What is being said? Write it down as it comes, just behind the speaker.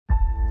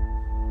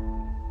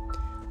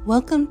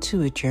Welcome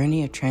to a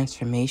journey of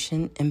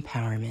transformation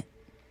empowerment.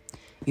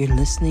 You're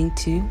listening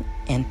to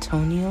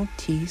Antonio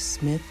T.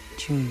 Smith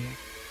Jr.,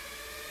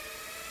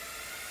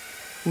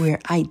 where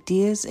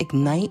ideas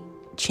ignite,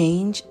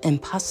 change,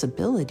 and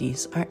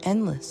possibilities are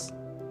endless.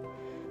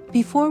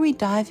 Before we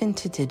dive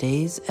into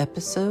today's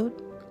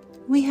episode,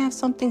 we have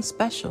something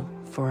special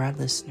for our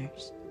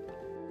listeners.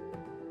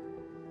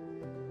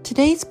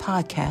 Today's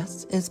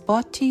podcast is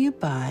brought to you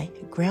by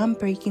a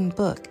groundbreaking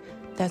book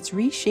that's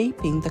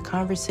reshaping the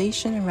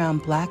conversation around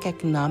Black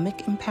economic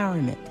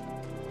empowerment.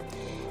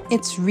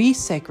 It's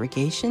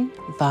Resegregation,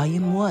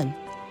 Volume 1,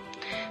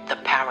 The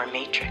Power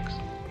Matrix,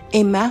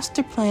 a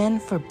master plan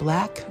for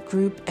Black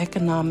group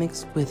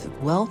economics with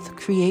wealth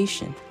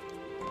creation,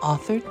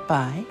 authored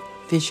by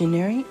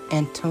visionary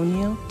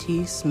Antonio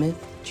T.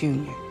 Smith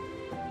Jr.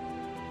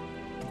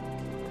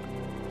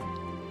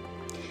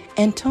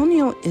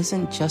 Antonio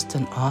isn't just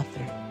an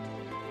author.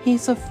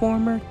 He's a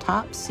former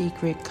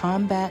top-secret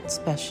combat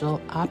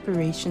special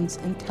operations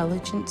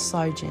intelligence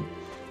sergeant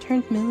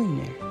turned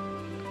millionaire.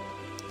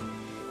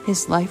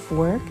 His life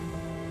work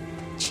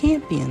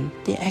championed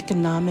the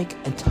economic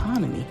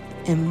autonomy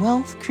and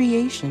wealth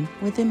creation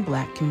within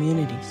Black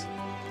communities.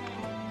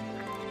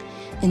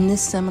 In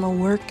this seminal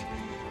work,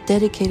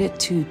 dedicated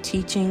to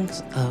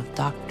teachings of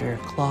Dr.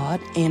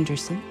 Claude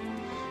Anderson,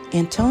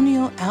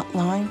 Antonio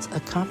outlines a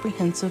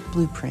comprehensive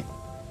blueprint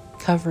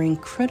covering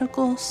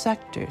critical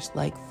sectors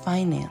like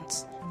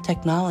finance,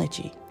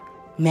 technology,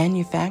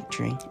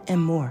 manufacturing,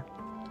 and more.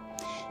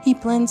 He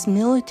blends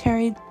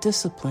military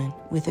discipline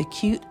with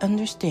acute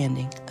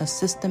understanding of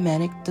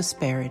systematic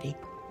disparity.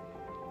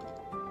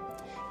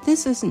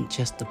 This isn't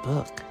just a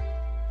book.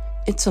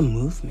 It's a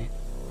movement,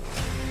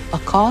 a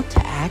call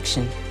to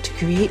action to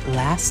create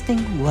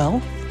lasting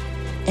wealth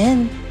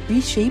and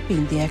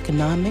reshaping the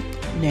economic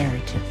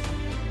narrative.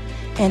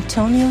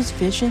 Antonio's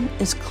vision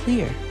is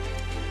clear.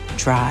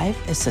 Drive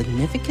a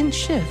significant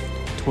shift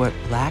toward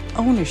Black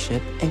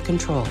ownership and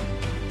control.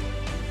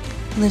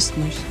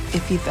 Listeners,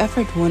 if you've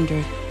ever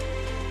wondered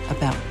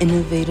about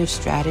innovative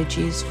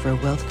strategies for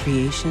wealth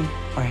creation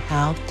or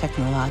how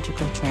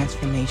technological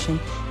transformation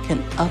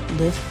can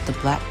uplift the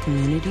Black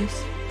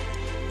communities,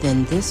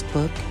 then this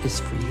book is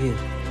for you.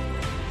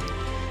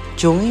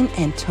 Join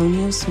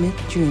Antonio Smith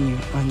Jr.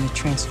 on the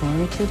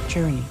transformative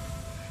journey.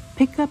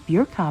 Pick up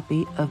your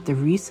copy of the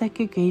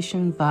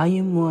Resegregation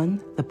Volume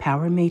 1, The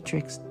Power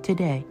Matrix,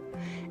 today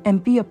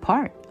and be a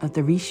part of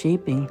the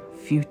reshaping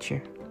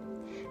future.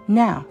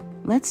 Now,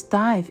 let's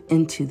dive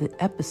into the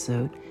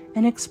episode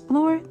and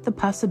explore the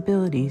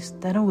possibilities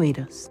that await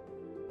us.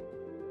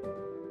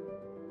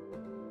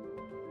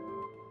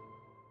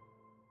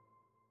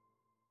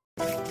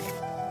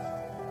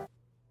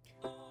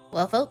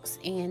 Well, folks,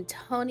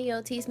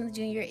 Antonio T. Smith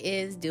Jr.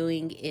 is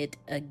doing it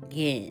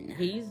again.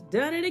 He's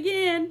done it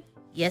again.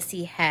 Yes,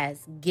 he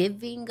has,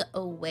 giving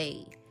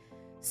away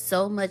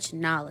so much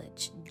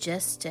knowledge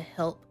just to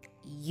help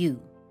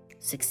you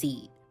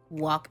succeed,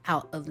 walk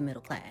out of the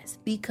middle class,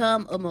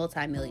 become a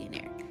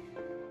multimillionaire.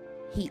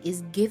 He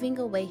is giving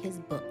away his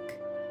book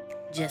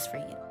just for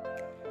you.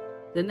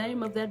 The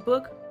name of that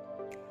book,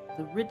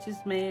 The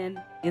Richest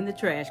Man in the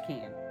Trash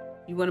Can.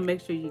 You want to make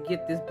sure you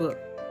get this book.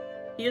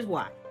 Here's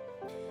why.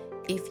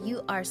 If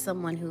you are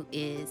someone who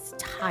is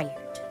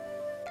tired,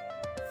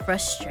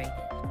 frustrated,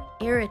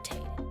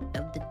 irritated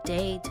of the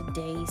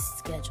day-to-day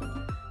schedule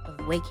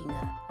of waking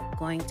up,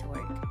 going to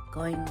work,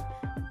 going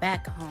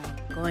back home,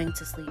 going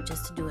to sleep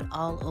just to do it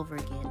all over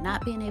again,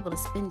 not being able to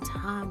spend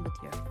time with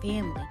your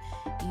family,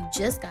 you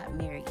just got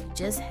married, you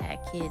just had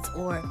kids,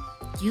 or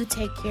you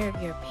take care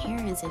of your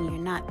parents and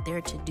you're not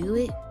there to do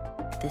it,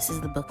 this is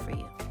the book for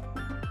you.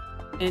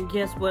 And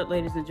guess what,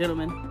 ladies and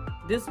gentlemen?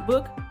 This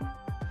book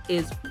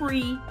is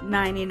free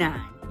 99.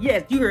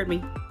 Yes, you heard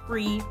me.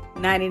 Free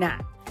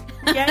 99.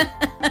 Okay?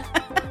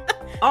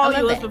 All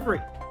yours for free.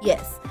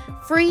 Yes.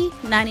 Free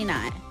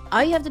 99.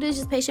 All you have to do is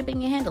just pay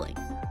shipping and handling.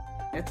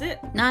 That's it.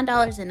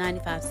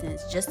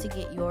 $9.95 just to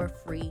get your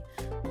free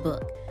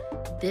book.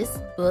 This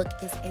book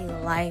is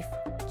a life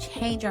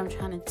changer. I'm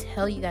trying to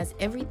tell you guys,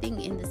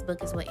 everything in this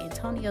book is what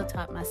Antonio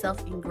taught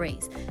myself and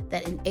Grace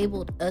that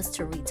enabled us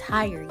to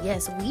retire.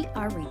 Yes, we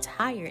are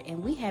retired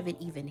and we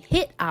haven't even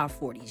hit our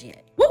 40s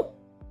yet. Woo!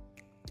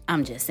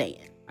 I'm just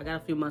saying. I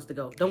got a few months to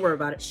go. Don't worry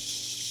about it.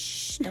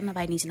 Shh. Don't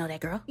nobody need to know that,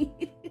 girl.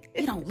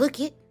 You don't look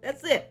it.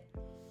 That's it.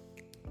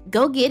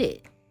 Go get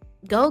it.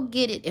 Go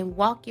get it and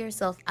walk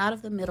yourself out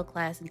of the middle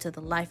class into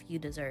the life you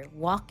deserve.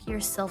 Walk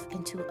yourself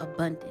into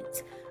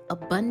abundance.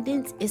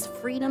 Abundance is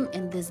freedom,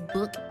 and this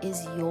book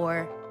is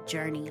your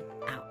journey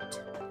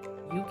out.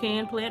 You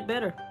can plant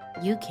better.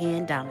 You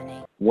can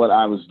dominate. What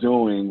I was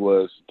doing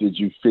was, did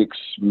you fix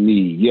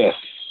me? Yes.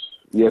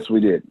 Yes,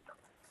 we did.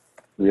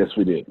 Yes,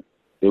 we did.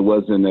 It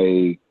wasn't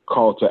a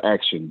call to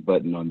action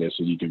button on there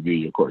so you can view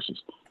your courses.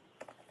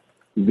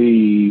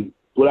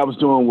 What I was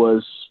doing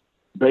was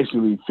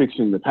basically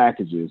fixing the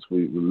packages.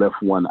 We left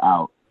one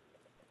out,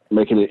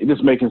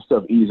 making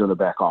stuff easy on the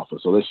back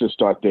office. So let's just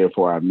start there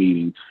for our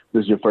meeting.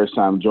 This is your first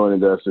time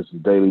joining us. This is a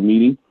daily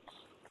meeting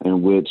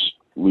in which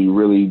we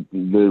really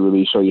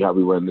literally show you how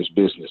we run this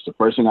business. The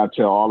first thing I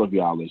tell all of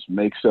y'all is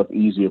make stuff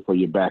easier for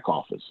your back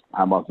office.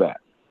 How about that?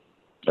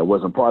 That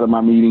wasn't part of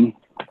my meeting,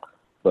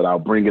 but I'll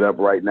bring it up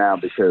right now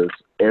because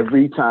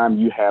every time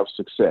you have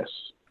success,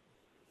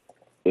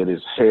 it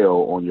is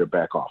hell on your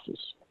back office.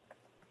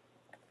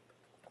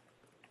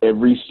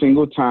 Every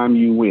single time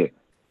you win,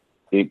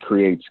 it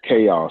creates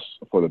chaos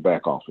for the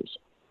back office.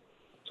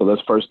 So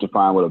let's first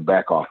define what a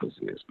back office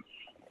is.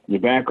 Your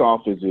back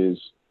office is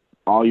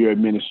all your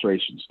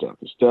administration stuff,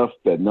 the stuff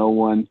that no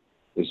one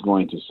is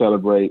going to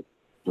celebrate,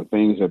 the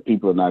things that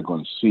people are not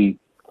going to see.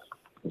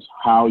 It's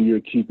how you're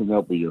keeping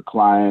up with your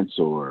clients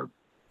or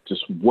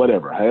just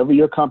whatever. However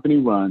your company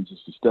runs,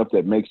 it's the stuff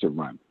that makes it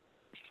run.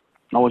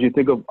 I want you to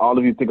think of, all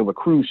of you think of a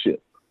cruise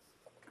ship.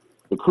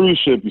 The cruise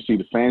ship, you see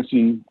the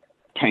fancy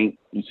paint,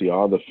 you see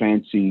all the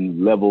fancy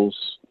levels,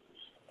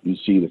 you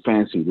see the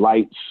fancy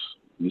lights,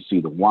 you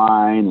see the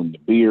wine and the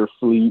beer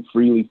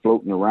freely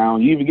floating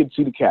around. You even get to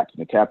see the captain.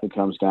 The captain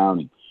comes down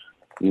and,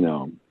 you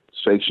know,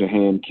 shakes your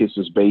hand,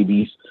 kisses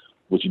babies.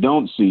 What you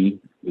don't see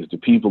is the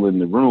people in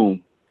the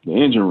room, the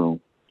engine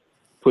room,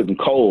 putting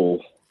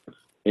coal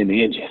in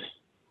the engine.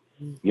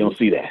 You don't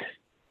see that.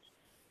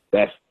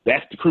 That's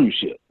the cruise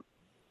ship.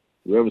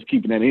 Whoever's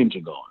keeping that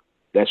engine going,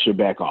 that's your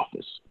back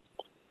office.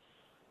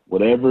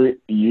 Whatever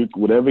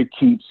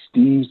keeps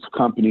Steve's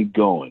company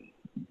going,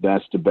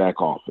 that's the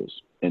back office.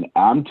 And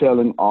I'm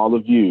telling all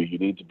of you, you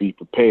need to be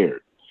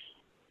prepared.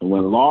 And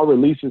when Law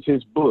releases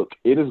his book,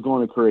 it is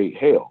going to create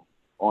hell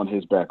on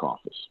his back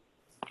office.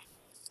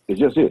 It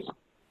just is.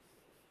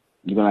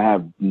 You're going to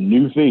have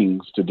new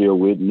things to deal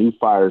with, new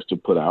fires to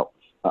put out.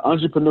 An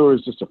entrepreneur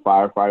is just a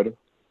firefighter.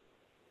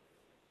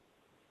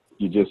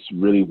 You just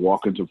really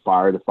walk into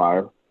fire to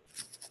fire,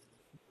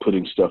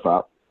 putting stuff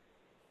out.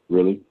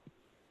 Really?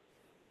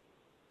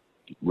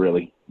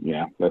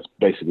 Yeah, that's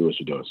basically what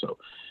you're doing. So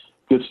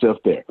good stuff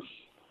there.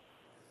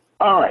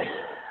 All right.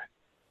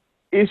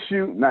 But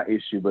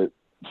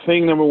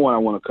thing number one I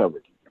want to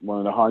cover, one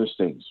of the hardest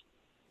things.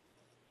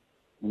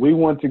 We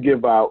want to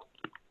give out,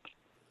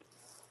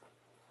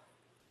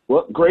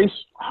 well,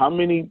 Grace, how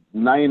many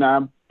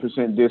 99%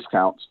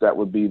 discounts? That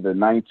would be the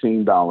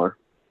 $19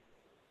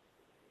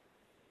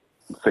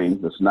 thing.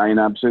 That's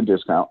 99%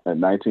 discount at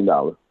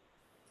 $19.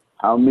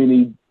 How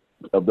many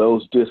of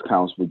those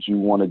discounts would you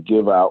want to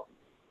give out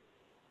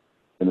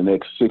in the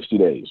next 60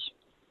 days?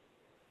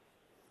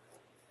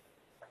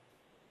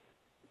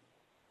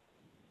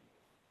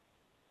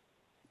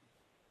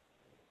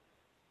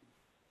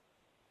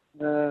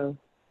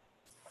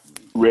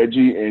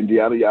 Reggie and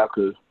Deanna, y'all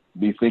could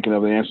be thinking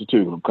of an answer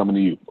too. I'm coming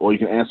to you. Or you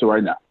can answer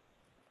right now.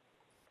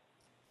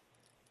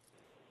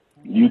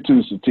 You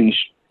too, Satish.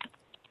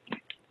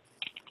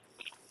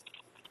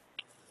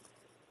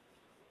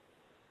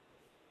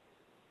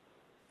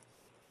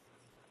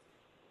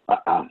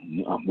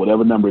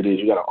 Whatever number it is,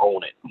 you got to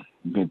own it.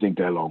 You can't think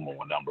that long on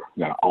one number.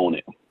 You got to own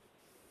it.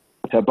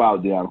 Help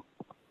out, Deanna.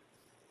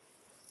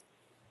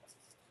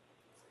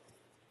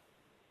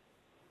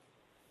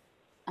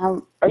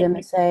 I'm going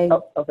to say,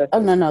 okay. Oh,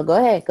 no, go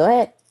ahead.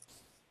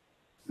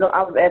 No,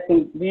 I was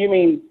asking, do you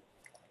mean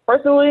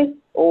personally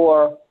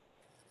or?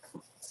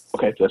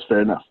 Okay, that's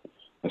fair enough.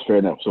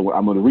 So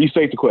I'm going to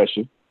restate the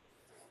question.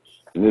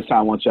 And this time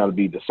I want y'all to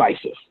be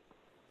decisive.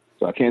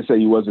 So I can't say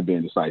you wasn't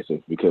being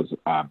decisive because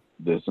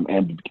there's some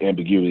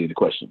ambiguity in the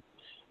question.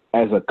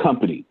 As a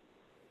company,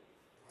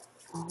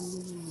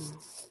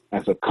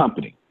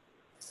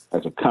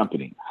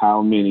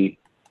 how many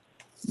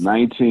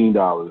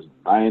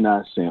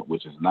 $19.99,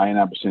 which is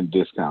 99%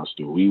 discounts,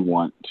 do we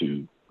want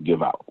to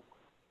give out?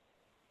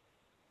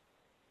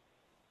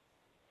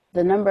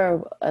 The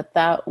number of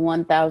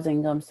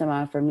 1,000 comes to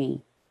mind for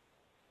me.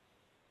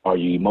 Are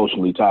you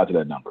emotionally tied to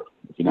that number?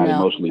 If you're not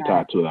emotionally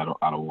tied to it, I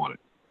don't want it.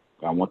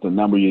 I want the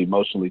number you're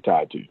emotionally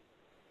tied to.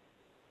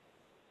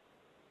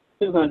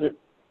 200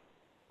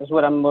 is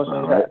what I'm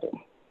emotionally tied to.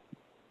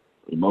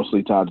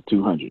 Emotionally tied to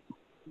 200.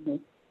 Mm-hmm.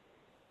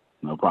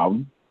 No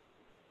problem.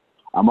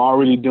 I'm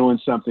already doing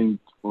something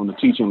on the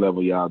teaching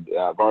level, y'all.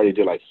 I've already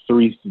did like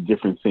 3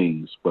 different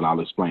things, but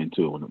I'll explain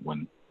to it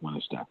when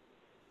it's done.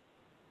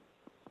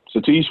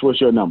 Satish,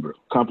 what's your number?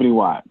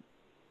 Company-wide.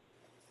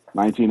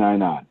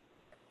 $19.99.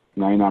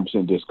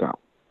 99% discount.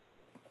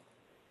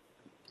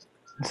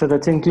 So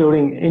that's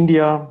including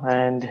India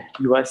and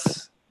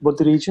US, both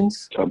the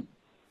regions?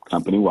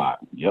 Company-wide,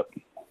 yep.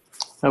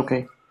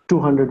 Okay,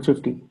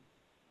 250.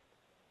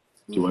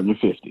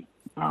 250.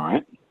 All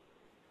right.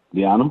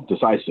 Deanna,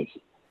 decisive.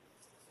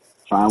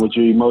 Find what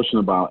you're emotional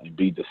about and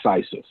be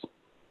decisive.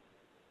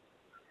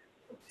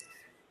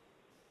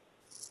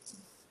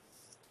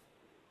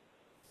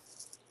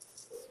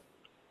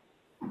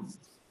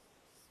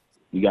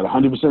 You got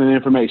 100% of the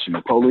information.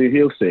 Napoleon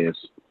Hill says,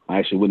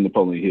 actually, with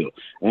Napoleon Hill,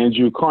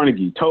 Andrew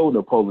Carnegie told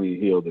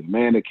Napoleon Hill that a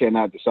man that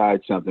cannot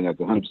decide something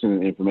after 100% of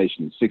the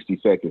information in 60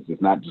 seconds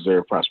does not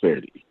deserve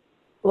prosperity.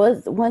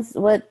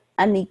 What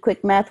I need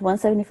quick math,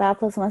 175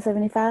 plus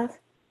 175?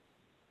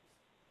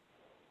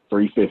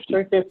 350.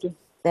 350.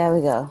 There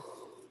we go.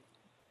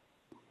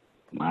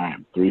 All right,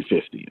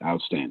 350.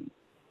 Outstanding.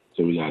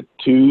 So we got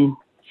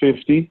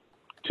 250,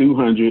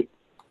 200,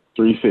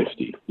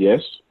 350.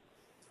 Yes?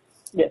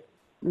 Yes.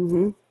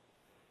 Mm-hmm.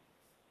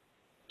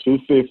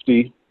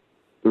 250,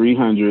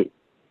 300,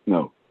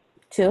 no.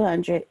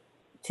 200,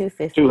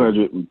 250.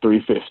 200 and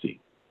 350.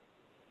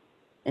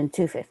 And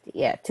 250.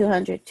 Yeah,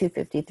 200,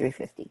 250,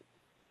 350.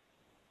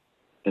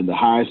 And the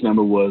highest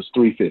number was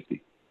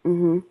 350.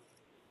 Mm-hmm.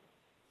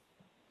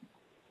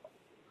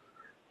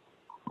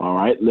 All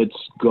right, let's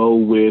go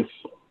with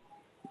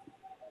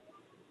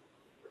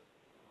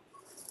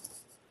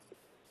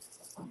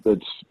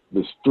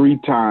let's three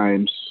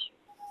times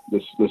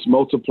let's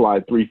multiply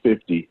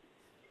 350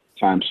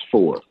 times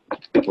 4.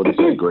 What is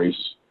that,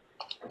 Grace?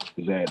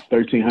 Is that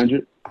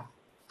 1,300?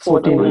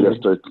 1,400.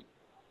 That's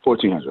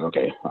 1,400.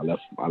 Okay,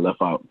 I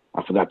left out.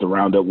 I forgot to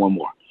round up one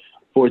more.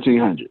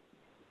 1,400.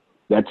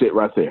 That's it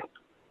right there.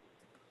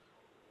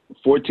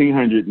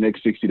 1,400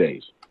 next 60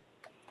 days.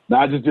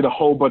 Now I just did a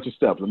whole bunch of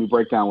steps. Let me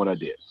break down what I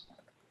did.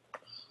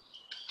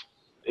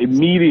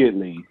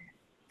 Immediately,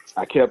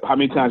 I kept. How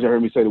many times you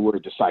heard me say the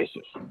word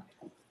decisive?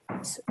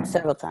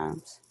 Several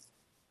times.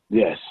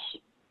 Yes.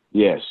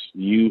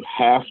 You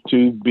have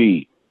to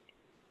be.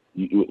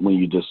 When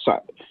you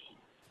decide,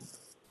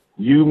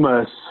 you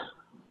must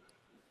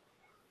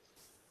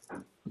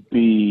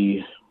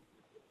be.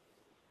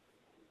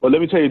 Well,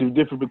 let me tell you the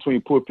difference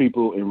between poor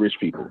people and rich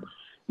people.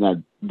 Now,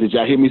 did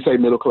y'all hear me say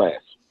middle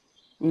class?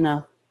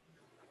 No.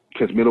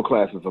 Because middle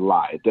class is a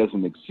lie. It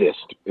doesn't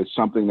exist. It's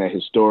something that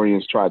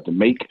historians tried to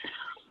make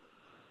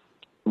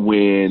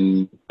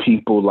when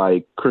people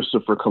like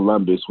Christopher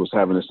Columbus was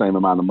having the same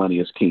amount of money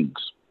as kings.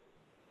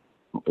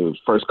 It was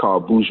first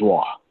called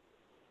bourgeois,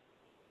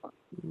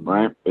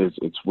 right?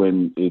 It's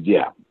when,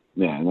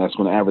 and that's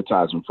when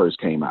advertisement first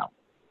came out,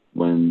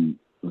 when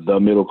the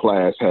middle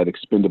class had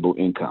expendable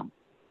income.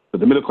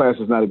 But the middle class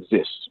does not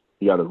exist.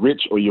 You're either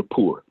rich or you're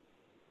poor.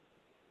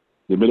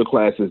 The middle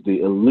class is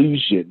the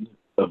illusion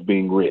of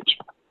being rich.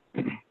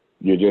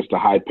 You're just a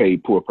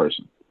high-paid poor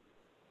person.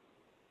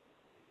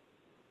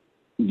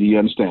 Do you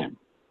understand?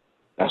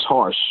 That's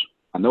harsh.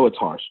 I know it's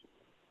harsh.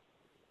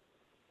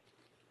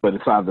 But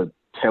it's either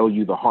tell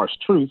you the harsh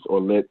truth or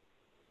let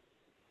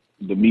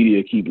the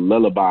media keep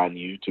lullabying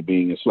you to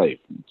being a slave.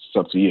 It's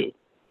up to you.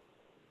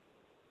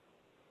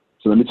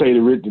 So let me tell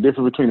you the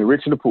difference between the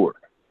rich and the poor.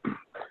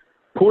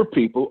 Poor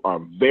people are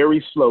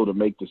very slow to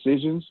make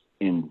decisions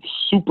and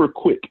super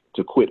quick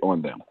to quit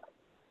on them.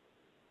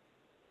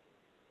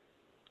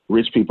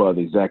 Rich people are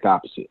the exact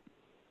opposite.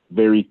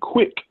 Very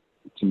quick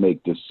to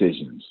make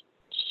decisions,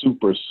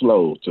 super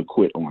slow to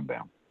quit on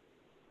them.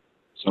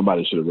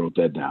 Somebody should have wrote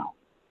that down.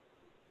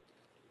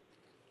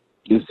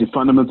 It's the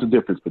fundamental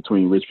difference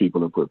between rich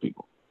people and poor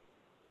people.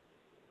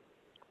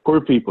 Poor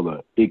people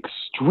are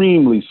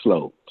extremely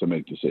slow to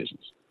make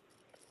decisions.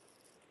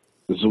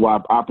 This is why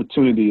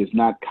opportunity is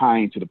not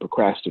kind to the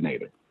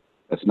procrastinator.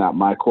 That's not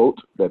my quote.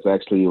 That's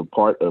actually a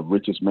part of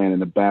Richest Man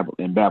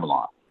in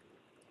Babylon.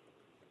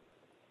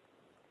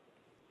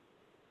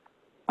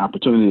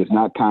 Opportunity is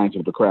not kind to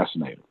the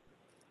procrastinator.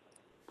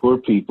 Poor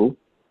people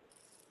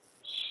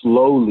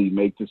slowly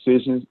make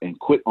decisions and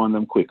quit on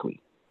them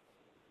quickly.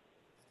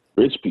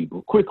 Rich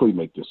people quickly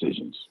make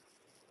decisions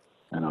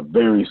and are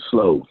very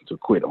slow to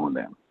quit on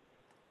them.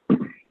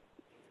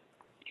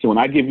 So when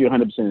I give you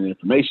 100% of the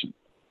information,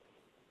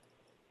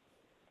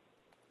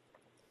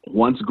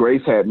 once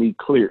Grace had me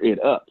clear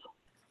it up,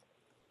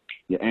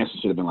 your answer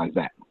should have been like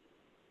that.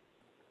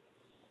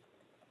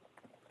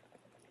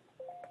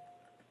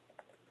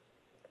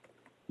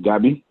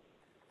 Got me?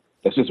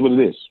 That's just what it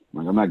is.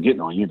 Like, I'm not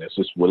getting on you. That's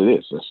just what it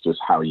is. That's just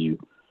how you.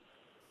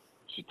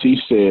 Satish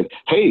said,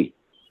 hey,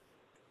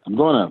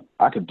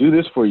 I could do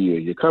this for you,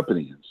 your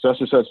company,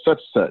 such and such, such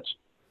and such.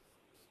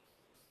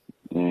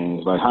 And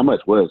it's like, how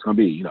much? Well, it's going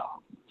to be,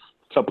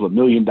 a couple of $1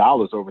 million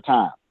over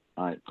time.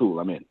 All right, cool,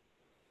 I'm in.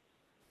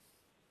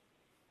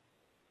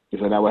 Is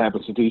that what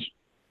happened, Satish?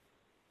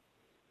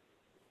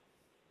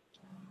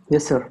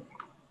 Yes, sir.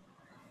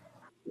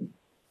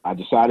 I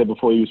decided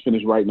before he was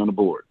finished writing on the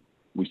board.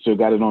 We still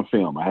got it on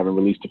film. I haven't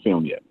released the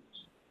film yet.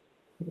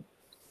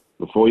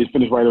 Before he's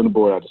finished writing on the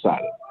board, I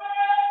decided.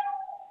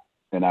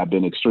 And I've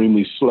been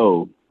extremely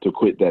slow to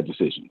quit that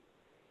decision.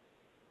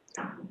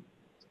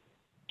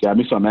 Got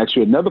me? So I'm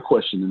asking you another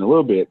question in a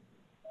little bit,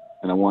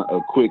 and I want a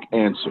quick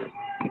answer.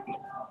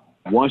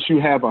 Once you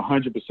have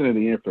 100% of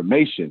the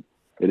information,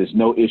 it is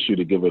no issue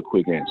to give a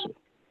quick answer.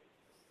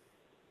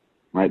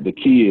 Right? The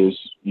key is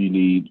you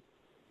need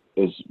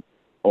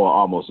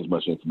almost as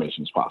much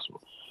information as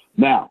possible.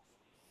 Now,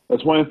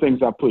 that's one of the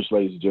things I push,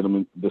 ladies and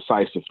gentlemen,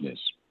 decisiveness.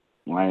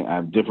 Right? I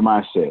have a different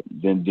mindset.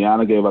 Then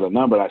Deanna gave out a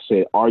number. I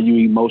said, are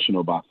you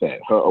emotional about that?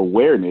 Her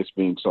awareness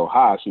being so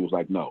high, she was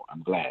like, no,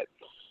 I'm glad.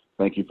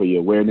 Thank you for your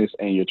awareness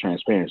and your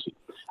transparency.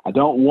 I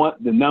don't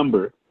want the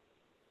number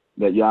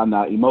that y'all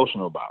not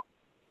emotional about.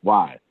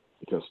 Why?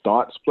 Because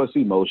thoughts plus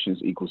emotions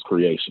equals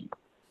creation.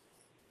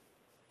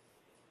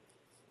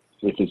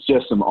 If it's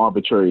just some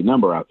arbitrary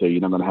number out there,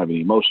 you're not going to have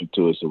any emotion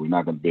to it, so we're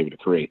not going to be able to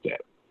create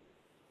that.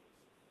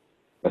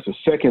 That's the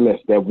second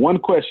lesson. That one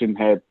question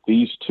had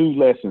these two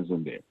lessons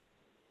in there.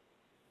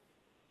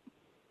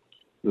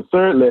 The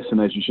third lesson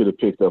that you should have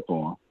picked up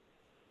on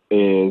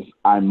is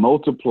I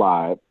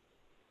multiplied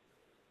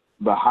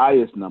the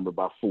highest number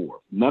by 4.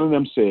 None of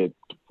them said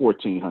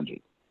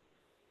 1,400.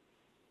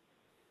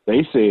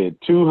 They said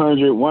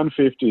 200,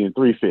 150, and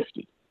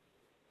 350.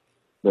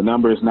 The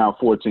number is now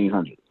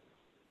 1,400.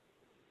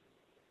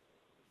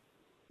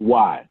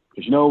 Why?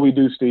 Because you know what we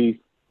do, Steve?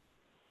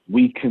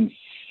 We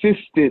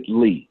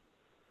consistently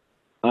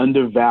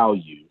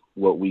undervalue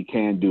what we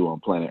can do on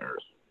planet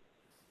Earth.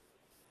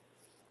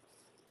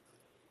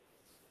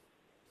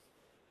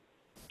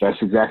 That's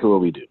exactly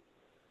what we do.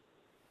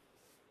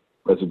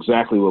 That's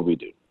exactly what we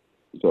do.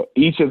 So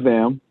each of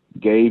them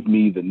gave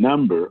me the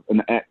number,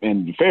 and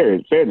in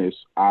fairness,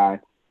 I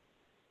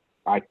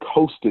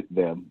coasted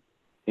them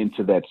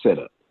into that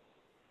setup.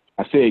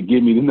 I said,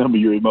 give me the number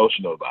you're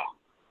emotional about.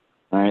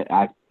 All right?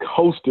 I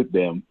coasted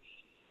them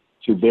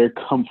to their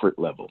comfort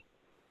level.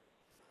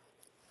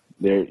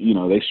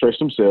 They stretch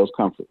themselves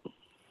comfort.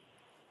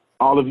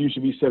 All of you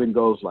should be setting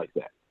goals like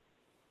that.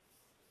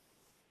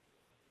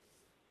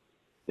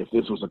 If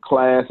this was a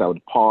class, I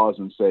would pause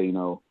and say,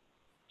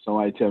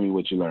 somebody tell me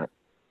what you learned.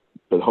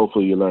 But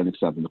hopefully you're learning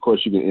something. Of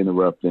course, you can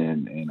interrupt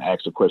and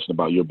ask a question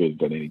about your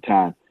business at any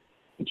time,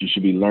 but you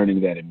should be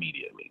learning that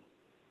immediately.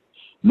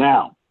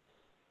 Now,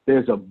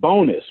 there's a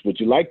bonus.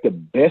 Would you like the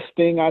best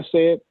thing I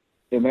said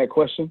in that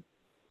question?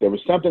 There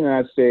was something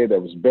I said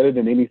that was better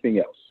than anything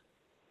else.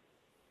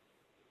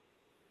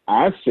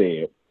 I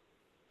said,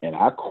 and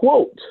I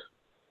quote,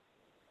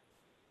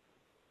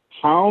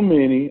 how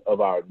many of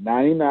our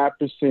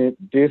 99%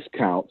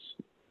 discounts,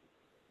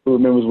 who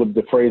remembers what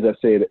the phrase I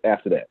said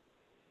after that?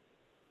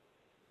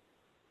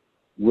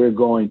 We're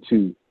going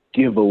to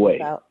give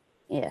away.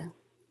 Yeah.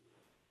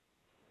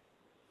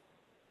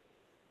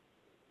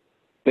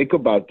 Think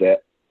about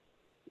that.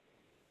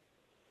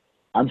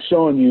 I'm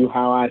showing you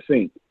how I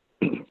think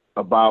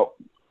about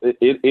it.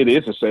 It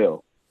is a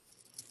sale,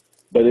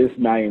 but it's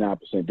 99%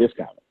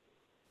 discounted.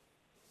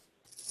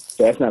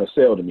 So that's not a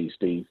sale to me,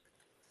 Steve.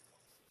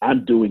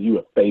 I'm doing you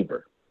a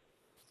favor.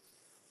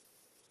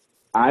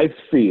 I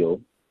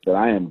feel that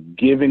I am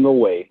giving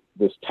away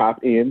this top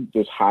end,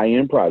 this high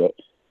end product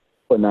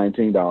for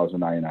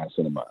 $19.99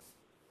 a month.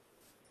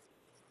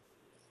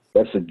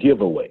 That's a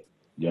giveaway.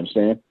 You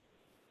understand?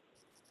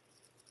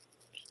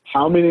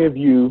 How many of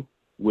you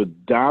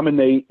would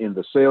dominate in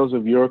the sales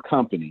of your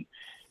company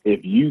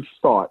if you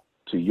thought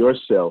to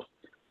yourself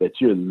that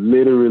you're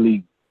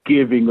literally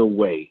giving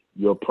away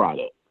your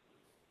product?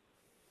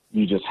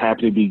 You just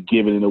happen to be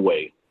giving it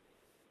away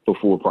for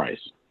full price.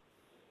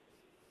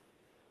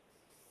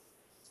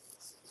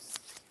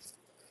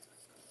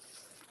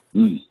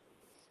 All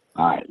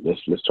right,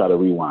 let's try to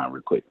rewind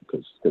real quick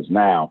because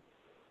now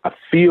I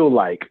feel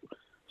like,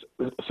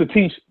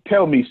 Satish,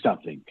 tell me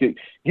something.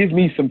 Give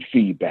me some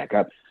feedback.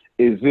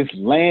 Is this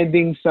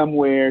landing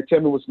somewhere? Tell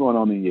me what's going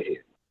on in your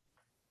head.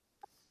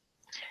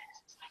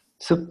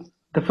 So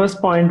the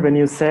first point, when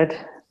you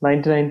said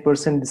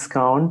 99%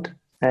 discount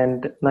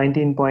and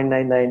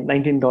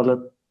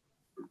 $19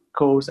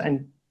 course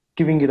and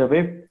giving it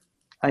away,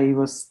 I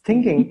was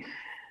thinking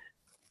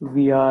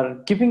we are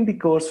giving the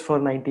course for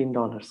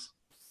 $19,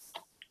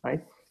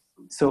 right?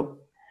 So,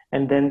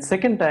 and then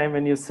second time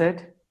when you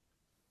said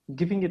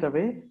giving it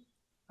away,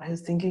 I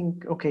was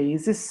thinking, okay,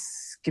 is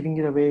this giving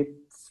it away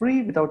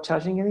free without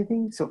charging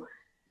anything? So,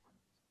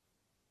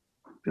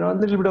 a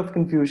little bit of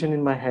confusion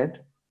in my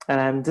head. And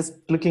I'm just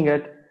looking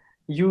at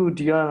you,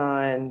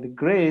 Diana, and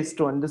Grace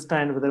to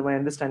understand whether my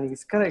understanding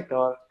is correct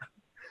or.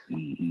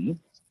 Mm-hmm.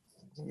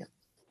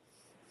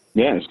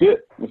 Yeah, it's good.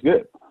 It's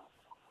good.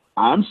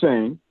 I'm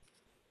saying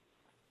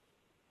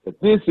that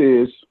this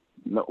is,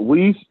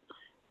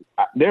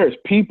 there's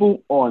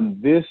people on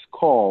this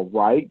call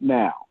right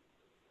now,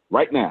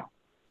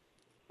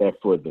 that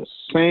for the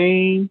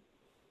same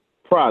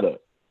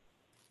product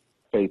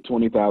pay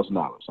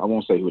 $20,000. I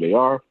won't say who they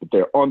are, but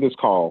they're on this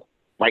call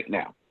right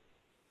now.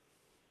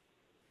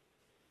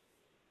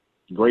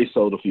 Grace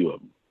sold a few of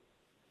them.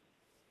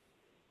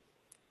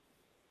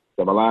 Is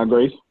that my line,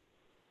 Grace?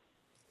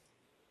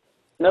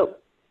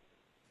 Nope.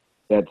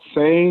 That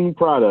same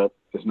product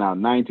is now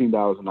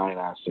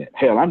 $19.99.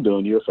 Hell, I'm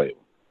doing you a favor.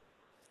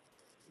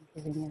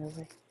 Giving it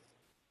away.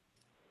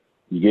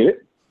 You get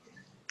it?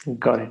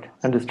 Got it.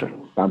 Understood.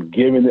 I'm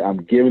giving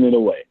it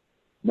away.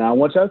 Now I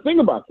want y'all to think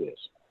about this,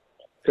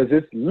 because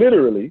it's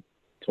literally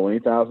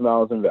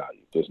 $20,000 in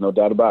value. There's no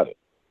doubt about it.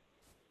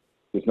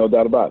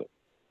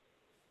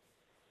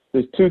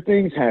 There's two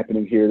things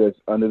happening here that's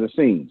under the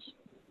scenes.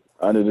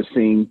 Under the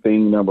scene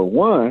thing number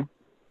one,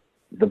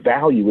 the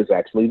value is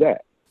actually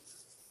that.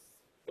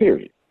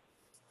 Period.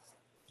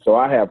 So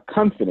I have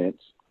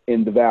confidence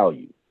in the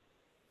value.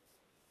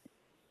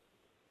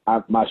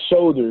 My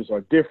shoulders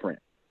are different.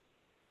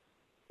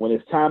 When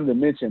it's time to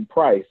mention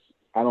price,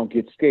 I don't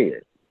get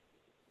scared,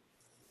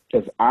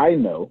 because I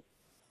know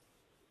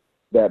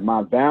that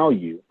my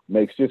value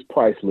makes this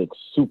price look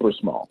super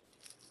small.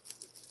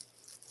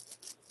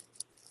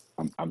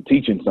 I'm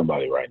teaching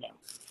somebody right now.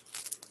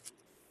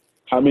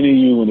 How many of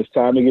you, when it's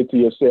time to get to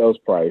your sales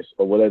price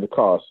or whatever the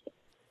cost,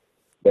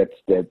 that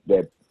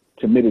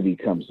timidity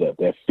comes up,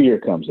 that fear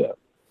comes up.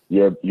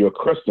 Your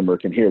customer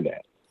can hear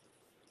that.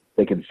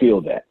 They can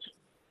feel that.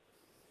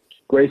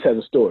 Grace has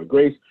a story.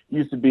 Grace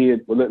used to be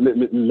in, well, let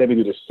me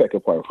do the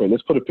second part. Okay,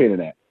 let's put a pin in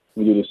that.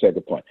 Let me do the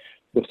second point.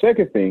 The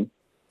second thing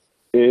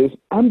is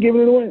I'm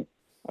giving it away.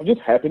 I'm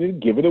just happy to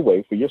give it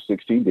away for your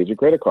 16-digit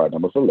credit card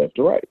number from left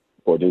to right,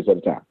 4 digits at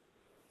a time.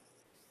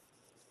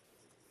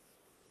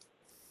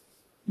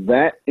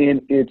 That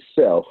in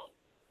itself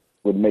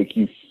would make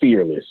you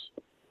fearless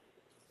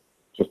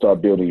to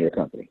start building your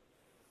company.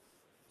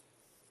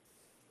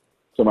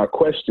 So my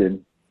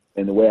question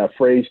and the way I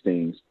phrase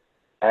things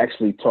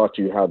actually taught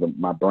you how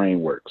my brain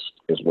works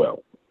as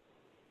well.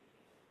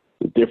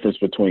 The difference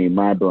between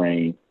my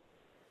brain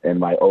and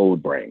my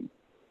old brain.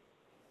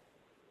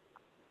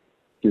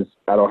 Because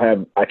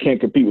I can't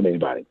compete with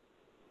anybody.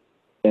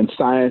 In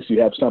science, you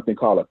have something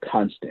called a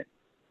constant.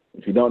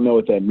 If you don't know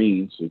what that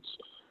means,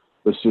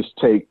 let's just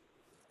take,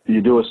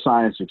 you do a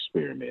science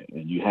experiment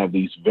and you have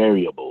these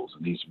variables,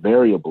 and these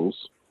variables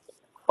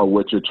are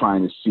what you're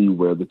trying to see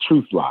where the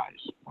truth lies.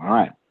 All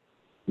right.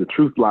 The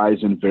truth lies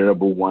in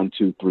variable 1,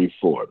 2, 3,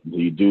 4.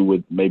 You do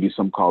with maybe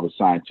some called a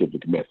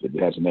scientific method.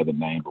 It has another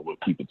name, but we'll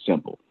keep it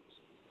simple.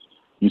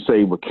 You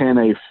say, well, can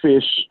a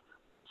fish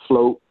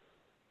float,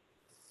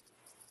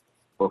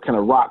 or can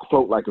a rock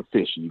float like a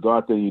fish? And you go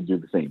out there and you do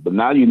the thing. But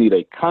now you need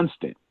a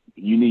constant.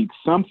 You need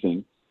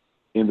something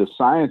in the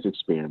science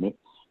experiment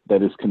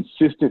that is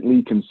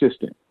consistently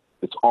consistent.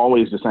 It's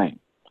always the same.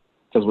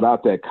 Because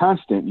without that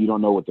constant, you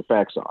don't know what the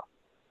facts are.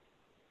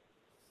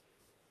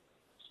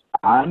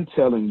 I'm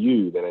telling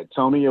you that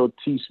Antonio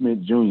T.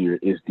 Smith Jr.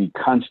 is the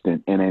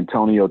constant in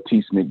Antonio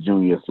T. Smith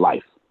Jr.'s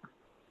life.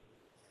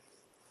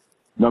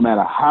 No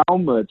matter how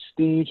much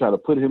Steve tried to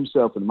put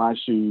himself in my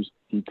shoes,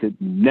 he could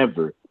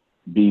never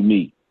be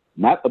me.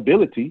 Not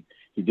ability.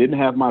 He didn't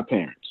have my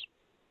parents.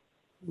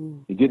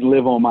 He didn't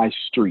live on my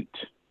street.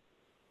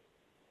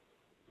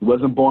 He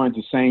wasn't born at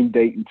the same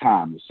date and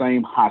time, the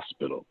same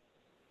hospital.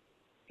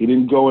 He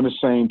didn't go in the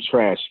same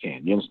trash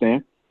can. You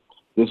understand?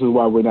 This is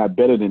why we're not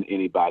better than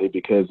anybody,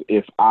 because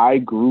if I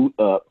grew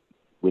up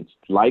with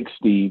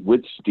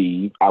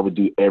Steve, I would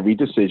do every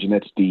decision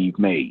that Steve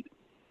made.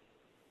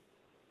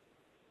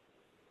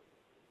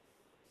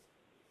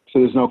 So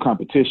there's no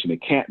competition.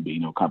 It can't be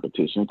no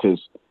competition, because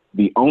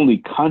the only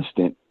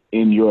constant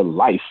in your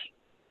life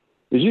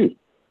is you.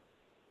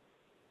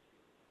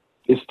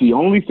 It's the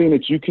only thing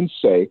that you can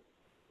say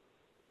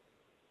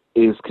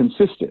is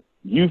consistent.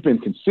 You've been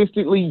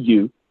consistently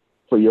you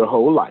for your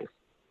whole life.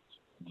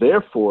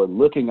 Therefore,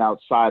 looking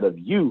outside of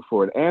you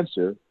for an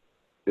answer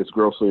is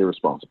grossly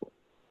irresponsible.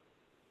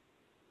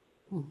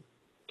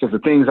 Because the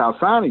things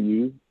outside of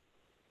you,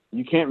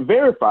 you can't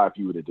verify if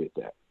you would have did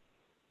that.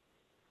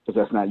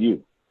 Because that's not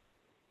you.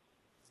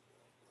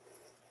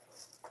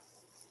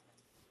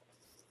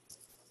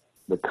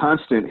 The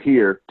constant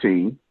here,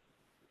 team,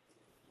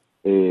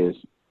 is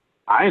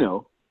I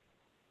know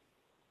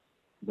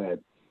that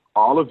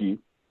all of you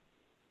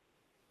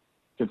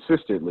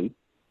consistently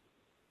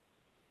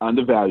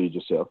undervalued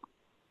yourself.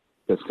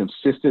 That's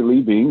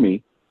consistently being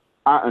me.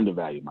 I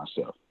undervalue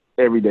myself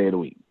every day of the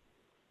week.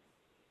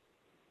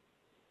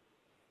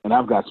 And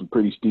I've got some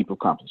pretty steep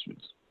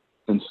accomplishments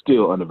and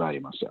still undervalue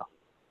myself.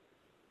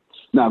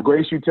 Now,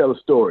 Grace, you tell a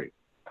story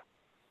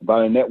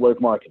about a network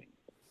marketing,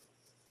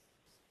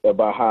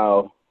 about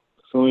how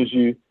as soon as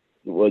you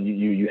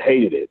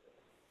hated it.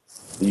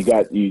 You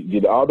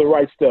did all the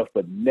right stuff,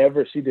 but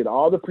never, she did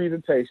all the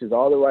presentations,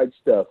 all the right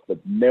stuff, but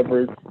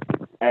never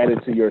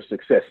added to your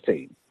success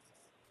team.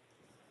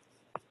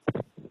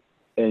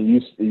 And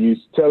you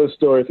tell a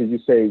story because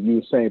you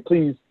were saying,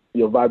 please,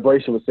 your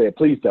vibration was saying,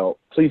 please don't,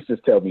 please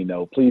just tell me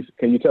no. Please,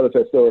 can you tell us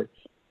that story?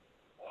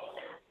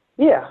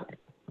 Yeah.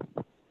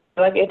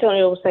 Like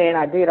Antonio was saying,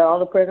 I did all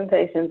the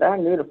presentations. I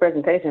knew the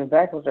presentations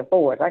backwards and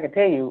forwards. I could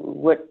tell you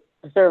what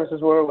the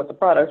services were, what the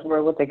products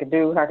were, what they could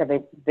do, how could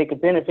they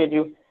could benefit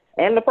you,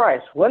 and the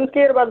price. Wasn't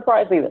scared about the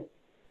price either.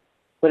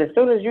 But as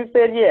soon as you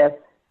said yes,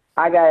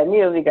 I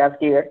immediately got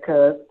scared,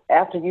 because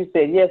after you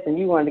said yes and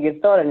you wanted to get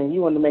started and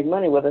you wanted to make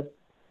money with us,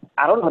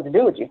 I don't know what to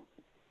do with you.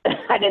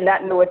 I did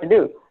not know what to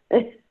do.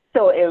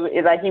 So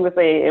it like he was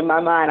saying, in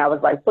my mind, I was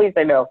like, please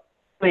say no.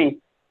 Please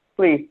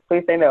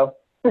say no.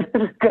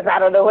 Because I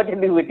don't know what to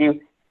do with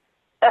you.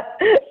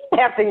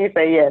 After you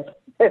say yes,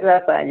 and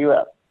I sign you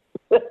up.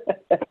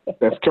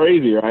 That's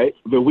crazy, right?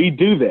 But we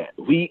do that.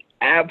 We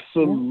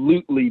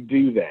absolutely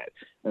do that.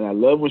 And I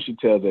love when she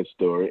tells that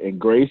story. And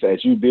Grace,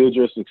 as you build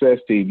your success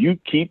team, you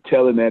keep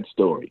telling that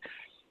story.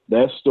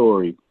 That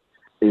story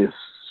is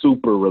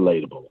super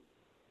relatable.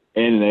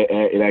 And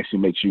it actually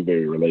makes you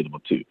very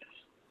relatable, too.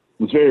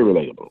 It's very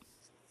relatable.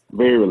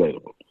 Very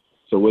relatable.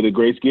 So what did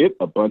Grace get?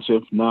 A bunch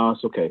of, no,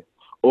 it's okay.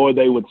 Or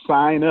they would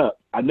sign up.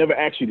 I never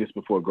asked you this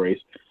before, Grace.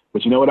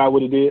 But you know what I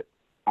would have did?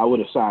 I would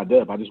have signed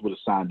up. I just would have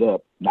signed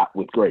up, not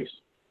with Grace.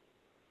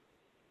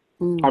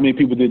 How many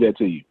people did that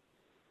to you?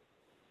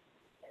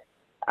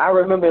 I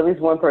remember at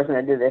least one person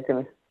that did that to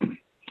me.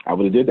 I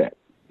would have did that.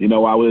 You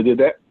know why I would have did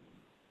that?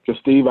 Because,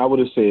 Steve, I would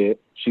have said,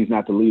 she's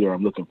not the leader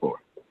I'm looking for.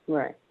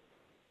 Right.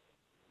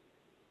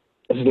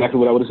 That's exactly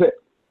what I would have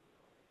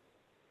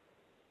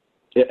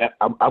said.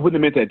 I wouldn't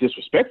have meant that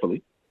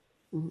disrespectfully.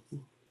 Mm-mm.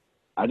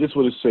 I just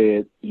would have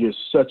said, you're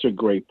such a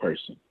great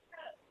person.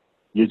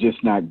 You're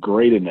just not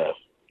great enough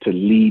to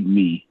lead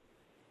me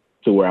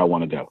to where I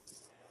want to go.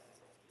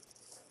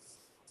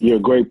 You're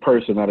a great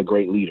person, not a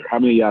great leader. How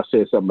many of y'all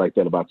said something like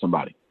that about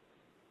somebody?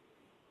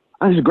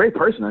 I'm just a great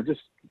person. I'm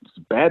just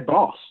a bad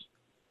boss.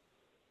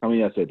 How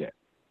many of y'all said that?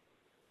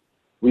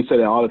 We say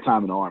that all the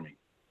time in the Army.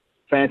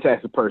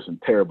 Fantastic person,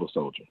 terrible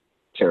soldier.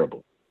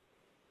 Terrible.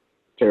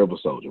 Terrible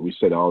soldier. We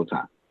say that all the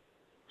time.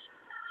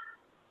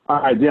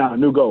 All right, Deanna,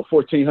 new goal,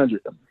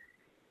 1,400.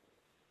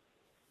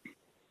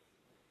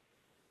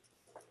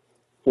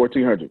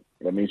 1,400.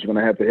 That means you're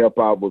going to have to help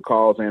out with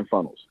calls and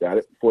funnels. Got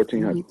it?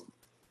 1,400.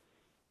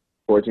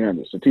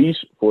 1,400. Satish,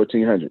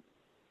 1,400.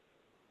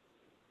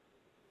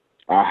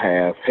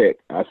 I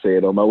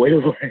said on my way to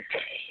work.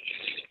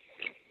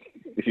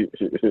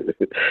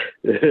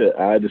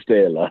 I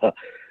understand, La.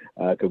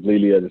 I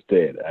completely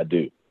understand. I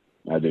do.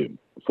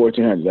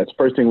 1,400. That's the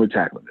first thing we're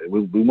tackling.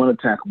 We want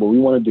to tackle. What we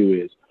want to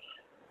do is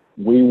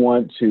we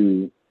want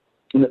to.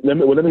 Let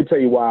me tell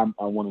you why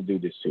I want to do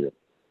this here.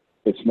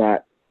 It's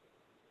not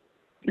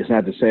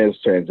the sales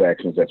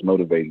transactions that's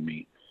motivating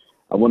me.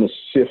 I want to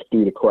sift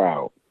through the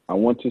crowd. I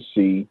want to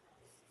see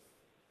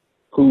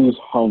who's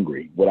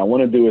hungry. What I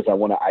want to do is I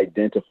want to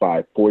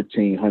identify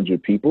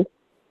 1,400 people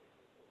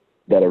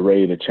that are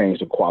ready to change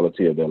the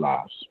quality of their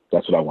lives.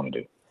 That's what I want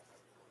to do.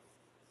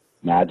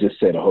 Now, I just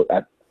said,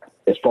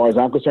 as far as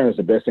I'm concerned, it's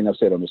the best thing I've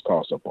said on this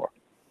call so far.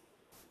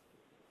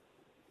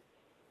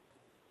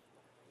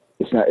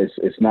 It's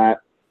not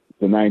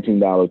the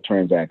 $19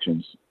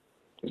 transactions.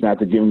 It's not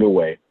the giving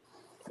away.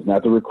 It's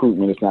not the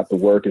recruitment. It's not the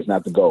work. It's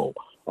not the goal.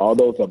 All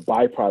those are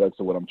byproducts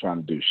of what I'm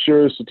trying to do.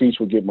 Sure, Satish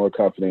will get more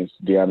confidence.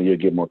 Deanna, you'll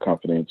get more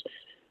confidence.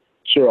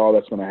 Sure, all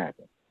that's going to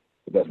happen.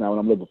 But that's not what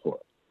I'm looking for.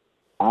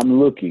 I'm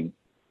looking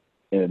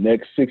in the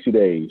next 60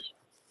 days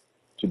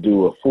to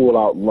do a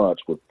full-out lunch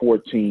with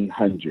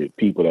 1,400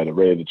 people that are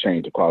ready to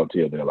change the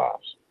quality of their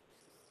lives.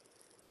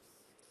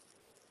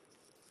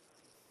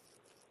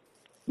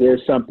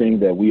 There's something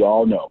that we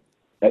all know.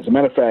 As a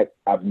matter of fact,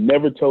 I've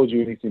never told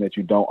you anything that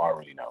you don't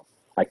already know.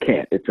 I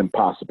can't. It's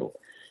impossible.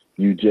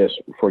 You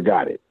just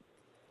forgot it.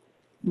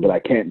 But I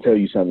can't tell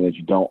you something that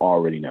you don't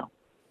already know.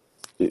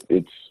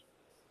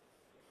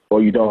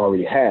 Or you don't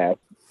already have,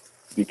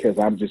 because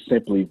I'm just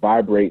simply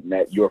vibrating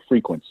at your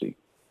frequency.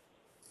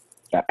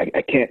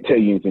 I can't tell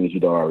you anything that you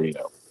don't already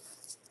know.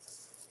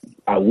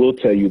 I will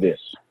tell you this.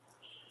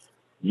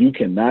 You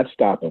cannot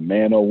stop a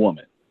man or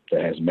woman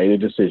that has made a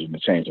decision to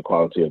change the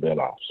quality of their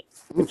lives.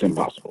 It's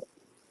impossible.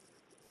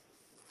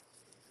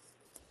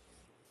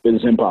 It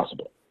is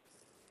impossible.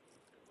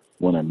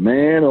 When a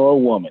man or a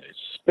woman,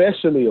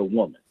 especially a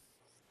woman,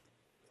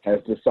 has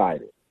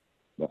decided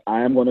that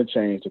I am going to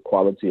change the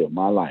quality of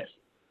my life,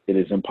 it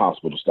is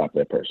impossible to stop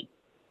that person.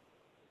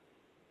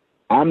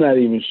 I'm not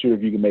even sure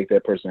if you can make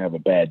that person have a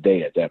bad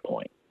day at that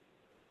point.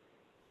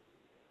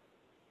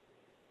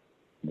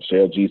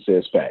 Michelle G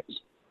says facts.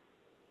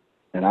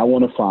 And I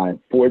want to find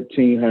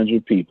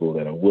 1,400 people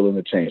that are willing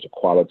to change the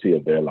quality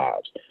of their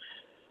lives.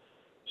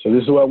 So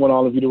this is what I want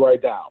all of you to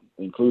write down,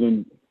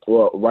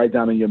 write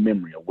down in your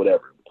memory or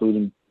whatever,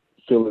 including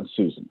Phil and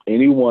Susan.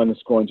 Anyone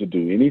that's going to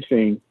do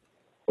anything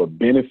or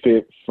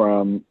benefit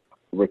from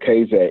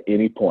Ricasa at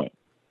any point.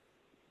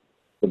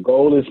 The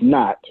goal is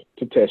not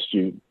to test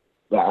you.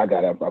 I'm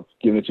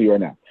giving it to you right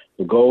now.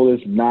 The goal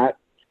is not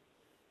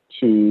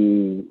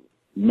to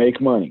make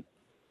money.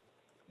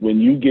 When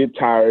you get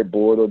tired,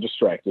 bored, or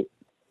distracted,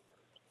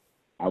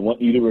 I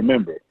want you to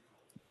remember,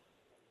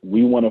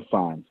 we want to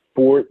find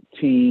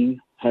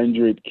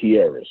 1,400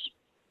 Kiaras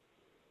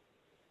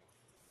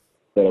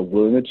that are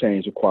willing to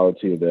change the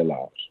quality of their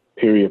lives,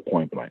 period,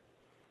 point blank.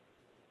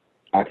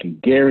 I can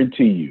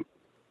guarantee you,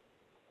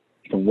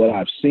 from what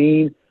I've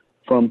seen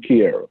from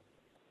Kiara,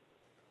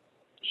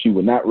 she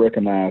will not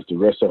recognize the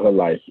rest of her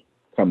life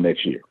come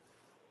next year.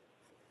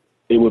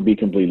 It would be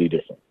completely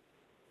different.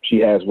 She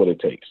has what it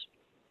takes.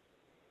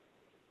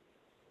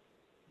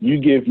 You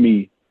give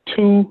me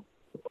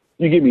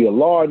a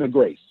law and a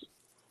grace.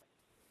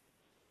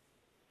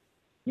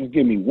 You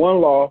give me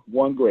one law,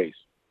 one grace.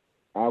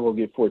 I will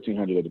get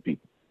 1,400 other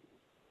people.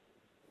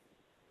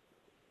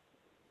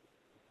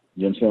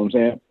 You understand what I'm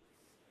saying?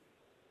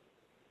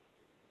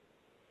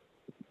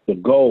 The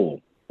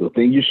goal, the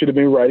thing you should have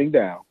been writing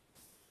down,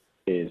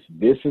 is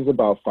this is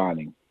about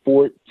finding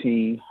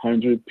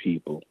 1,400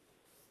 people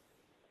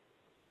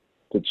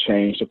to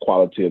change the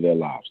quality of their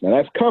lives. Now,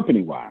 that's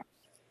company-wide.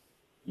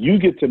 You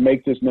get to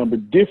make this number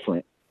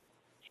different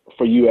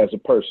for you as a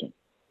person.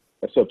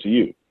 That's up to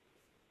you.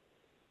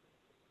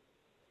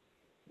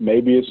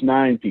 Maybe it's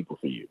 9 people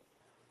for you.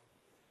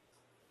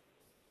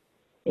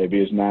 Maybe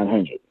it's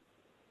 900.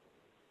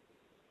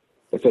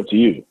 That's up to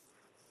you.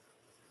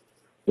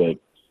 But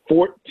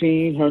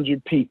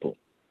 1,400 people.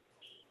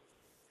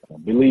 I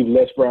believe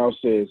Les Brown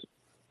says,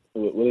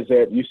 what is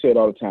that? You say it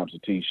all the time,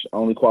 Satish.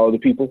 Only quality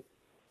people,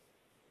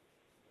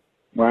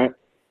 right?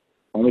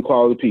 Only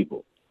quality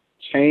people.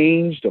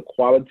 change the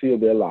quality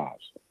of their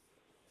lives.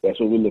 That's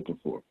what we're looking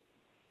for.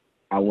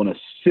 I want to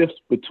sift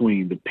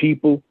between the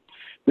people.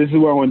 This is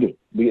what I want to do.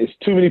 It's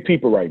too many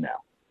people right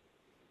now.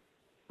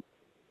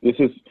 This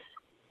is,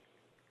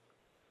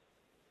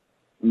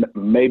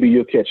 maybe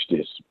you'll catch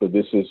this, but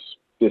this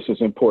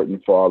is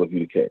important for all of you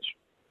to catch.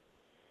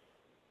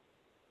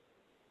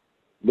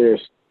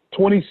 There's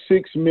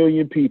 26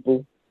 million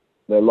people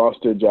that lost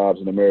their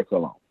jobs in America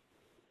alone.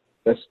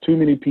 That's too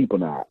many people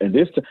now. And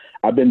this,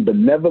 I've been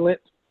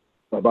benevolent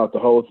about the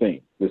whole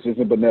thing. This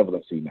isn't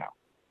benevolency now.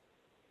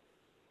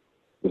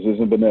 This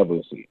isn't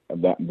benevolency.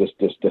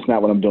 That's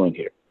not what I'm doing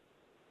here.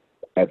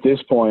 At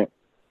this point,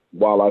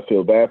 while I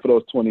feel bad for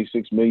those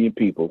 26 million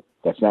people,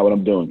 that's not what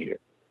I'm doing here.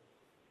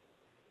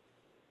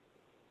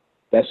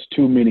 That's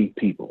too many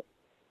people.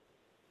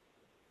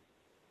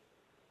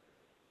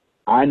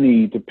 I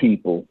need the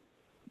people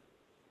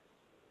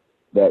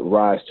that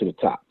rise to the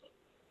top.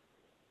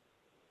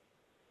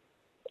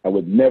 I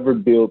would never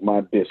build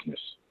my business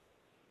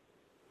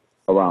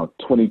around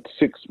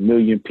 26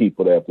 million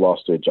people that have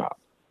lost their job.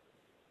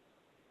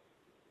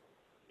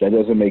 That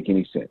doesn't make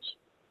any sense.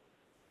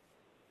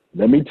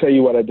 Let me tell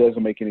you why that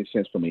doesn't make any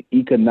sense from an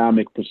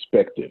economic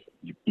perspective.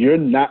 You're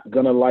not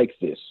going to like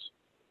this.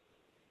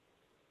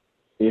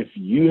 If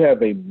you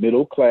have a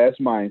middle-class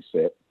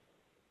mindset,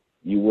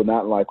 you will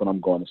not like what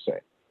I'm going to say.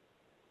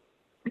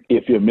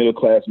 If your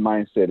middle-class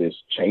mindset is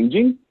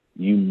changing,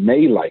 you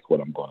may like what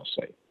I'm going to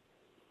say.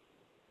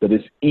 But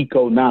it's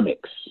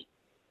economics.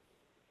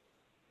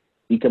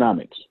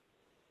 Economics.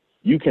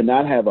 You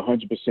cannot have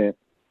 100%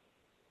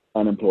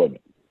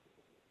 unemployment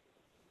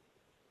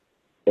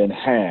and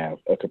have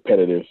a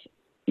competitive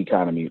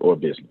economy or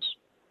business.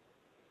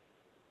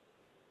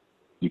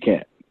 You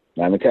can't.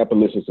 Not in a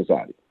capitalistic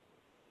society.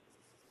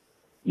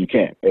 You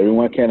can't.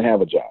 Everyone can't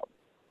have a job.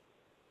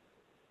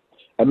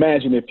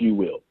 Imagine, if you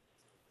will,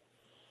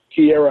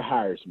 Kiara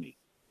hires me,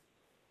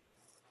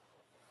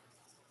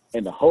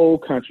 and the whole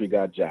country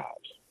got jobs.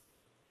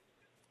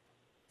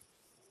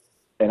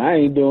 And I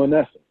ain't doing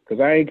nothing,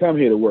 because I ain't come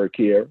here to work,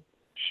 Kiara.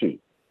 Shoot.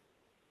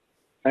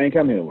 I ain't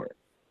come here to work.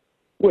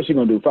 What's she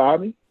going to do, fire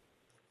me?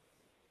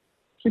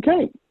 She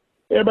can't.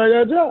 Everybody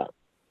got a job.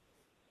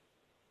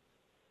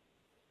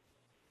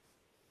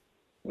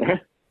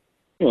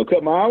 You know,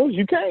 cut my hours?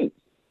 You can't.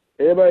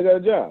 Everybody got a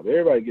job.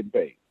 Everybody getting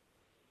paid.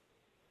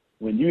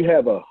 When you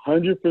have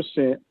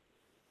 100%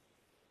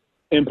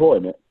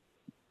 employment,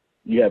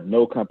 you have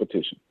no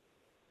competition.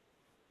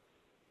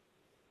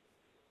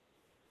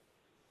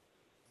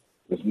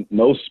 There's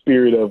no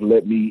spirit of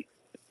let's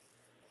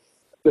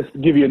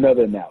give you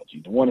another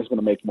analogy, the one that's going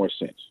to make more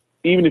sense.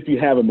 Even if you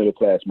have a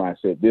middle-class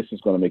mindset, this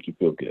is going to make you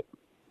feel good.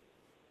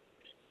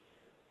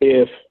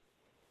 If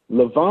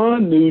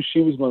LaVon knew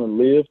she was going to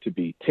live to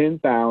be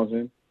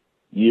 10,000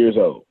 years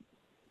old,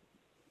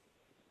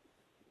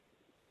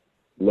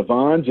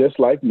 LaVon, just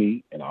like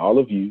me and all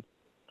of you,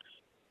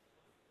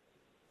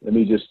 let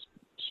me just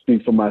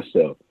speak for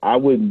myself. I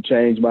wouldn't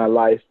change my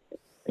life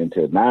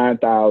until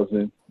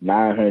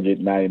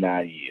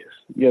 9,999 years.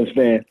 You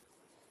understand?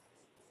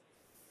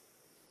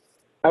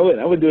 I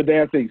wouldn't do a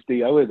damn thing,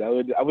 Steve. I would do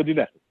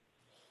nothing.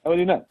 I would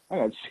do nothing.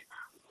 I'm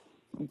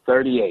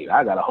 38.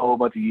 I got a whole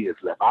bunch of years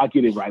left. I'll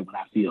get it right when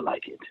I feel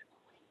like it.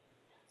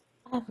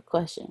 I have a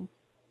question.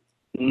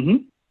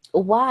 Mm-hmm.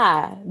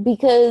 Why?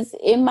 Because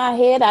in my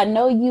head, I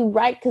know you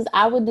right, because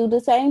I would do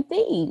the same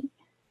thing.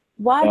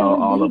 Why do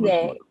we do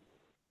that?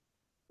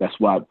 That's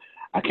why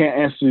I can't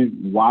answer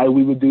why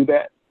we would do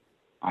that.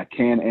 I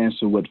can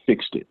answer what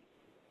fixed it.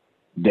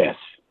 Death.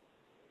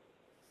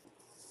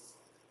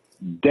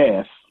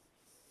 Death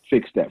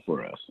fixed that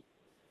for us.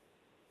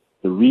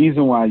 The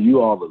reason why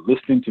you all are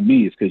listening to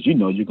me is because you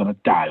know you're going to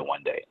die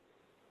one day.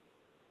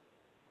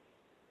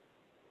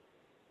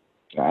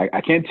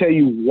 I can't tell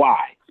you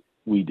why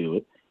we do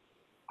it.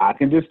 I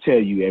can just tell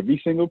you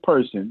every single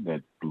person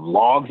that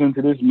logs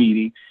into this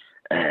meeting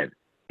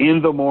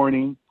in the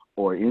morning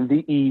or in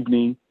the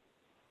evening,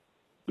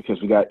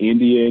 because we got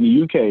India and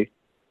the UK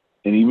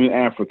and even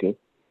Africa,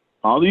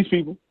 all these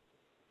people,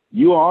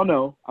 you all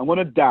know I'm going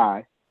to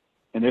die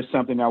and there's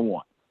something I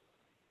want.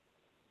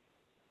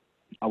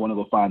 I want to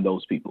go find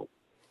those people.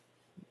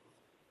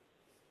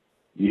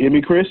 You hear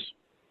me, Chris?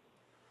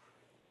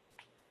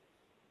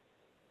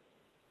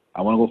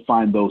 I want to go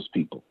find those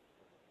people.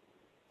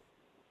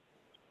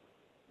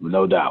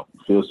 No doubt.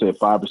 Phil said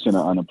 5%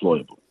 are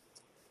unemployable.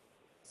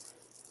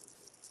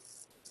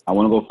 I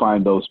want to go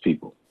find those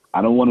people.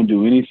 I don't want to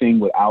do anything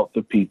without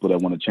the people that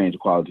want to change the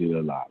quality of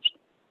their lives.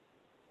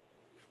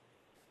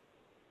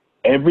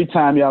 Every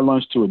time y'all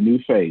launch to a new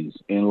phase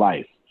in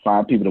life,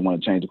 find people that want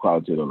to change the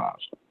quality of their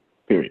lives.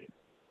 Period.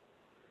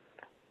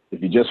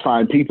 If you just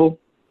find people,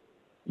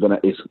 you're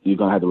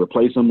gonna have to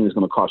replace them, and it's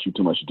gonna cost you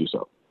too much to do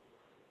so.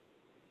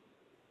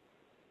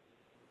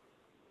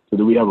 So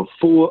do we have a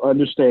full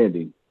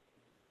understanding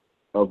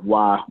of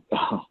why?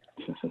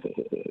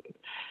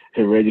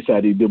 Hey, Reggie said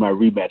I need to do my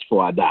rematch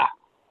before I die.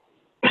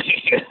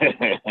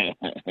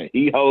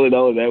 He holding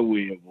on that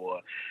win, boy.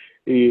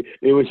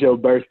 It was your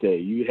birthday.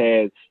 You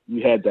had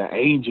the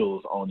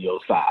angels on your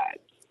side.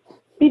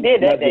 He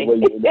did that day.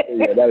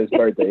 Yeah, that is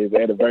birthday. His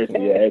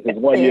anniversary. Yeah, it's his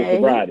 1 year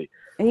sobriety.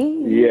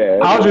 Yeah.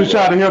 I was just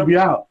trying to help you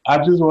out. I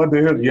just wanted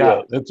to help you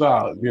out. That's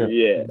all.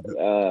 Yeah.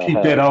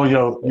 Keep that on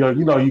your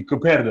your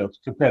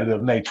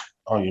competitive nature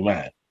on your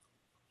mind.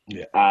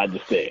 Yeah. I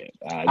understand.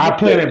 I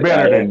played it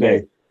better that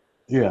day.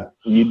 Yeah.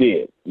 You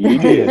did. You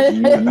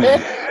did.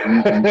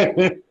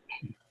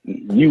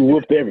 You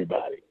whooped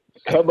everybody.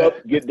 Come up,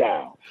 get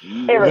down.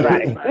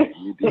 Everybody.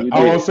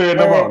 I won't say it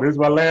no more. This is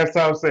my last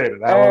time saying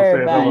it. I won't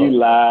say it no more. You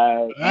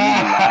lied.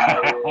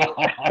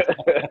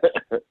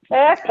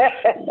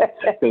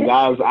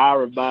 Because I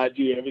remind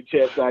you every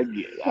chance I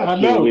get. I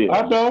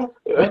know.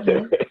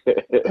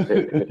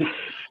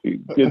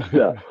 Good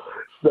stuff.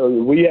 So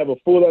we have a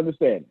full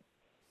understanding.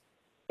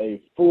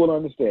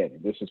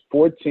 This is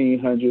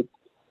 1,400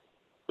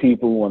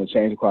 people who want to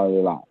change the quality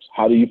of their lives.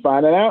 How do you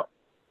find that out?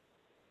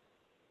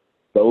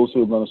 Those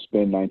who are going to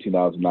spend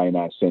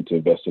 $19.99 to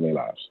invest in their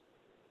lives.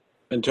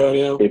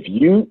 Antonio?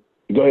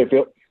 Go ahead,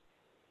 Phil.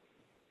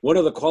 One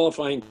of the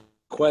qualifying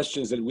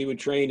questions that we would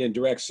train in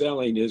direct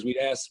selling is we'd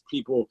ask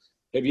people,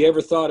 have you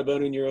ever thought of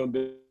owning your own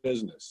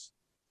business?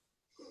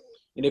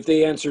 And if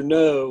they answer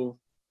no,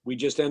 we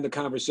just end the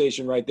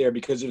conversation right there,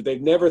 because if they've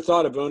never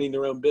thought of owning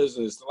their own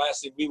business, the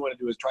last thing we want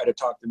to do is try to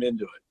talk them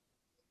into it.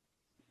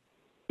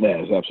 Yeah,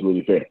 that's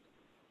absolutely fair.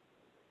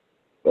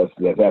 That's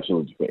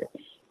absolutely fair.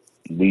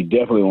 We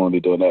definitely want to be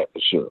doing that for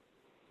sure.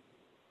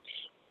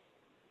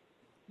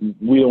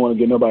 We don't want to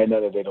get nobody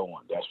nothing that they don't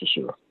want. That's for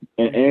sure.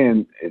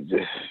 And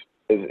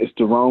it's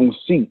the wrong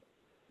seat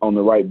on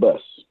the right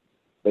bus.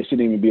 They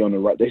shouldn't even be on the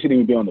right. They shouldn't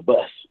even be on the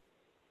bus.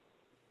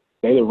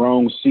 They're the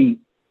wrong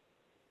seat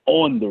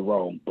on the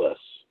wrong bus.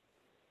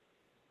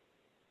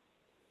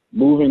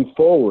 Moving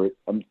forward,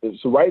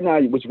 so right now,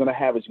 what you're going to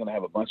have is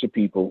a bunch of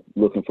people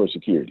looking for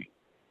security.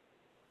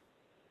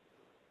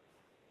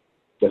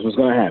 That's what's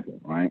going to happen,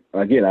 right?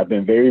 Again, I've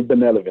been very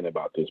benevolent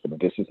about this, but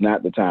this is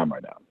not the time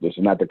right now. This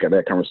is not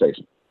that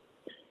conversation.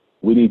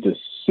 We need to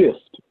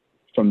sift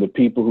from the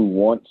people who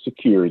want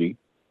security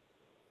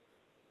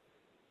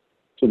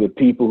to the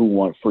people who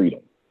want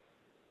freedom.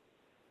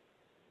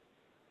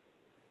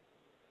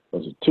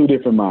 Those are two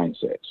different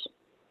mindsets.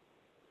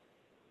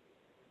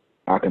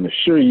 I can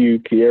assure you,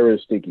 Kiara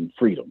is thinking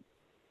freedom.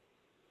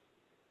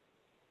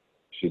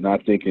 She's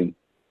not thinking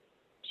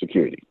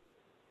security.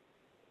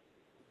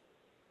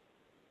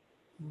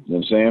 You know what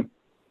I'm saying?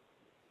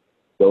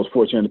 Those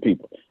 1,400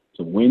 people.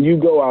 So when you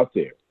go out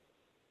there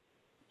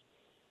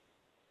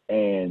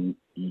and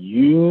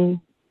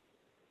when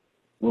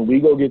we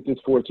go get this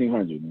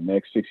 1,400 in the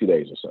next 60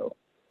 days or so,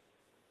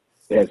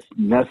 it has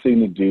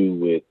nothing to do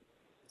with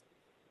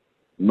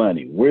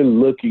money. We're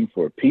looking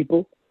for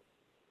people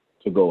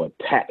to go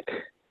attack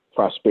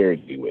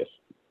prosperity with.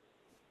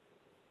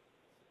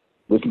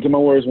 Listen to my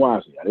words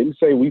wisely. I didn't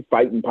say we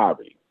fight in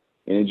poverty,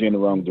 energy in the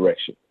wrong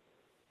direction.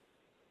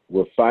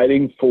 We're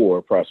fighting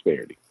for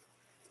prosperity.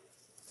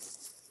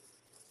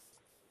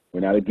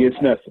 We're not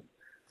against nothing,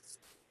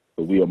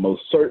 but we are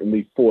most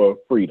certainly for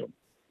freedom.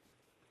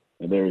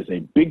 And there is a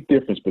big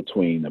difference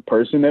between a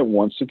person that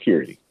wants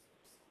security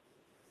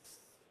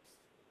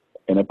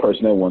and a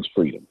person that wants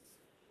freedom.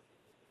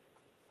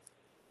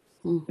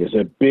 There's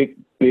a big,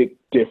 big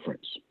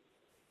difference.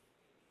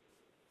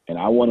 And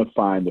I want to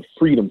find the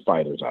freedom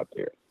fighters out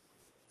there.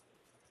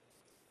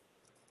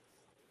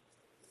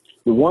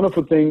 The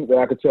wonderful thing that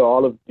I could tell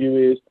all of you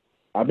is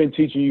I've been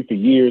teaching you for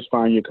years,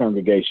 find your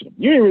congregation.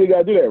 You ain't really got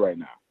to do that right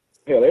now.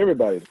 Hell,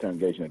 everybody's a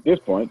congregation at this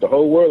point. The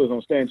whole world is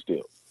on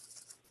standstill.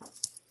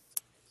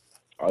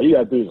 All you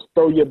got to do is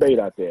throw your bait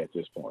out there at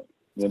this point.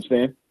 You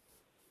understand?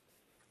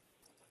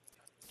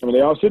 I mean,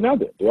 they're all sitting out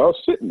there. They're all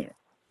sitting there.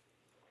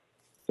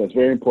 So it's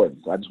very important.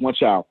 So I just want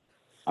y'all,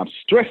 I'm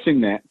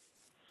stressing that.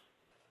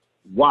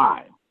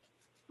 Why?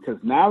 Because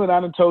now that I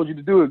done told you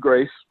to do it,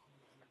 Grace,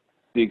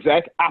 the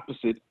exact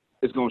opposite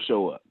is going to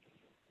show up.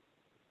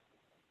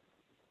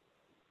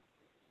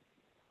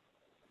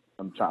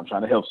 I'm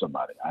trying to help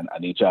somebody. I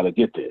need y'all to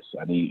get this.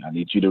 I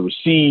need you to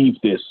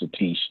receive this,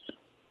 Satish.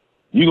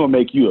 You're going to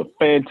make you a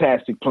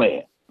fantastic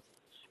plan.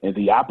 And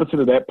the opposite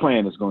of that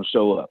plan is going to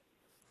show up.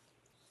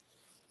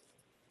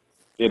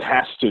 It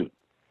has to.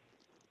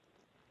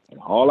 And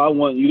all I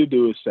want you to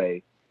do is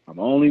say, I'm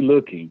only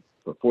looking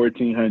for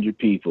 1,400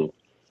 people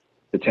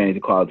to change the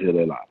quality of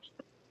their lives.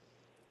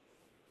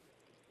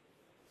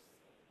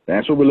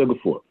 That's what we're looking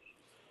for.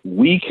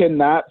 We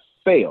cannot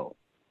fail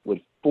with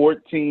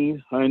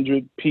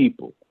 1,400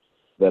 people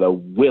that are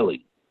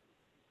willing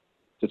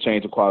to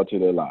change the quality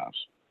of their lives.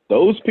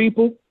 Those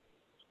people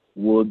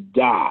will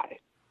die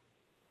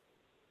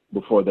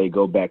before they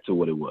go back to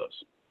what it was.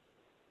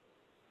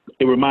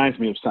 It reminds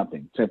me of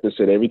something Tempest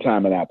said every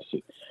time an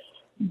opposite.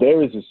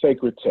 There is a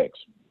sacred text,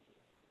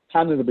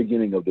 kind of the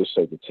beginning of this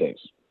sacred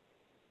text.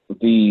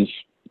 These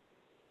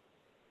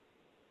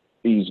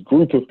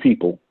group of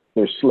people,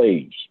 they're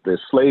slaves. They're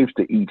slaves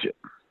to Egypt.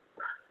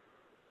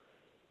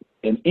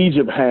 And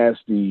Egypt has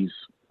these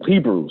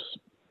Hebrews,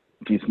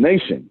 this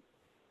nation,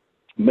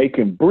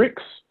 making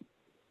bricks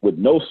with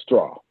no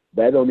straw.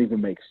 That don't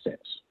even make sense.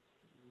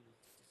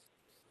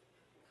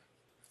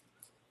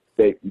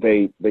 They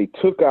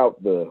took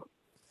out the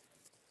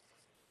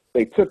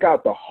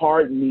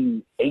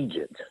hardening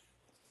agent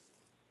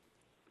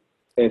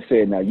and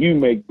said, now you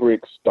make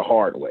bricks the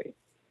hard way.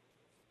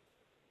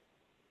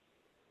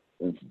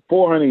 And for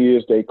 400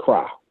 years they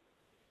cry.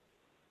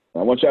 I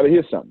want y'all to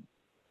hear something.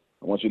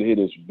 I want you to hear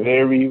this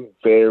very,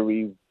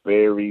 very,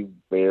 very,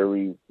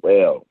 very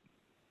well.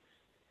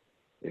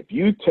 If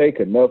you take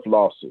enough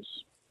losses,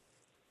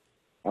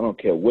 I don't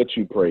care what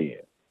you pray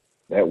in,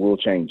 that will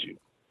change you.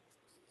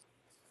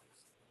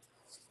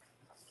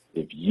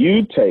 If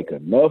you take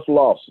enough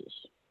losses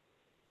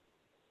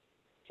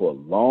for a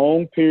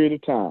long period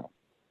of time,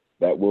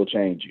 that will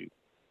change you.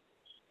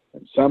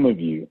 And some of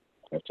you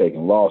have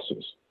taken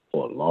losses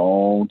for a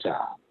long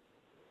time,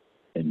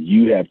 and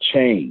you have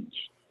changed,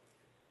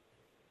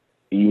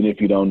 even if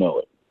you don't know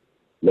it.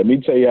 Let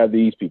me tell you how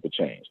these people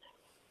changed.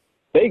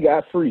 They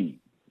got freed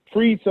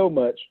so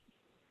much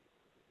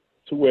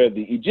to where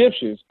the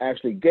Egyptians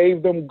actually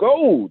gave them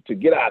gold to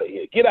get out of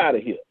here. Get out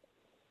of here.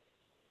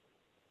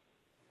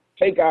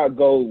 Take our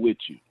gold with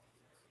you.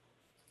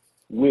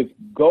 With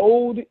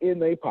gold in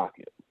their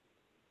pocket.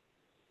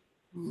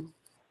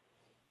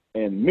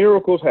 And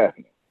miracles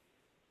happening.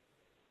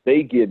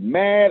 They get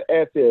mad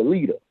at their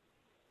leader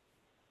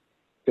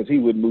because he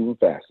wasn't moving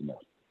fast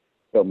enough.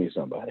 Help me,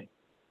 somebody.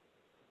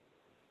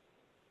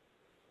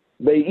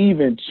 They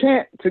even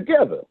chant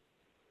together.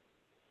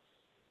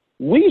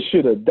 We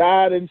should have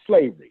died in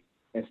slavery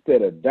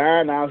instead of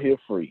dying out here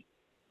free.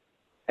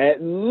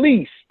 At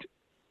least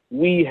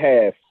we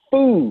have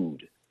food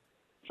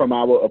from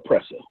our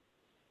oppressor.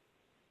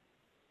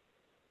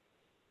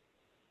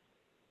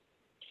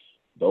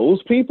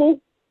 Those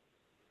people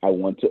I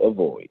want to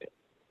avoid.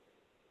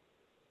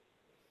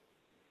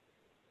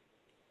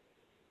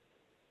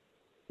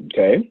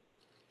 Okay?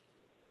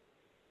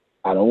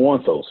 I don't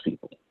want those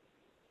people.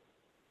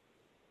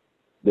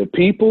 The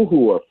people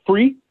who are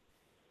free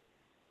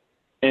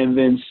and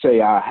then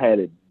say I had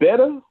it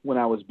better when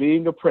I was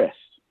being oppressed,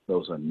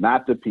 those are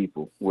not the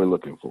people we're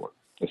looking for.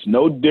 It's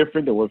no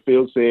different than what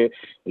Phil said.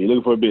 You're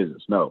looking for a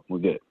business. No, we're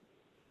good.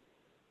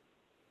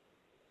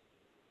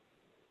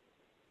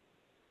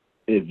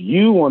 If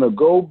you want to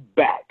go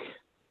back,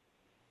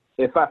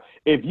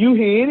 if you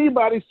hear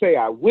anybody say,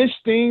 I wish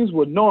things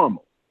were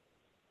normal,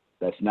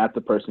 that's not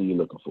the person you're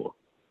looking for.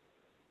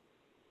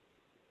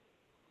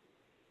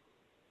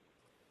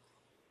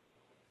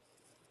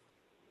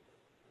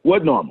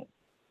 What normal?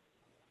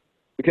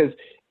 Because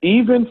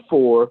even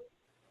for,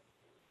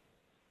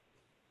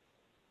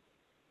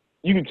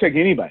 you can take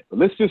anybody, but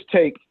let's just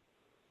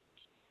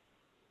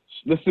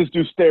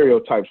do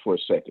stereotypes for a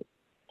second.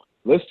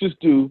 Let's just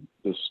do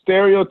the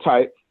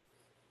stereotype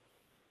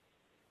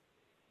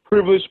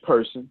privileged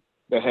person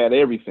that had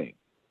everything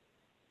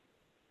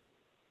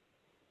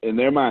in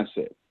their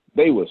mindset.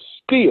 They were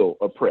still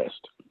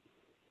oppressed.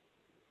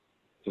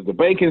 So the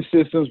banking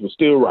systems were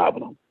still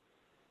robbing them,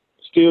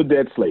 still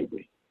debt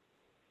slavery,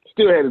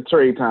 still had to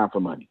trade time for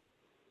money.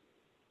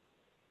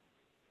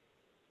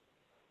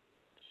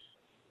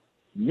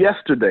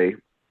 Yesterday,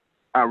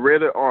 I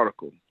read an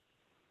article,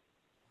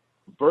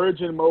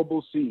 Virgin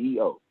Mobile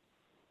CEO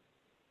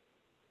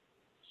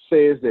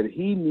says that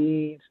he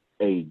needs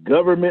a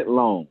government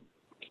loan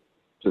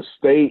to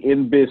stay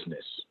in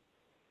business.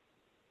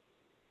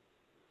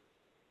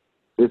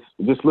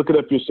 Just look it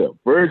up yourself.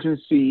 Virgin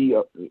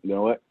CEO, you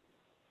know what?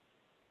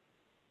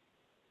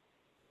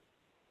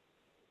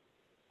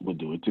 We'll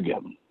do it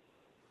together.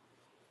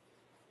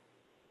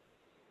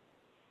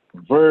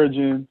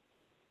 Virgin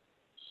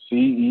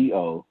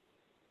CEO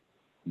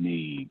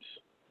needs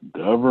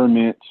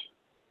government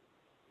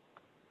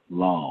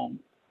loan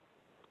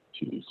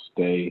to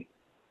stay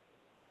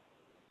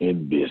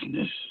in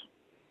business.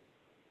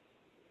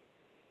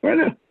 Right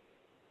now.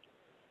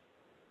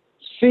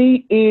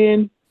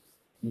 CNBC,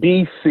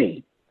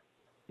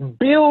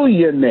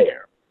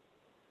 billionaire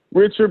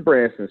Richard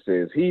Branson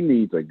says he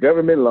needs a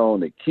government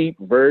loan to keep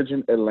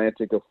Virgin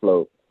Atlantic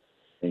afloat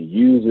and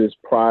uses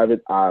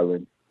private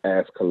island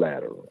as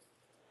collateral.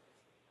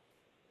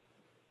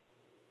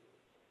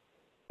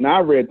 Now, I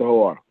read the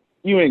whole article.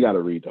 You ain't got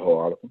to read the whole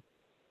article.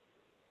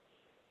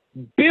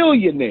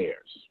 Billionaires.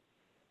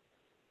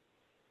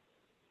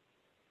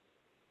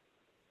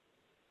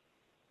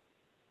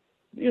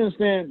 You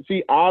understand?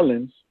 See,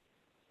 islands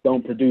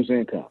don't produce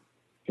income.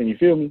 Can you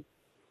feel me?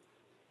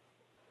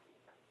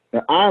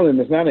 The island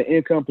is not an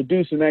income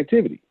producing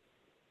activity.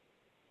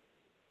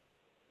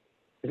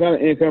 It's not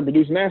an income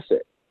producing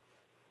asset.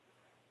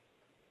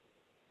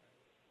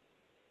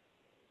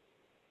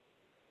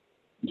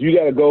 You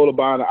got a goal to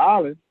buy an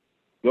island,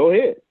 go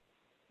ahead.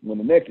 When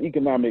the next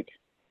economic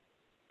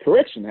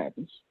correction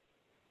happens,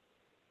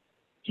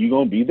 you're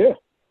going to be there.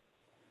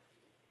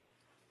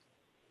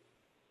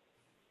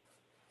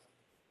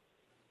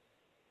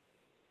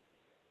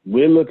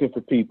 We're looking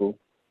for people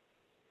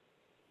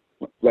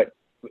like,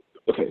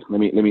 okay, let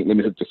me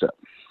hook this up.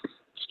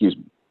 Excuse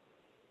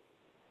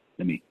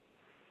me.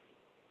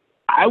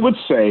 I would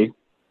say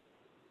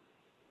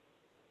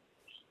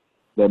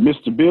that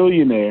Mr.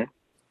 Billionaire,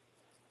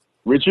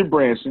 Richard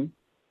Branson,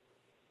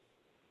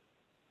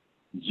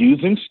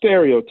 using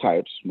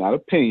stereotypes, not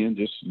opinion,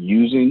 just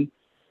using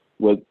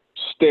what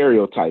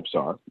stereotypes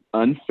are,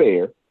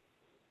 unfair,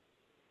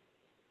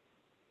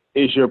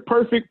 is your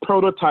perfect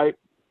prototype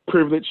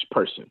privileged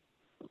person.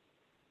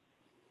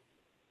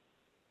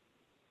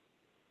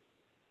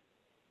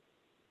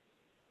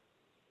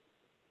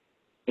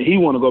 And he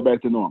want to go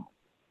back to normal.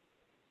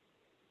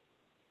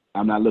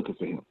 I'm not looking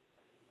for him.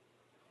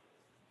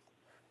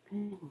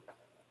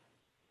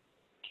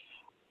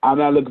 I'm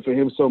not looking for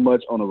him so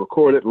much on a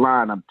recorded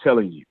line, I'm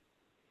telling you.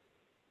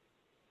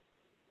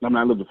 I'm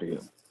not looking for him.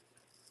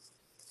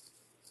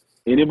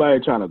 Anybody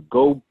trying to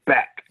go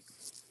back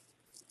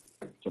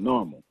to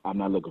normal, I'm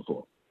not looking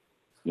for.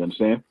 You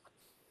understand?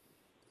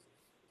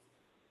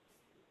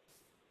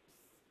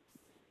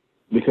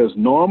 Because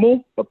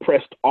normal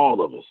oppressed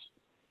all of us,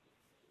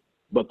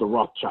 but the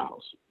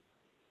Rothschilds.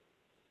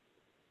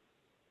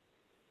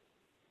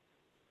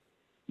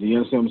 Do you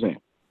understand what I'm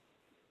saying?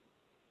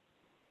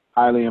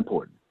 Highly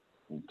important.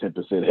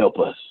 10% help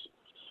us.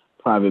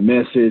 Private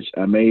message.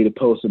 I made a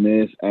post on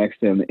this.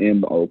 Asked them to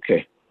end.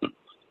 Okay.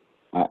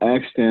 I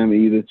asked them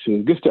either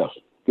to. Good stuff.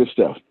 Good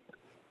stuff.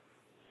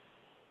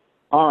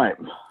 All right.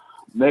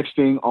 Next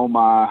thing on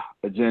my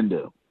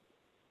agenda.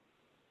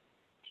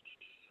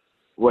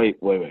 Wait.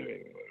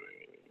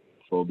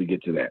 Before we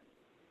get to that.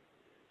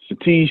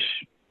 Satish,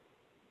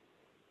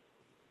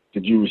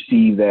 did you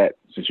receive that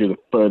since you're the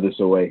furthest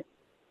away?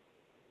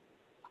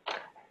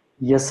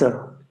 Yes,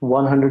 sir.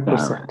 100%.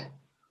 Right.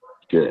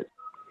 Good.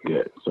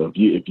 So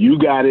if you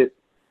got it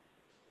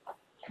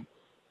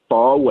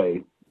far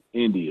away,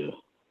 India,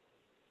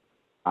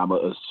 I'ma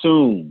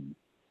assume,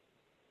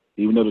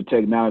 even though the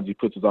technology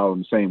puts us all in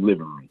the same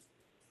living room,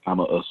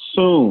 I'ma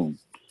assume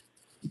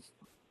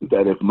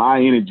that if my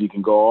energy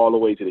can go all the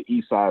way to the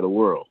east side of the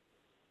world,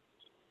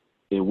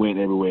 it went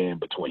everywhere in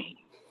between.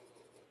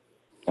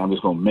 I'm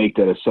just gonna make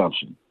that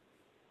assumption.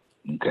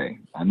 Okay.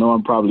 I know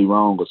I'm probably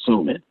wrong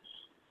assuming.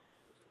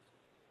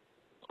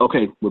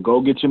 Okay, well,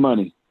 go get your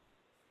money.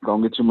 Go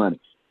and get your money.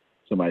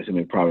 Somebody sent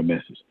me a private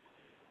message.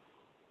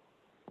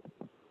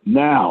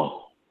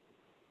 Now,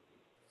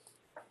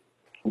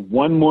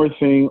 one more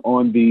thing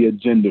on the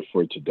agenda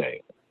for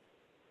today.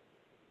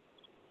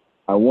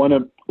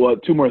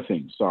 Two more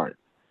things, sorry.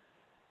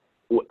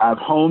 I've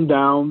honed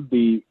down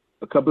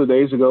a couple of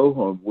days ago,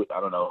 or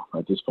I don't know,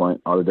 at this point,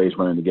 all the days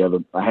running together.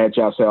 I had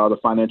y'all say all the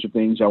financial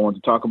things y'all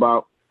wanted to talk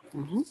about,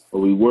 but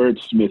we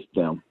wordsmithed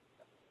them.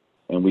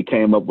 And we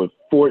came up with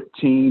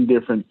 14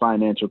 different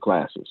financial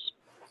classes.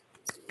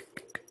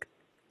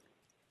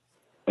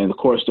 And of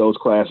course, those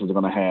classes are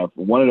going to have,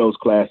 one of those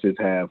classes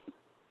have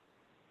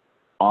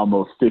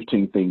almost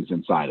 15 things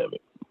inside of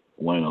it.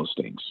 One of those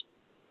things.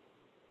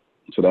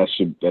 So that's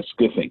a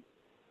good thing.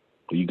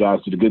 So you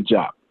guys did a good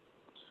job.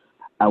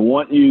 I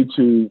want you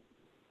to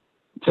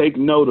take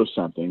note of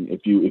something.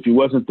 If you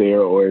wasn't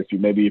there, or if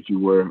you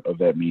were of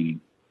that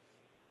meeting,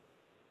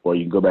 or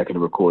you can go back in the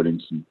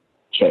recordings and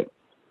check.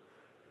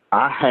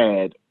 I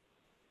had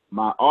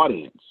my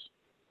audience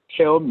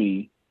tell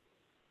me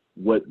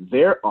what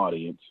their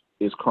audience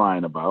is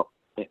crying about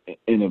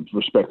in a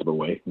respectable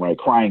way, right?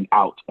 Crying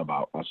out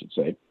about, I should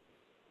say,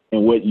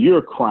 and what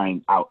you're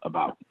crying out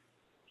about.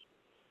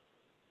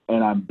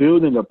 And I'm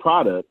building a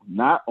product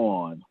not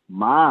on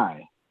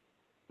my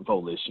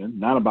volition,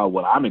 not about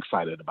what I'm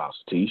excited about,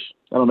 Satish.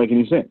 That don't make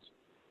any sense.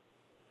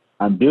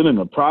 I'm building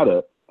a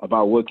product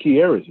about what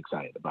Kiara is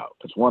excited about,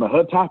 because one of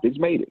her topics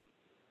made it.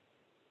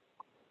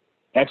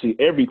 Actually,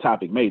 every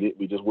topic made it.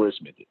 We just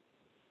wordsmithed it.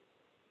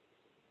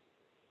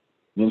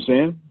 You know what I'm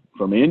saying?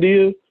 From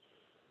India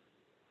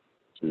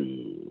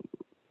to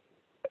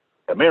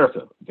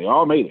America, they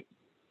all made it.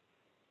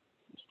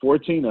 There's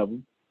 14 of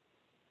them.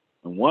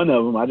 And one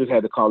of them, I just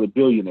had to call it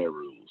Billionaire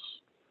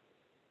Rules.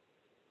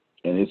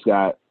 And it's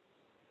got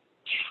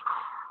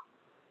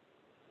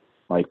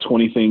like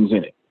 20 things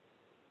in it.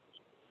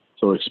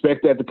 So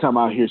expect that to come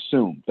out here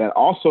soon. That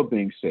also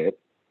being said,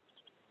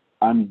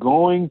 I'm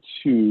going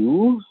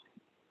to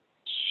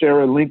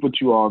share a link with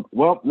you all.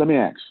 Well, let me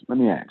ask. Let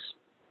me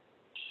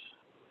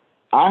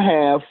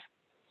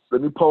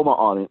poll my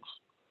audience.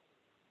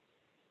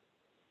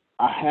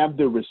 I have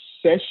the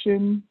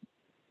recession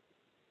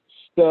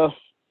stuff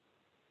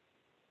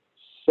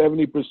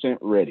 70%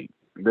 ready.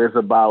 There is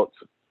about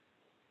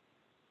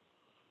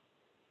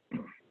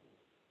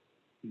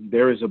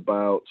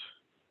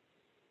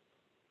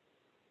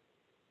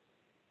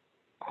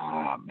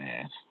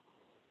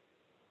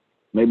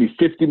maybe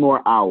 50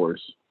 more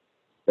hours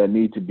that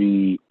need to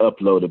be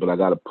uploaded, but I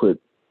got to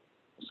put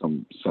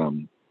some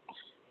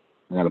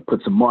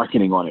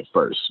marketing on it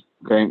first.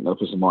 Okay, I'll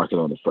put some marketing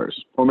on it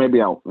first, or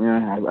maybe I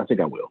think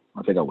I will.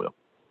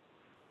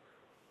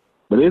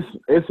 But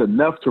it's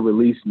enough to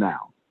release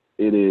now.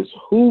 It is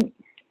who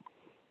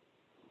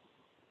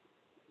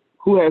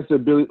has the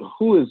ability,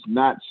 who is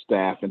not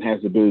staff and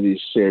has the ability to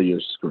share your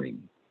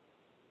screen.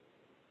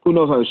 Who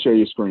knows how to share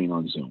your screen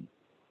on Zoom?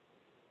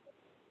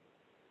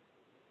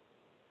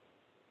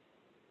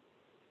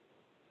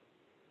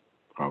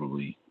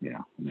 probably, yeah,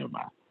 never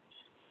mind.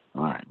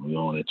 All right, we're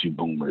going to let you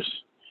boomers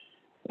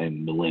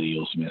and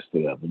millennials messed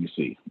it up. Let me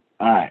see.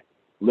 All right,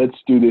 let's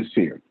do this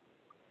here.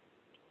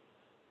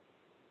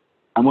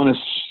 I'm going to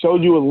show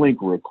you a link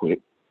real quick,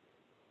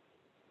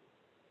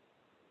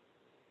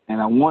 and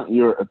I want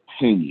your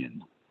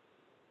opinion.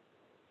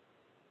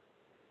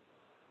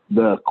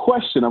 The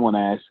question I'm going to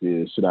ask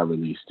is, should I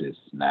release this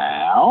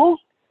now,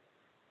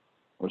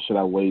 or should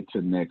I wait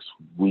till next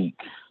week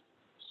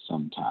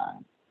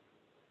sometime?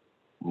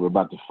 We're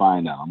about to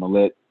find out. I'm going to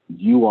let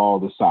you all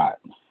decide.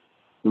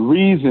 The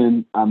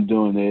reason I'm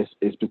doing this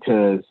is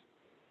because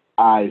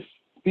I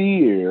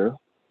fear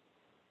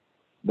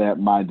that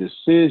my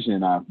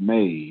decision I've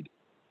made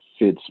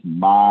fits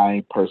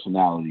my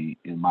personality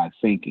and my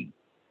thinking.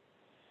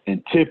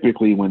 And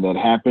typically when that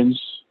happens,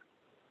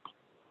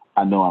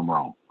 I know I'm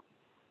wrong.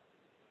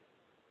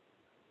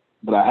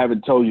 But I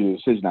haven't told you the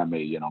decision I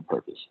made yet on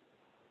purpose.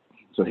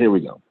 So here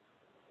we go.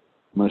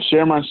 I'm going to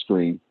share my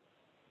screen,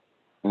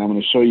 and I'm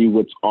going to show you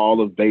what's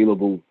all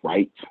available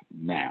right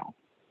now.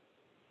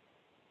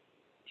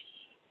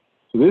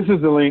 So this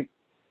is the link,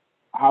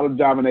 How to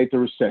Dominate the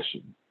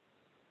Recession.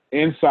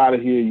 Inside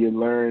of here, you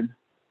learn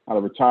how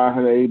to retire in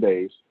 180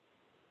 days,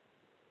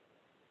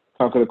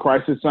 conquer the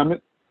crisis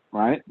summit,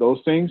 right?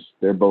 Those things,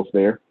 they're both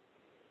there.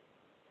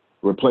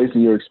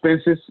 Replacing your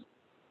expenses,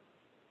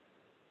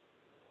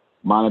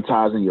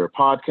 monetizing your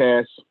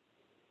podcast,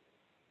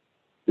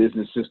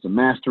 business system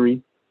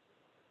mastery.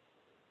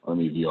 Let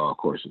me view all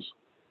courses.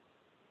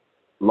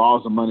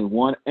 Laws of Money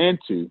 1 and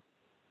 2,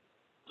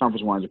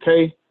 Conference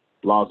 100K,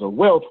 Laws of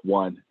Wealth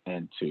 1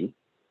 and 2.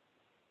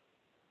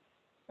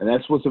 And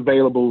that's what's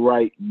available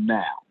right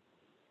now.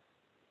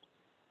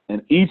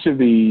 And each of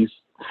these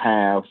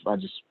have, I'll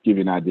just give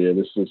you an idea.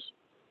 This is,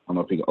 I don't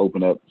know if you can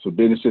open up. So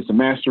Business System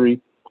Mastery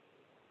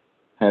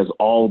has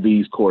all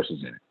these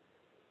courses in it.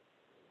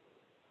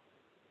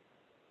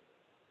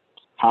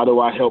 How do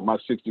I help my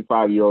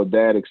 65-year-old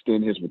dad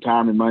extend his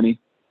retirement money?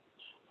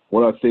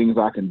 What are things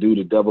I can do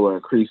to double or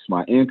increase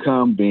my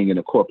income being in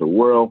the corporate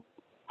world?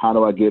 How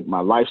do I get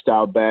my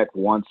lifestyle back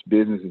once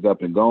business is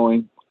up and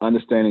going?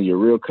 Understanding your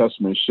real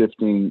customer and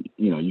shifting,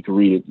 you can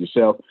read it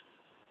yourself.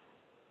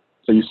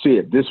 So you see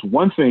it. This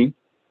one thing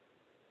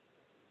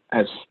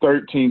has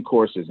 13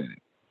 courses in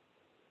it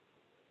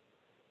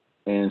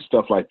and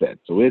stuff like that.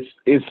 So it's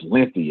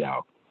lengthy,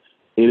 y'all.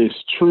 It is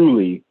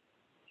truly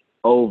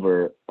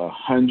over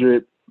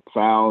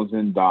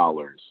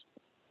 $100,000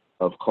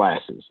 of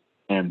classes.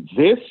 And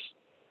this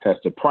has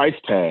the price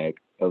tag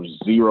of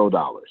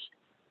 $0.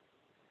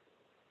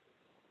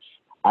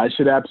 I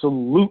should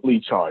absolutely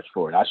charge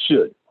for it. I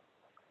should.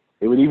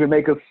 It would even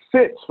make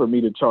sense for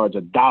me to charge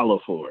 $1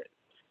 for it.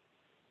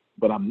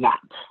 But I'm not.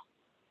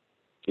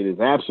 It is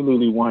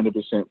absolutely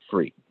 100%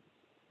 free.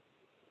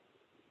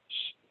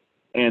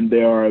 And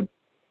there are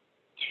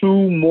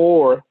 2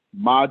 more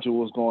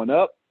modules going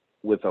up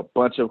with a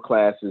bunch of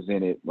classes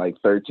in it, like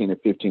 13 or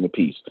 15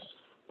 apiece,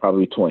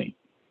 probably 20.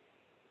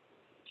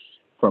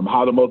 From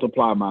how to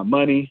multiply my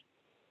money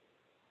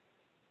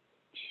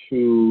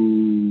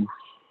to,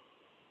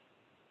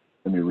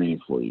 let me read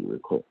it for you real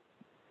quick.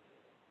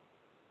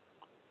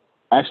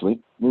 Actually,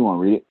 we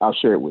won't read it. I'll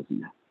share it with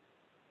you.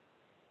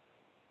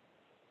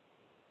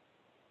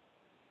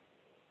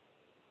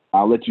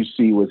 I'll let you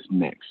see what's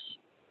next.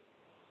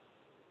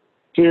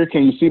 Here,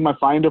 can you see my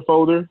Finder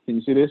folder? Can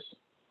you see this?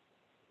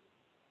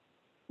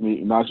 Let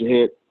me nod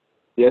your head.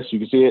 Yes, you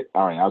can see it?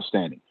 All right,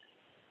 outstanding.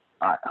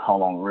 All right,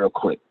 hold on real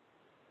quick.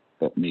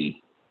 Let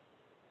me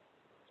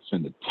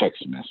send a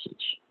text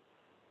message.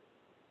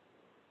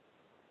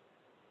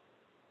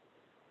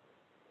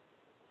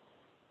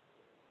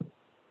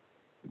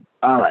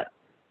 All right,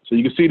 so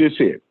you can see this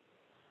here.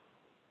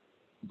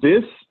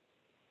 This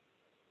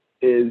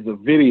is a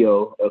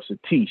video of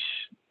Satish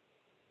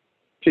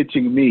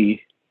pitching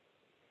me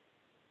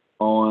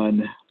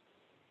on,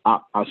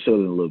 I'll show it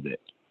in a little bit.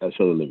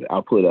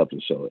 I'll pull it up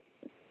and show it.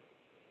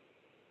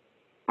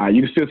 All right,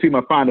 you can still see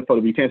my Finder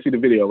folder, but you can't see the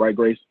video, right,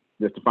 Grace?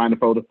 Just the Finder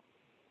folder?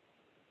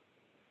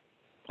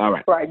 All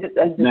right. Right, I just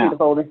see the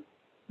folder.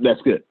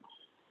 That's good.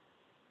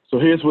 So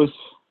here's what's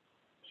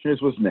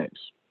next.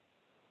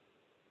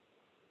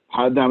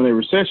 How to Dominate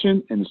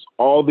Recession, and it's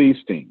all these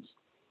things.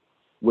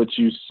 What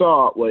you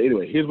saw, well,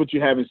 anyway, here's what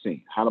you haven't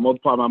seen. How to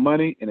Multiply My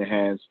Money, and it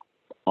has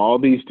all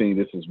these things.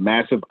 This is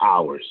massive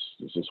hours.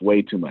 This is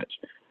way too much.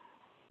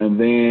 And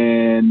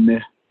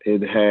then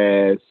it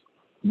has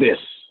this.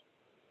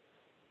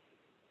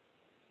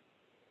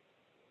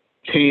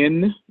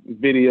 10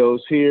 videos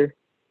here.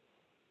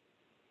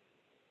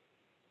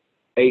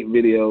 8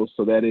 videos.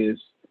 So that is,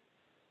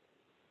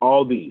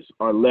 all these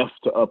are left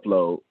to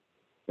upload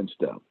and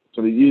stuff.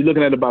 So you're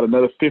looking at about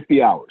another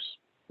 50 hours.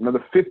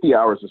 Another 50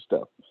 hours of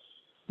stuff.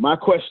 My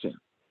question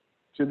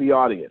to the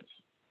audience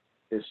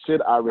is,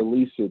 should I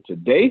release it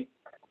today?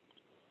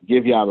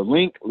 Give y'all the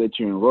link, let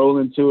you enroll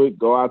into it,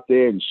 go out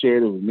there and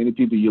share it with many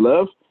people you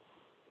love?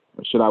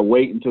 Or should I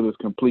wait until it's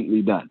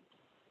completely done?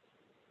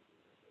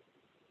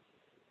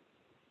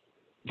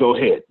 Go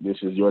ahead.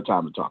 This is your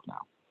time to talk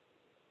now.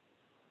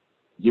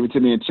 Give it to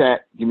me in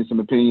chat. Give me some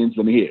opinions.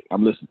 Let me hear it.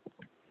 I'm listening.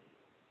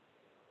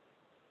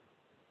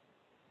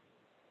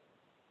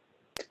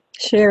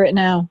 Share it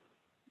now.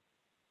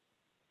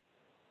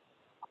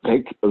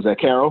 Okay, was that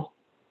Carol?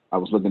 I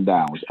was looking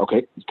down.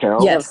 Okay,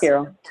 Carol? Yes.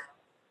 Carol.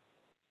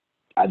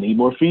 I need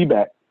more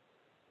feedback.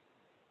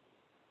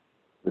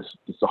 It's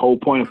the whole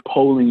point of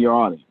polling your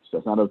audience.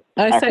 That's not an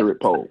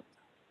accurate poll.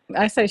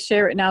 I say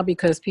share it now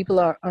because people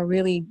are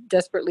really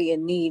desperately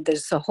in need.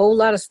 There's a whole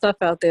lot of stuff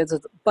out there.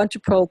 There's a bunch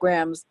of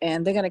programs,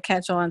 and they're going to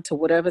catch on to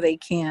whatever they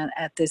can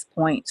at this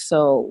point.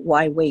 So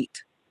why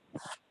wait?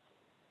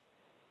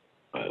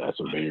 That's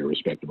a very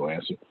respectable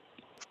answer.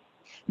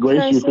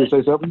 Grace, you want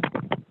to say something?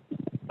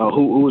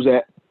 Who was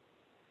that?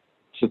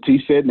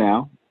 Satish said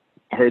now.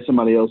 I heard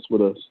somebody else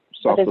with a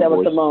softer voice. I think that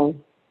was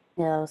Simone.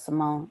 Yeah,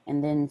 Simone.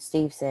 And then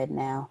Steve said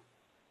now.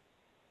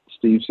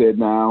 Steve said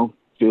now.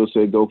 Phil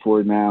said go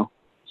for it now.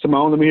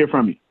 Simone, let me hear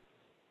from you.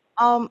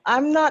 I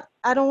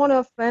don't want to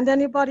offend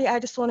anybody. I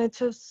just wanted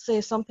to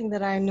say something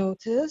that I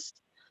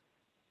noticed.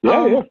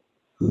 Yeah.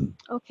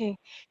 Okay.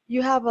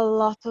 You have a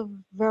lot of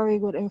very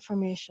good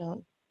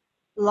information.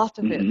 A lot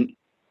of it.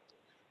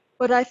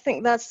 But I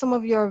think that some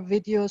of your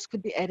videos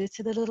could be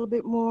edited a little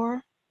bit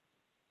more.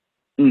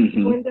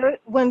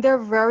 When they're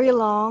very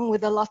long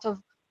with a lot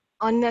of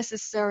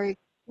unnecessary,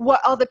 what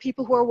other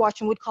people who are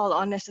watching would call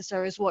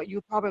unnecessary is what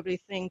you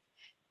probably think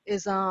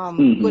is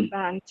good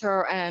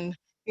banter and,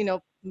 you know,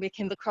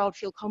 making the crowd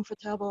feel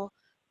comfortable.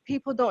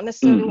 People don't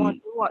necessarily want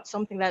to watch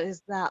something that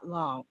is that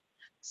long.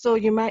 So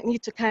you might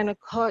need to kind of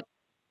cut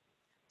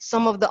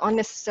some of the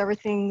unnecessary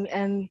things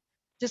and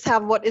just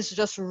have what is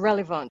just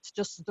relevant,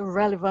 just the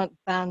relevant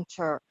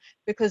banter,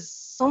 because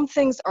some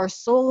things are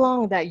so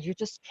long that you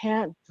just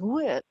can't do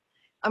it.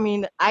 I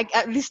mean,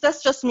 at least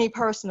that's just me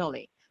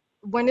personally.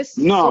 When it's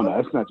no,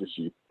 it's not just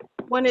you.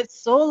 When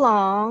it's so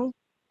long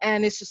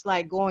and it's just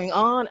like going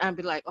on, and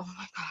be like, oh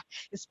my God,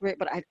 it's great,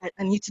 but I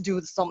need to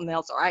do something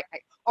else,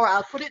 or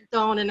I'll put it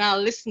down and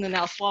I'll listen and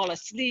I'll fall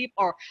asleep,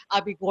 or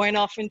I'll be going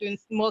off and doing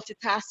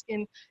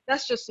multitasking.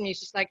 That's just me.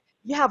 It's just like,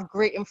 you have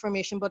great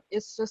information, but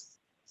it's just,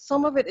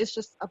 some of it is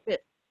just a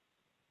bit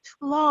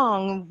too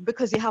long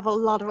because you have a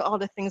lot of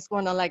other things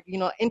going on, like, you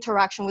know,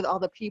 interaction with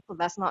other people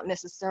that's not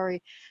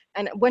necessary.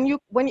 And when you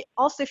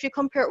also, if you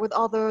compare it with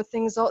other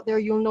things out there,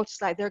 you'll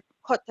notice like they're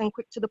cut and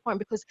quick to the point,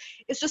 because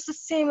it's just the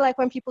same like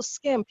when people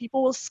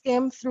will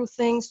skim through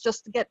things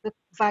just to get the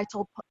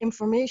vital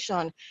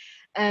information.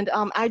 And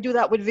I do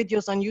that with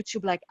videos on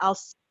YouTube. Like, I'll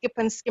skip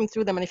and skim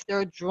through them, and if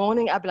they're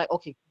droning, I'll be like,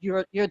 okay,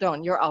 you're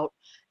done, you're out.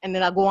 And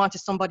then I'll go on to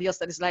somebody else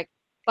that is like,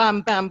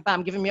 bam, bam,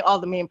 bam, giving me all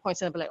the main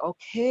points, and I'll be like,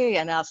 okay,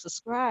 and I'll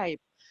subscribe.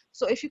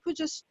 So if you could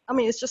just, I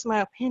mean, it's just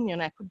my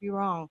opinion, I could be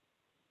wrong,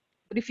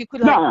 but if you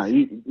could, like,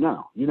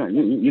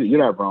 you're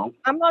not wrong.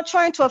 I'm not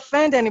trying to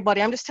offend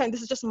anybody. I'm just telling,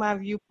 this is just my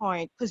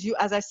viewpoint, because you,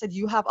 as I said,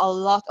 you have a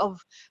lot of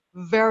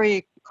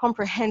very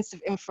comprehensive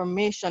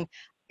information.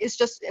 It's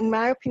just, in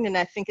my opinion,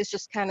 I think it's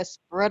just kind of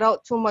spread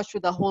out too much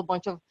with a whole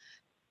bunch of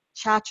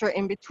chatter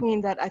in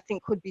between that I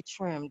think could be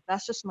trimmed.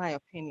 That's just my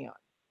opinion,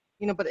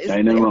 you know. But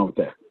ain't nothing wrong with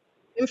that.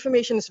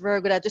 Information is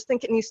very good. I just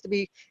think it needs to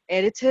be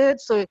edited.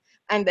 So,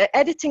 and the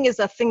editing is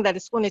a thing that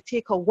is going to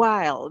take a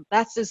while.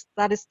 That is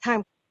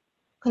time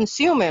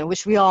consuming,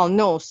 which we all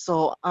know.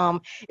 So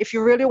if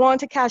you really want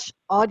to catch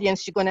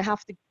audience, you're going to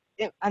have to,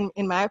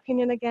 in my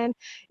opinion, again,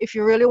 if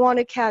you really want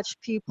to catch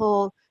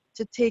people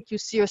to take you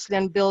seriously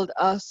and build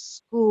a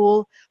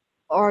school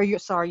or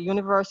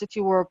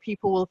university where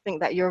people will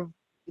think that you're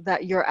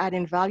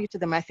adding value to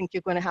them, I think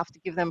you're going to have to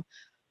give them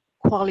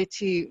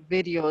quality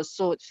videos.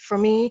 So for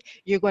me,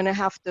 you're going to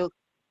have to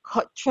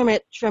trim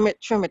it,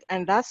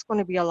 and that's going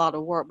to be a lot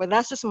of work. But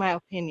that's just my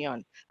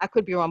opinion. I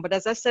could be wrong, but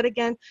as I said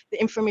again,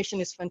 the information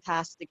is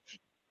fantastic.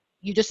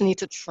 You just need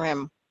to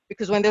trim,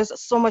 because when there's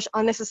so much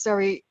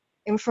unnecessary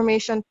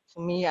information,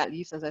 to me at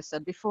least, as I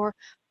said before,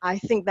 I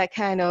think that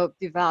kind of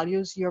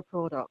devalues your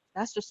product.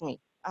 That's just me.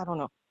 I don't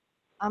know.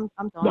 I'm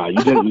done. No,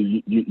 you're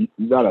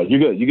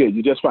good.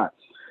 You're just fine.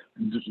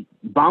 Just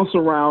bounce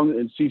around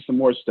and see some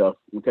more stuff.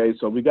 Okay,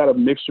 so we got a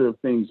mixture of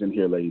things in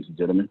here, ladies and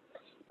gentlemen.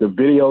 The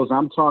videos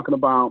I'm talking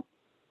about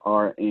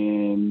are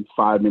in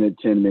 5-minute,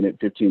 10-minute,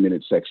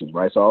 15-minute sections,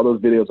 right? So all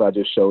those videos I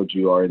just showed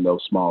you are in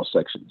those small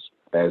sections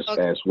as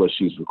what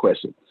she's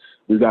requested.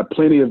 We've got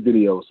plenty of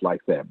videos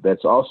like that.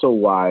 That's also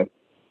why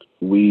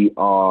we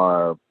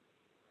are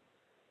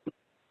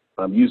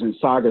using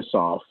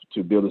SagaSoft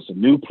to build us a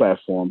new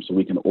platform so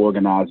we can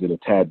organize it a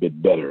tad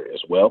bit better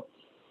as well.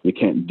 We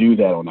can't do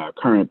that on our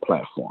current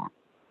platform.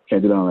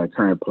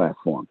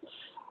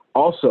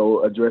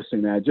 Also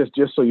addressing that,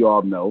 just so you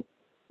all know,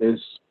 is,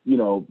 you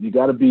know, you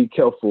got to be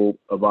careful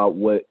about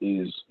what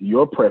is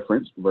your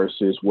preference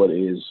versus what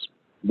is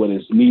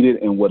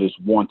needed and what is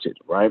wanted,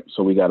 right?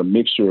 So we got a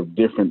mixture of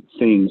different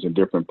things in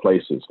different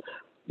places.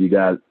 You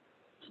got a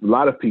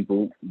lot of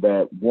people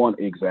that want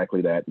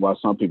exactly that, while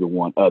some people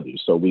want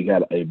others. So we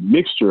got a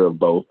mixture of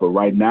both, but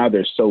right now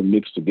they're so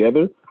mixed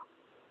together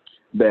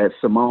that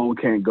Simone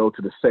can't go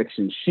to the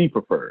section she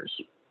prefers.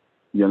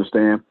 You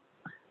understand?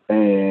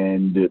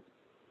 And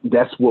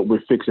that's what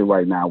we're fixing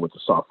right now with the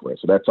software.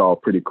 So that's all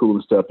pretty cool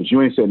and stuff. But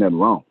you ain't saying nothing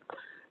wrong.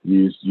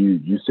 You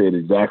said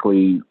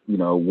exactly,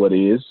 what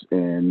is,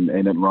 and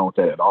ain't nothing wrong with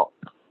that at all.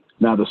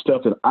 Now, the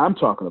stuff that I'm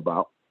talking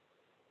about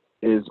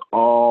is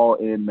all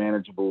in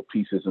manageable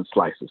pieces and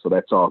slices. So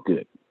that's all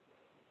good.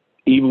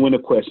 Even when the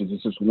questions,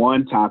 it's just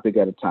one topic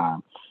at a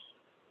time.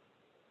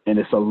 And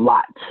it's a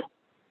lot.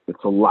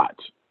 It's a lot.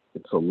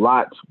 It's a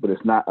lot, but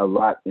it's not a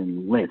lot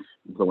in length.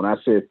 So when I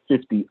said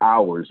 50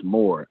 hours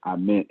more, I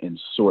meant in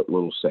short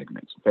little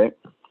segments, okay?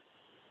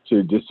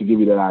 So just to give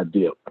you that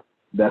idea,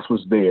 that's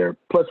what's there.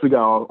 Plus, we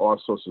got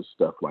all sorts of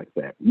stuff like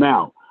that.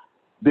 Now,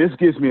 this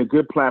gives me a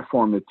good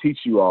platform to teach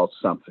you all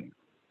something.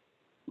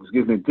 This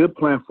gives me a good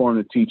platform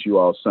to teach you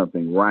all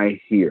something right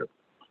here.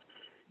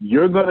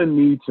 You're going to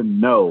need to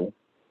know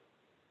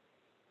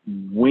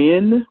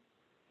when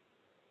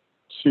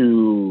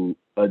to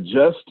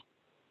adjust,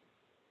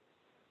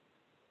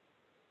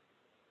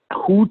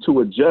 who to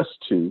adjust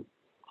to,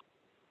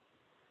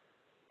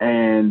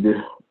 and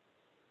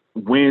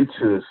when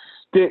to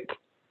stick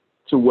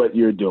to what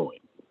you're doing.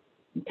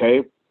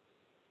 Okay?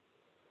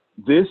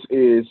 This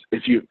is,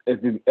 if you've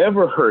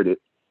ever heard it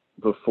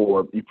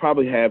before, you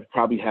probably have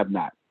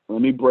not.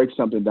 Let me break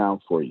something down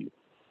for you.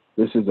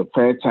 This is a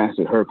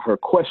fantastic, her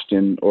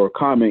question or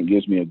comment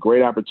gives me a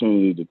great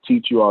opportunity to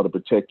teach you all to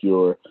protect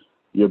your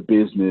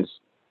business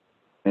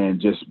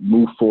and just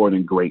move forward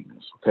in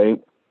greatness,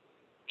 okay?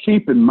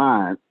 Keep in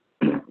mind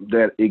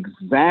that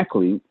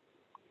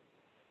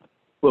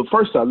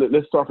first off,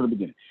 let's start from the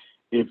beginning.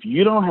 If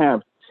you don't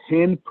have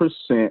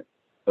 10%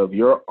 of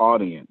your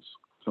audience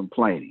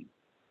complaining,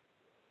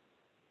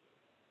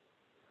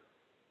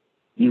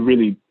 you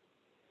really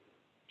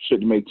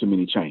shouldn't make too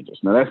many changes.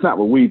 Now, that's not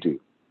what we do,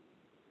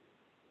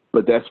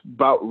 but that's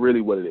about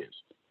really what it is.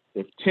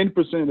 If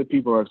 10% of the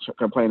people are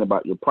complaining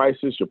about your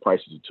prices are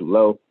too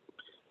low.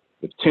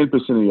 If 10%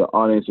 of your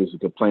audience is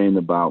complaining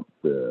about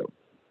the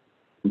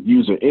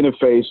user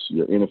interface,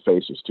 your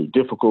interface is too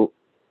difficult.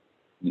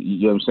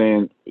 You know what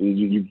I'm saying?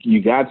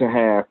 You got to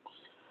have,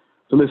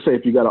 so let's say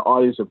if you got an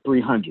audience of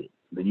 300,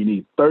 then you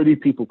need 30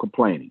 people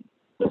complaining.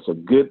 That's a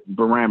good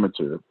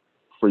barometer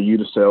for you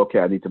to say, okay,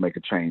 I need to make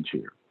a change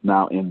here.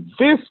 Now, in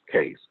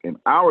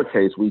our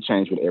case, we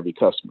change with every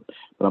customer,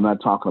 but I'm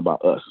not talking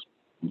about us.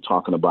 I'm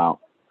talking about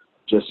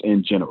just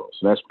in general.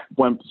 So that's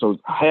one. So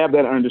have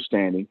that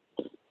understanding,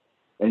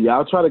 and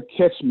y'all try to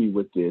catch me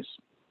with this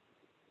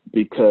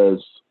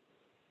because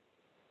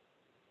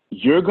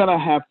you're going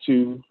to have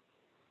to,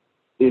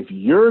 if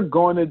you're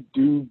going to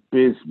do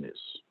business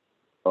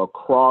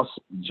across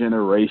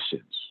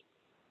generations,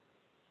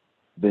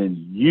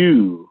 then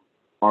you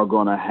are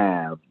going to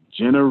have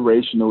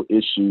generational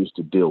issues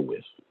to deal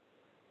with.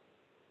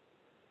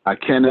 I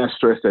cannot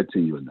stress that to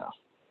you enough.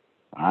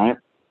 All right?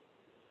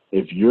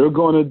 If you're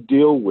going to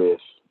deal with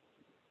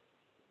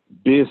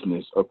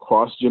business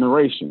across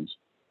generations,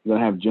 you're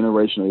going to have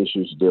generational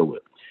issues to deal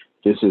with.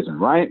 This isn't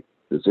right.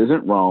 This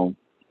isn't wrong.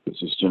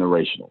 This is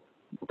generational.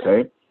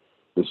 Okay?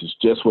 This is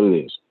just what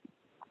it is.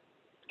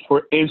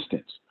 For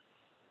instance,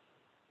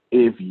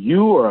 if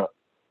you are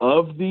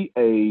of the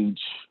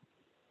age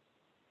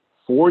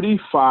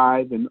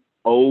 45 and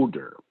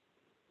older,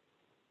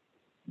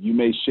 you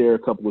may share a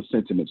couple of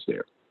sentiments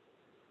there.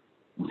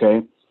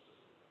 Okay?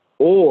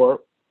 Or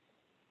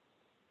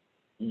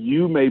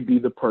you may be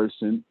the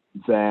person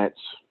that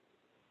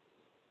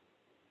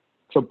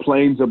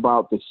complains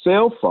about the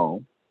cell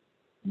phone,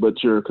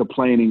 but you're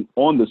complaining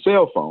on the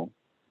cell phone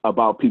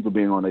about people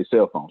being on their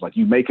cell phones. Like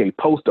you make a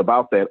post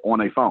about that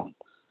on a phone.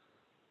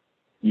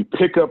 You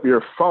pick up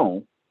your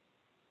phone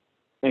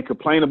and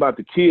complain about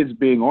the kids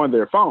being on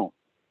their phone,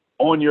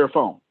 on your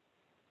phone.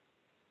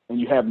 And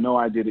you have no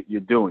idea that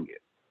you're doing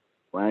it,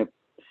 right?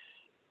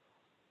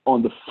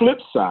 On the flip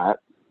side,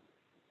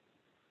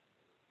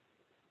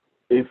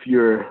 if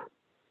you're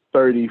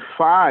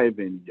 35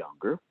 and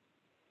younger,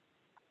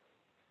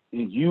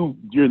 and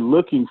you're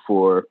looking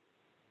for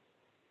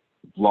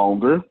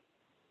longer,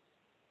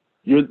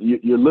 you're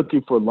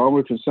looking for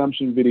longer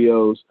consumption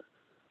videos,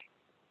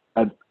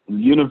 a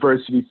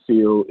university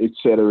feel, et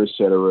cetera, et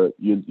cetera.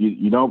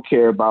 You don't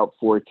care about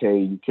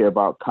 4K, you care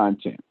about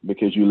content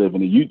because you live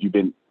in you've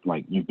been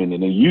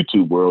in a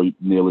YouTube world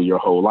nearly your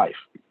whole life.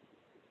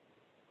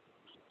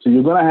 So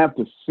you're gonna have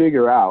to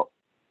figure out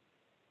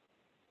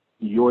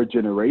your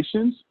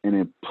generations and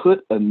then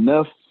put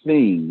enough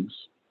things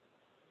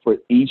for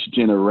each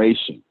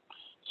generation.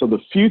 So the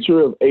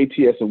future of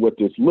ATS and what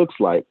this looks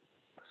like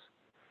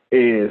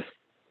is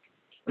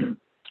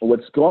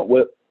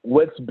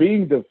what's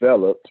being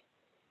developed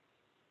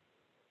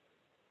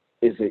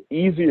is an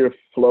easier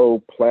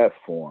flow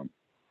platform.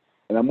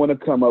 And we're going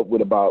to come up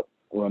with about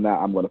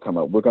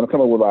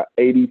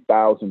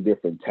 80,000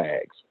 different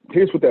tags.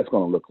 Here's what that's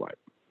going to look like.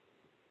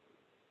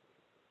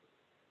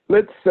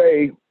 Let's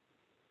say,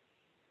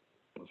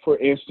 for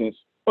instance,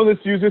 let's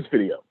use this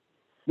video.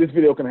 This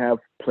video can have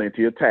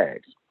plenty of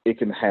tags. It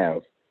can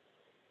have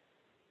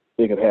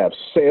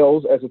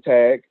sales as a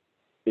tag.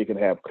 It can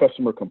have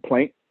customer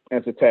complaint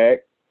as a tag.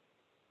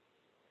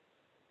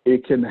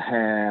 It can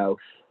have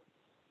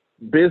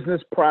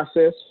business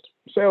process,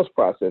 sales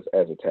process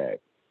as a tag.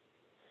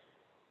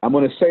 I'm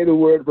going to say the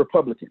word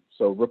Republican,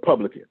 so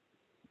Republican.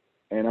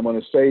 And I'm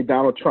going to say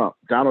Donald Trump.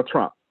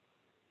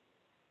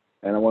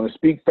 And I want to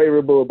speak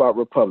favorable about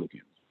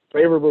Republicans,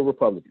 favorable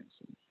Republicans,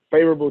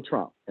 favorable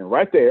Trump. And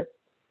right there,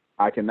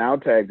 I can now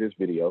tag this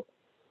video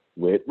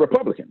with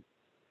Republican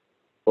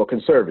or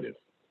conservative.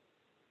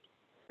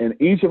 And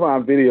each of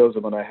our videos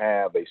are going to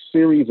have a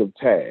series of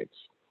tags.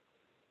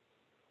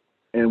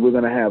 And we're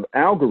going to have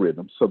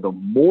algorithms. So the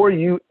more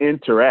you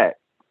interact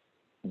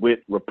with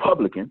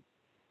Republican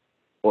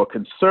or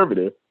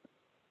conservative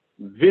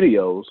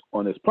videos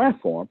on this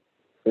platform,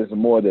 is the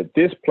more that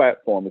this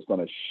platform is going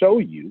to show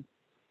you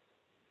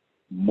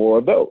more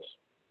of those.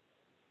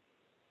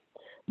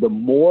 The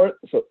more,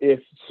 so if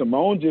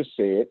Simone just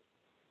said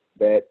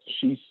that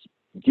she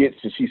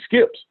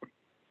skips,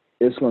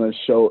 it's going to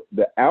show,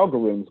 the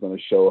algorithm is going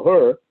to show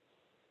her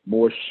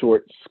more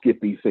short,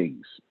 skippy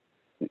things.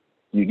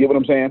 You get what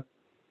I'm saying?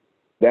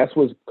 That's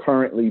what's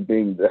currently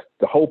being, that's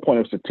the whole point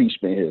of Satish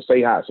being here.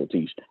 Say hi,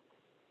 Satish.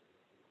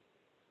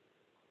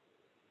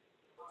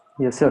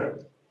 Yes, sir.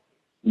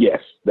 Yes,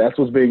 that's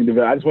what's being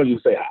developed. I just want you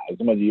to say hi. I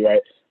just want you,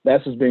 right?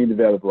 That's what's being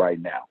developed right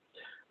now.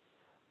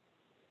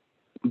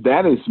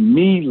 That is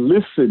me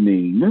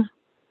listening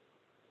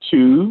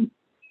to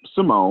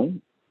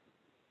Simone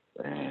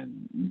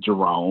and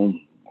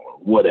Jerome or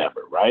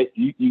whatever, right?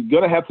 You're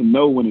going to have to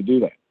know when to do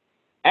that.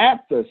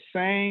 At the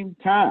same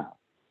time,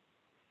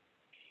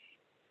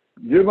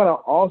 you're going to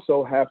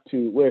also have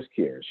to, where's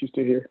Kiara? Is she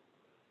still here?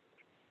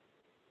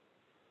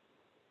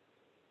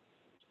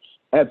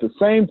 At the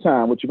same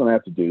time, what you're going to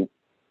have to do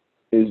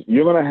is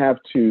you're going to have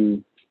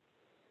to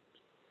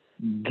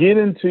get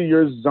into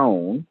your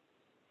zone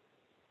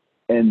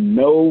and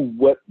know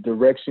what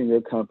direction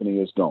your company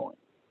is going.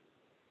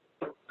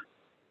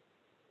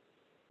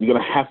 You're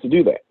going to have to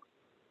do that.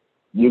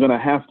 You're going to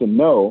have to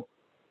know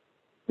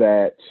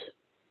that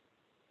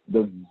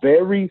the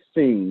very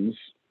things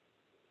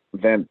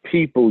that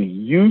people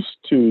used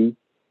to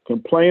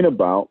complain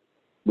about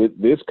with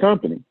this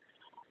company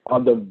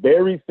are the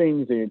very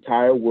things the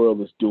entire world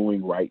is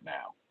doing right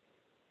now.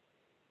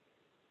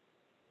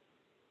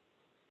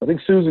 I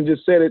think Susan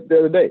just said it the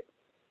other day.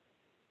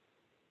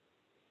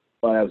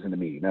 Well, that was in the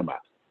meeting. Never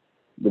mind.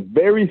 The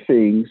very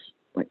things,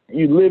 like,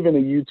 you live in a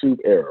YouTube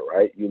era,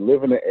 right? You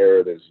live in an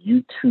era that's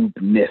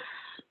YouTube-ness.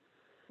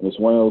 And it's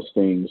one of those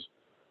things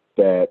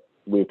that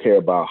we care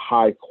about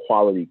high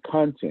quality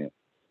content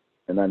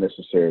and not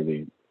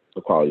necessarily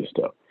the quality of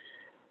stuff.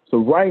 So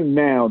right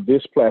now,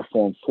 this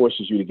platform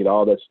forces you to get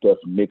all that stuff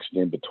mixed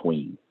in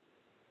between.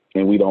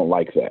 And we don't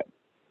like that.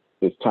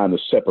 It's time to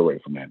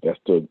separate from that. That's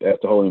the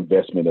whole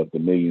investment of the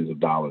millions of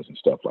dollars and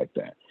stuff like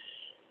that.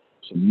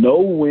 So know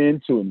when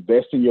to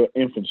invest in your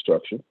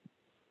infrastructure.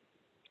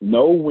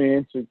 Know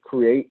when to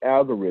create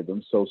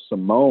algorithms so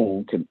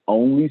Simone can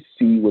only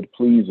see what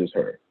pleases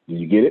her. Do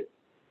you get it?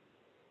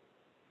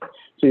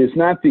 See, it's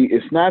not the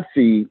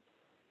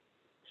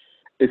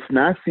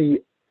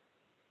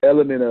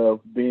element of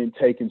being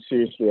taken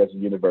seriously as a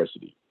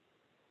university.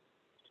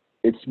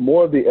 It's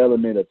more the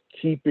element of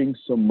keeping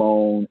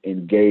Simone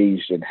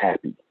engaged and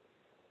happy.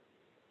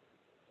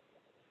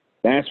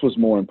 That's what's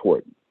more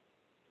important.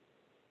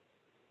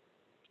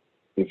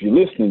 If you're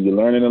listening, you're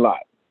learning a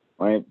lot,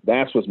 right?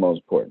 That's what's most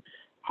important.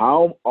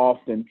 How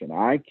often can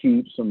I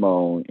keep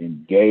Simone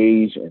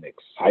engaged and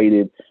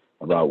excited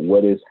about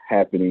what is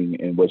happening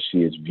and what she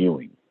is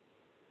viewing?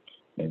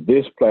 And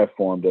this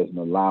platform doesn't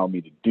allow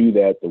me to do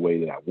that the way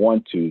that I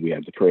want to. We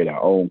have to create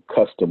our own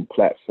custom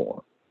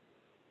platform.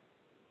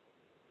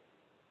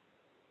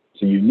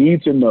 So you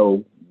need to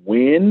know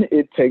when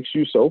it takes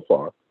you so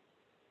far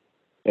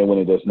and when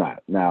it does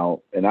not.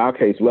 Now, in our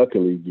case,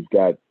 luckily, you've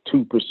got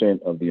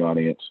 2% of the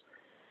audience,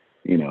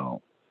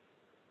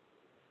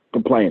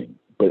 complaining.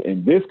 But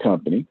in this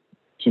company,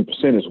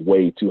 2% is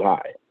way too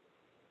high.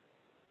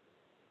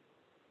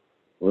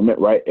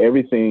 Remember, right?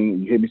 Everything,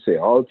 you hear me say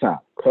all the time,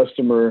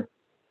 customer,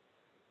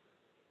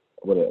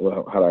 how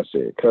do I say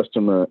it?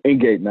 Customer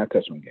engagement, not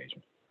customer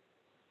engagement.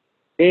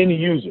 End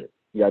user.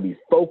 You got to be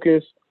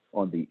focused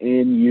on the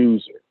end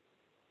user.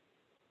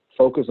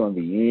 Focus on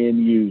the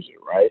end user,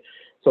 right?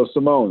 So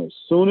Simone, as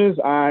soon as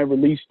I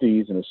release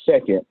these in a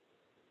second,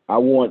 I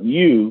want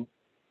you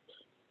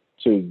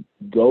to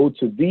go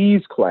to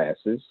these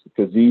classes,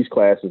 because these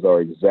classes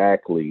are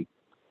exactly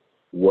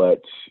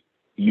what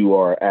you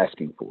are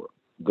asking for.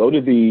 Go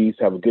to these,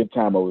 have a good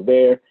time over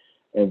there,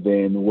 and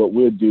then what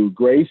we'll do,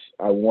 Grace,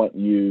 I want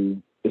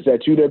you, is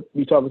that you that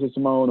be talking to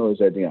Simone, or is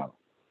that Deanna?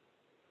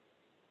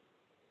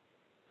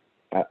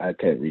 I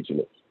can't read your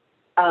lips.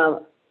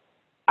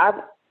 I've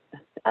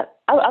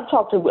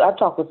talked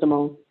with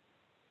Simone.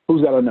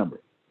 Who's got her number?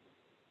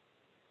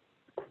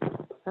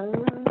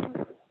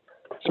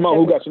 Simone,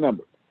 who got your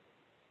number?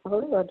 I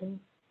believe I do.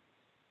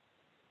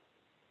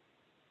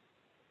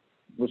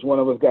 Which one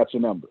of us got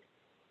your number?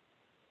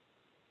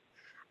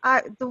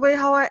 The way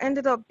how I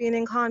ended up being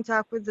in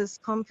contact with this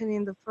company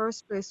in the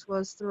first place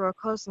was through a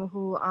cousin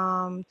who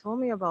told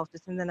me about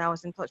it, and then I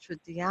was in touch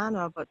with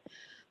Deanna. But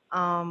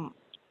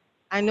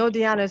I know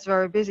Deanna is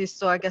very busy,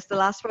 so I guess the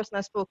last person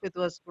I spoke with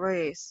was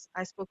Grace.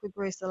 I spoke with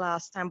Grace the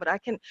last time, but I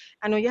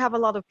know you have a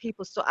lot of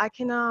people, so I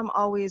can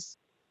always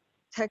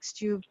text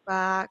you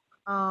back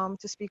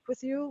to speak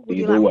with you. Would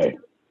you Either like me way. to?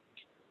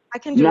 I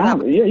can do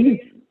that. Yeah,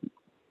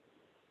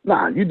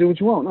 you do what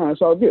you want. No,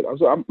 it's all good.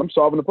 I'm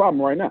solving the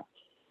problem right now.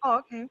 Oh,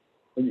 okay.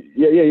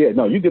 Yeah.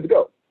 No, you good to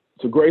go.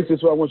 So Grace, this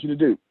is what I want you to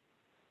do.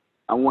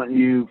 I want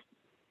I'm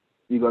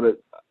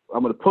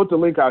gonna put the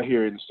link out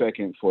here in a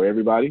second for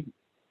everybody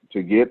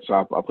to get. So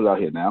I'll put it out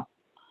here now.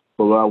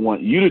 But what I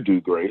want you to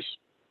do, Grace,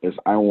 is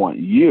I want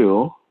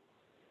you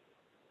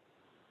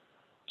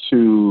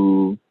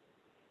to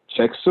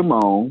text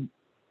Simone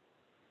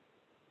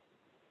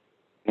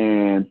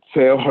and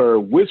tell her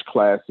which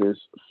classes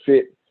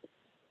fit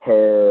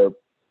her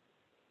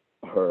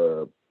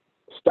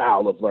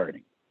style of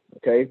learning.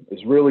 Okay,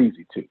 it's real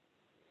easy too.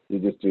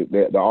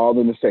 They're all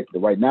in the sector.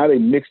 Right now they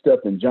mixed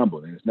up and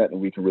jumbled, and there's nothing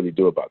we can really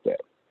do about that.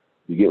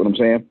 You get what I'm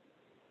saying?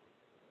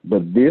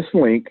 But this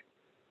link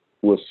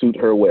will suit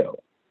her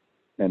well,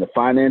 and the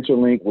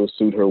financial link will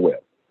suit her well,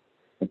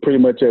 and pretty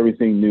much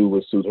everything new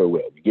will suit her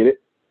well. You get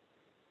it?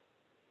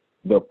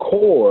 The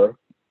core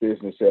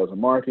business, sales, and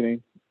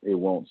marketing, it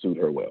won't suit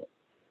her well.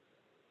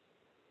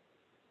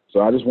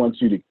 So I just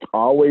want you to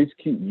always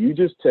you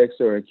just text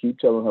her and keep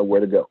telling her where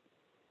to go.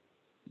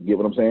 You get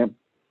what I'm saying?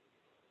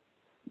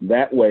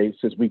 That way,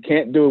 since we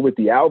can't do it with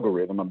the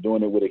algorithm, I'm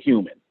doing it with a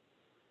human.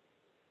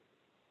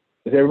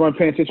 Is everyone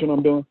paying attention to what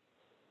I'm doing?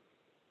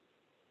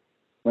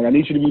 Like, I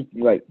need you to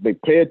be like,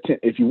 pay attention.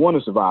 If you want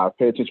to survive,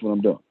 pay attention to what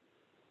I'm doing.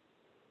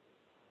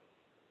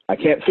 I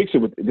can't fix it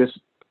with this.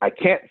 I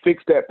can't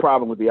fix that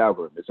problem with the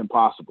algorithm. It's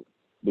impossible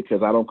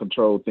because I don't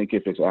control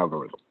Thinkific's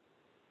algorithm.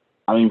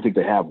 I don't even think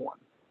they have one.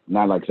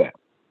 Not like that.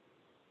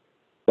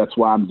 That's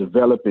why I'm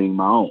developing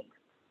my own.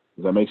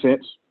 Does that make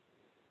sense?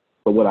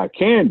 But what I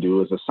can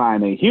do is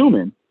assign a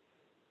human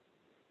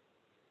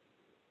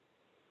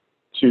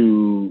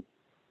to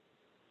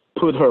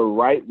put her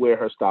right where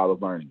her style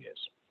of learning is.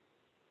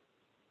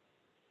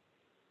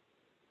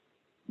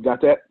 Got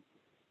that?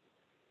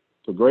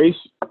 So Grace,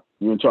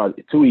 you're in charge.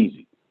 It's too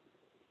easy.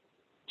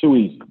 Too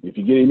easy. If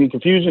you get any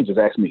confusion, just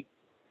ask me.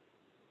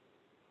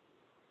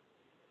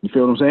 You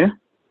feel what I'm saying?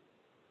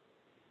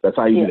 That's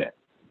how you do that.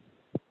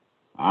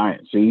 All right,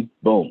 see?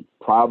 Boom.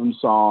 Problem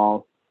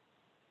solved.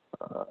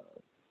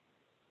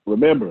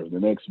 Remember, the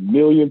next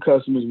million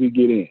customers we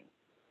get in,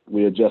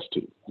 we adjust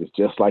to. It's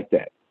just like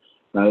that.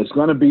 Now, there's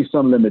going to be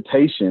some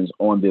limitations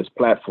on this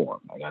platform.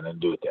 I got nothing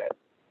to do with that.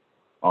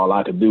 All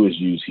I can do is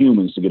use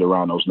humans to get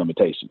around those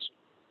limitations.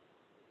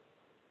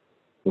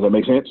 Does that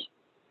make sense?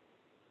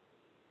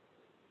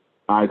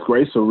 All right,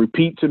 Grace, so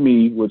repeat to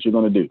me what you're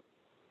going to do.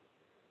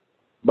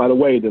 By the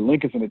way, the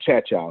link is in the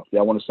chat, y'all. If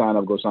y'all want to sign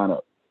up, go sign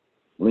up.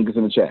 Link is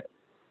in the chat.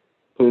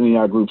 Put it in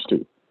our groups,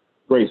 too.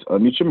 Grace,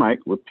 unmute your mic.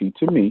 Repeat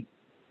to me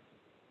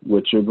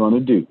what you're going to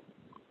do.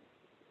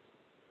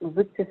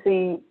 Look to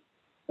see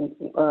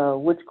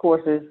which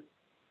courses.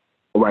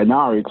 Right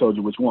now, I already told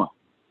you which one.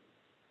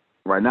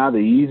 Right now, the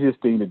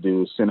easiest thing to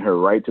do is send her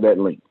right to that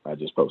link I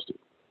just posted.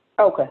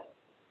 Okay.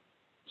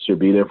 She'll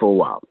be there for a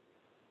while.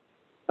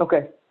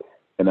 Okay.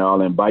 And they're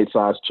all in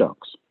bite-sized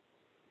chunks.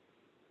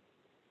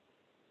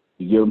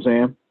 You get what I'm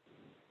saying?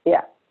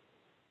 Yeah.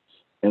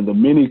 And the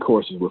mini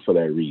courses were for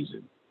that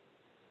reason.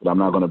 But I'm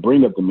not going to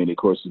bring up the mini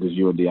courses because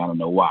you and Deanna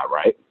know why,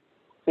 right?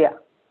 Yeah.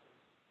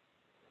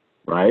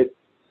 Right?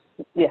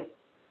 Yeah.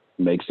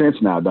 Makes sense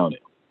now, don't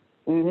it?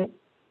 Mm-hmm.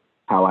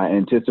 How I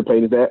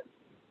anticipated that?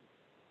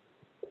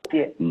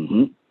 Yeah.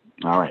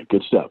 Mm-hmm. All right,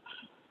 good stuff.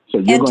 So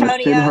you're going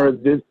to send her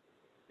this.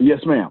 Yes,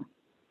 ma'am.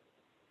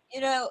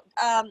 You know,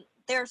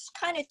 there's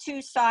kind of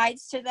two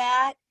sides to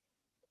that.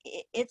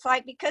 It's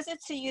like, because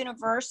it's a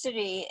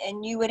university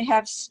and you would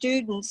have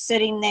students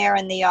sitting there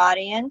in the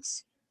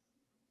audience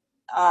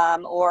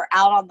or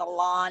out on the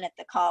lawn at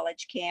the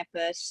college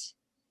campus,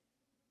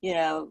 you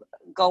know,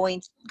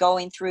 going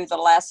through the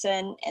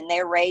lesson, and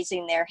they're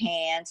raising their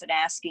hands and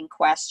asking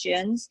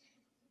questions.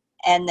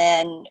 And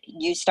then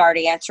you start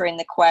answering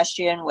the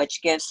question,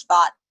 which gives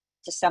thought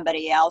to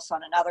somebody else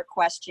on another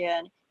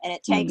question. And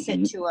it takes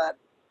it to a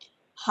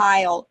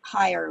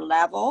higher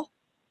level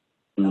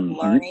of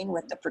learning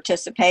with the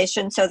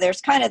participation. So there's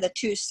kind of the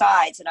two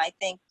sides. And I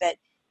think that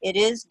it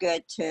is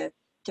good to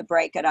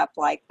break it up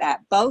like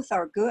that. Both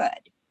are good.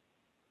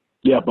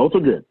 Yeah, both are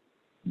good.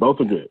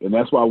 Both are good. And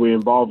that's why we're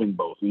involving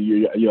both.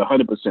 You're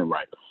 100%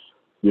 right.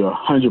 You're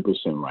 100%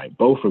 right.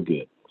 Both are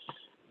good.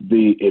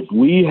 If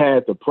we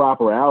had the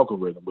proper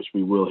algorithm, which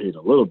we will hit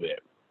a little bit,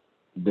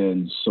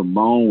 then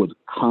Simone would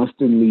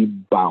constantly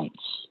bounce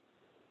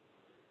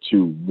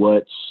to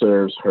what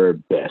serves her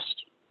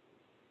best.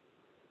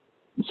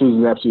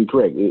 Susan's absolutely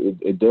correct.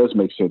 It does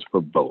make sense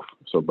for both.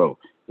 So both.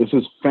 This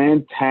is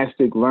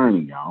fantastic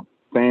learning, y'all.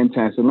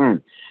 Fantastic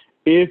learning.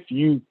 If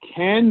you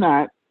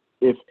cannot,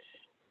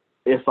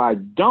 if I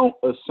don't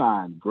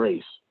assign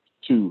Grace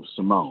to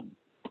Simone,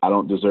 I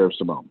don't deserve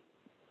Simone.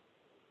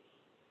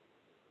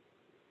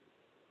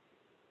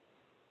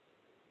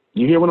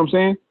 You hear what I'm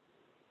saying?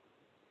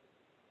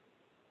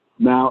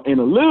 Now, in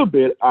a little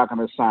bit, I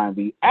can assign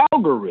the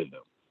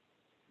algorithm.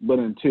 But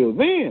until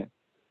then,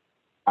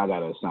 I got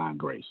to assign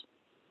grace.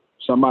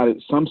 Some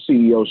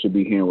CEO should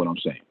be hearing what I'm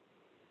saying.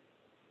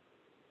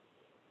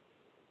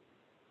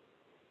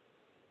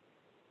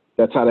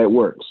 That's how that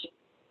works.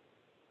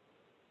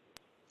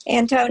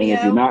 Antonio, and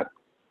if you're not,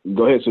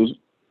 go ahead, Susan.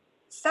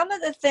 Some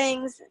of the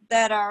things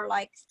that are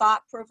like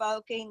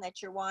thought-provoking,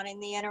 that you're wanting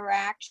the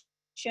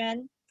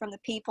interaction from the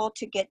people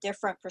to get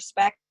different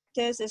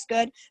perspectives is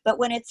good. But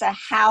when it's a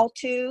how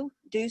to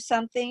do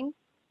something,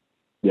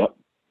 yep,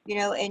 you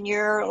know, and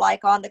you're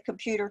like on the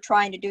computer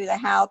trying to do the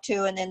how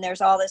to, and then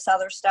there's all this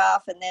other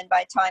stuff, and then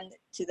by the time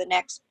to the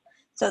next,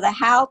 so the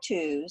how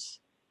to's,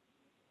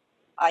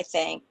 I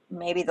think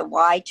maybe the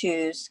why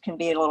to's can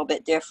be a little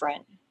bit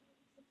different.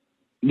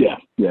 Yeah,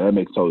 that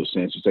makes total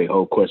sense. You say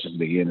whole questions at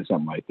the end or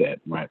something like that,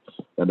 right?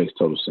 That makes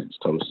total sense.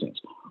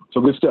 So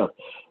good stuff.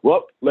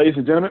 Well, ladies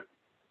and gentlemen,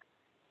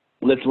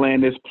 let's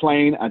land this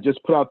plane. I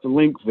just put out the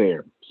link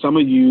there. Some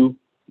of you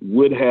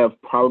would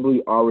have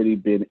probably already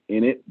been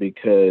in it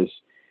because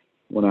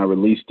when I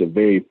released the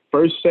very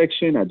first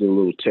section, I did a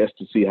little test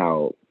to see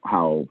how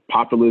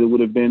popular it would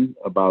have been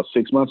about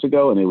 6 months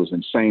ago, and it was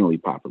insanely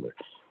popular.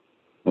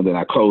 And then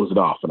I closed it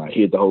off and I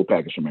hid the whole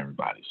package from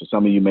everybody. So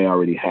some of you may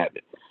already have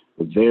it.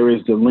 But there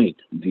is the link.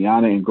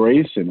 Deanna and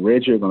Grace and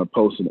Reggie are going to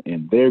post it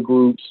in their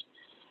groups.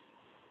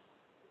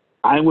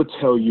 I would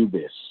tell you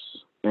this,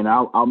 and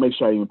I'll make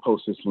sure I even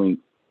post this link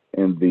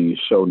in the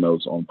show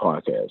notes on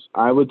podcast.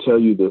 I would tell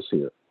you this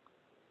here.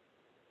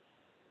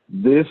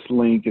 This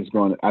link is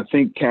going to, I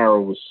think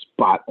Carol was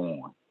spot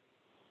on.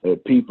 There are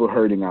people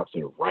hurting out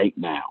there right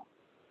now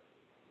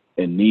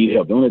and need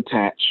help. Don't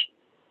attach,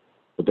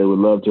 but they would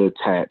love to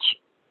attach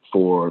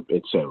for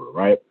etc.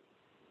 Right?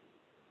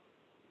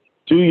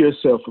 Do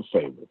yourself a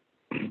favor.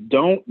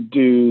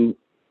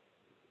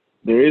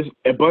 There is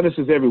abundance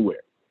is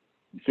everywhere.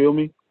 You feel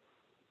me?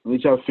 At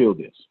least y'all feel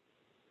this.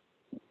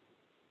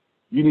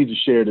 You need to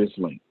share this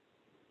link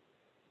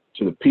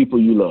to the people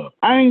you love.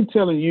 I ain't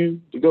telling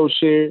you to go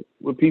share it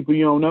with people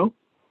you don't know.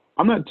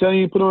 I'm not telling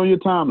you to put it on your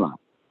timeline.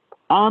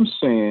 I'm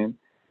saying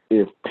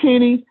if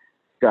Penny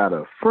got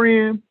a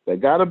friend that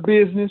got a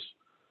business,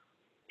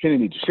 Penny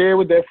needs to share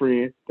with that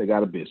friend that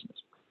got a business.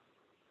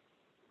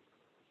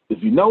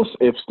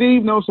 If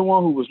Steve knows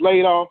someone who was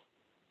laid off,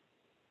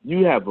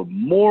 you have a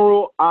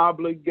moral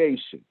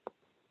obligation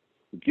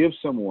to give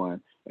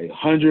someone a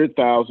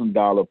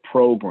 $100,000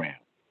 program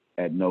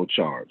at no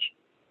charge,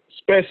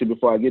 especially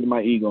before I get in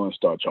my ego and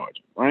start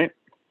charging, right?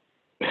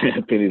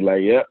 Penny's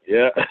like,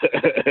 yeah.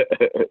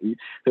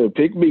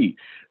 Pick me.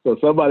 So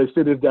somebody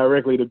sent this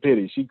directly to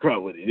Penny. She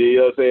crumb with it. You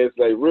know what I'm saying? It's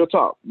like real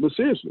talk. But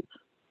seriously,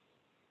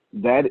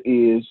 that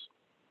is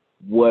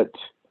what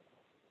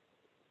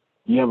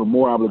you have a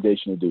more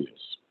obligation to do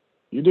this.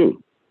 You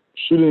do.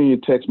 Shoot it in your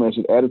text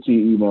message, add it to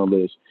your email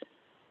list.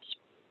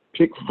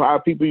 Pick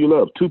 5 people you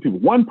love, 2 people,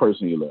 1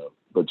 person you love,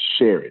 but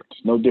share it.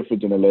 It's no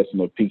different than the lesson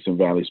of Peaks and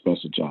Valley,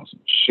 Spencer Johnson.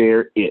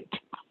 Share it.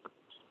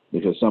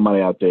 Because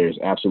somebody out there is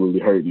absolutely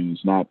hurting.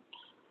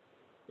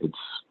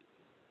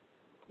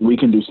 We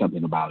can do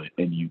something about it,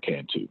 and you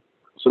can too.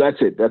 So that's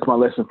it. That's my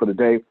lesson for the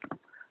day.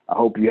 I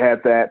hope you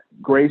had that.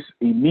 Grace,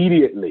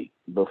 immediately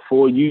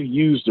before you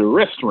use the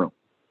restroom,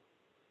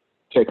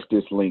 text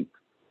this link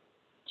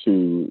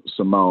to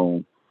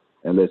Simone,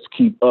 and let's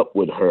keep up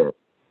with her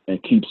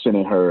and keep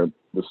sending her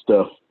the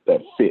stuff that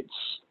fits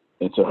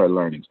into her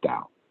learning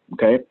style.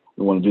 Okay?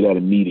 We want to do that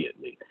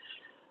immediately.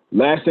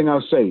 Last thing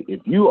I'll say,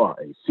 if you are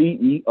a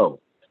CEO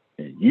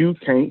and you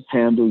can't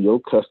handle your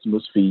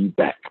customers'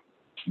 feedback,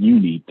 you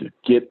need to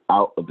get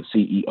out of the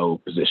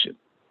CEO position.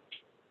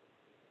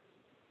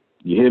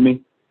 You hear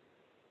me?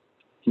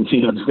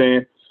 You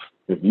understand?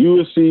 If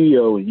you're a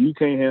CEO and you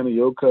can't handle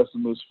your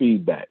customers'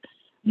 feedback,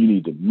 you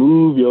need to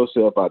move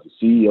yourself out the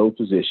CEO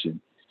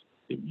position.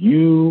 If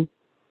you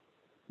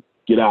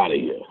get out of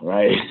here,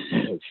 right?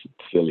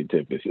 Silly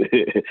Tempest.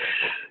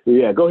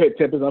 Yeah, go ahead,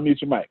 Tempest.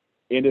 Unmute your mic.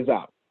 End is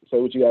out. Say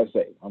what you got to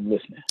say. I'm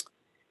listening.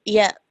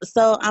 Yeah,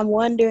 so I'm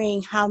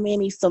wondering how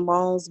many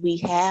Simones we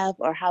have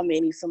or how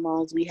many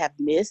Simones we have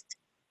missed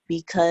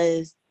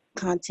because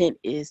content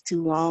is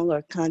too long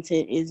or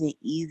content isn't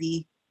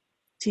easy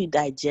to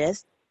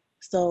digest.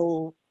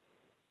 So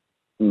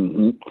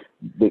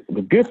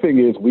the good thing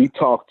is we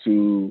talk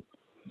to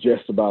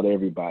just about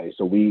everybody,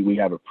 so we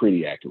have a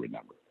pretty accurate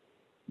number.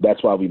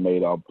 That's why we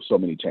made so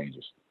many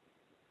changes.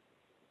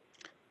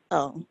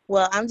 Oh,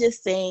 well, I'm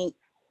just saying,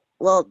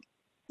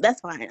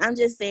 that's fine. I'm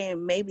just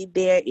saying maybe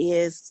there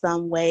is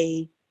some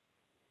way,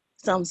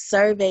 some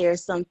survey or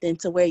something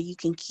to where you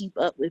can keep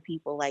up with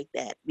people like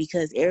that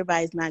because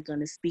everybody's not going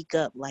to speak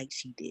up like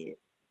she did.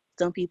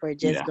 Some people are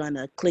just going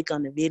to click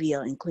on the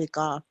video and click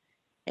off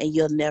and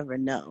you'll never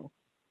know.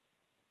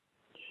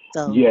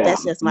 So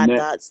that's just my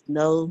thoughts.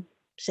 No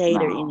shade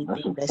or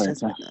anything. That's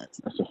just my thoughts.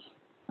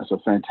 That's a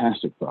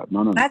fantastic thought.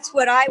 No. That's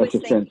what I was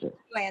thinking too,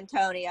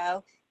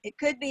 Antonio. It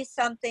could be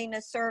something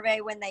to survey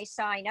when they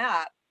sign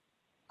up.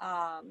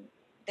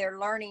 Their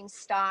learning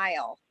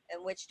style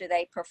and which do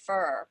they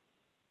prefer?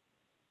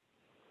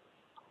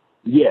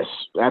 Yes,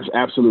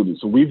 absolutely.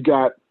 So we've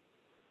got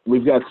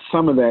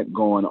some of that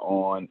going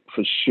on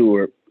for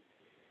sure.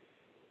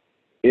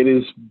 It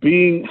is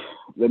being.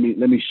 Let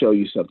me show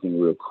you something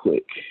real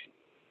quick,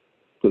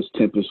 because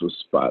Tempest was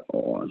spot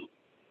on.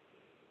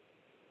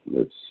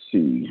 Let's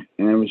see,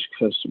 average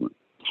customer.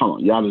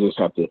 Hold on, y'all just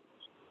have to.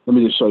 Let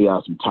me just show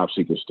y'all some top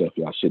secret stuff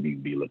y'all shouldn't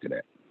even be looking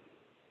at.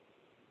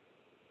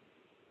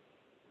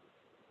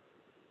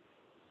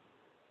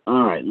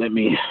 All right, let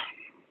me.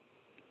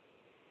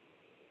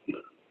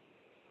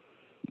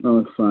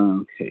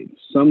 Find, okay,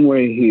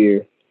 somewhere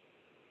here,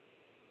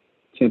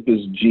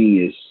 Tempest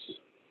Genius.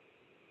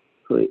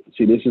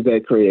 See, this is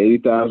that create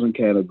 80,000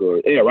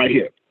 category. Yeah, right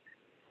here.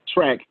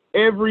 Track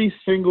every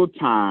single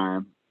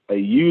time a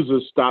user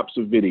stops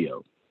a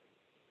video.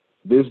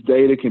 This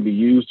data can be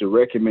used to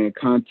recommend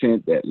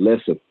content that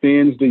less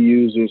offends the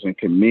users and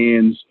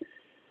commends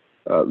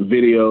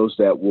videos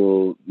that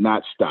will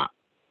not stop.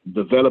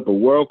 Develop a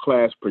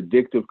world-class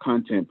predictive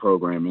content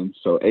programming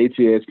so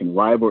ATS can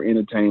rival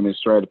entertainment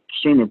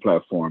streaming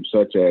platforms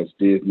such as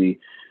Netflix,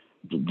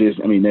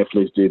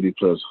 Disney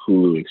Plus,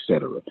 Hulu,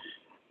 etc.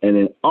 And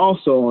then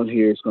also on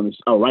here, it's going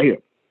to, right here.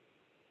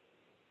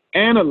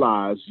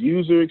 Analyze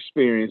user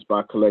experience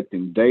by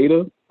collecting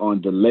data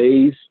on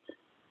delays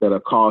that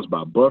are caused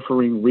by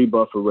buffering,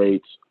 rebuffer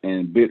rates,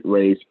 and bit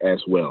rates as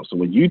well. So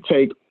when you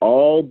take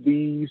all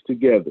these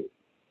together,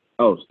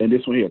 and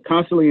this one here,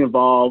 constantly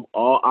involve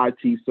all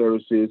IT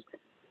services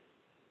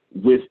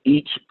with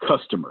each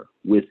customer.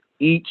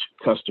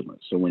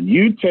 So when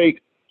you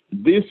take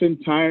this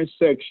entire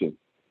section,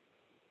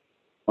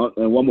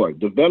 and one more,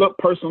 develop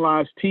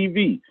personalized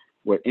TV,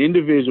 where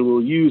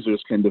individual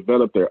users can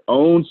develop their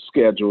own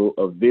schedule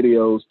of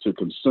videos to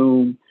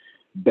consume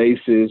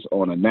basis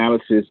on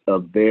analysis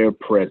of their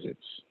presence.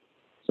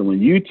 So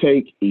when you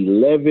take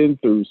 11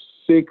 through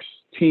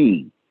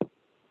 16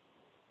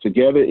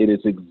 together, it is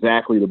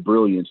exactly the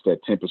brilliance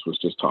that Tempest was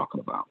just talking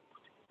about.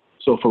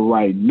 So for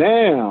right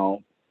now,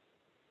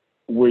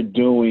 we're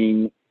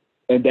doing,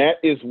 and that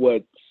is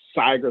what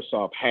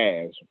Microsoft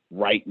has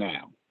right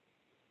now.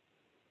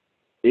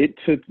 It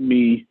took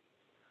me,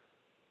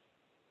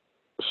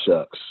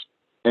 shucks.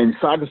 And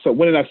Microsoft,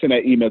 when did I send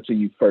that email to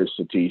you first,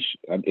 Satish?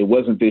 It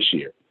wasn't this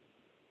year.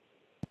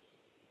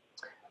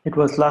 It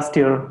was last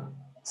year,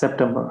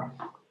 September.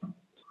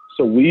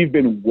 So we've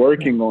been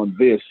working on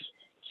this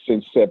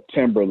since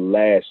September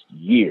last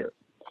year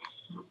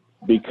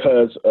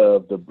because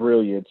of the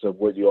brilliance of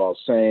what you're all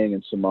saying,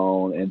 and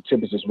Simone and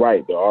Tempest is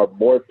right. There are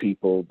more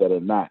people that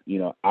are not.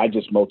 I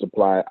just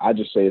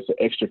say it's an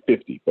extra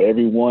 50. For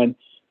every one,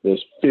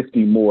 there's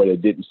 50 more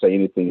that didn't say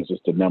anything. It's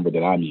just the number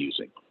that I'm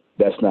using.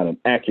 That's not an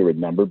accurate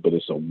number, but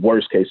it's a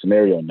worst case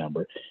scenario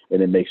number,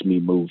 and it makes me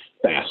move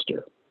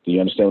faster. Do you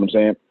understand what I'm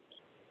saying?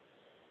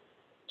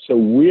 So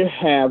we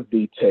have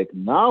the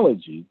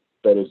technology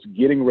that is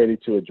getting ready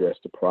to address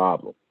the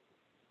problem.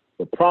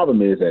 The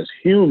problem is, as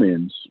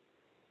humans,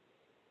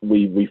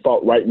 we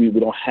fought right. We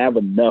don't have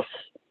enough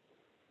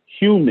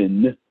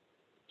human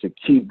to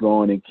keep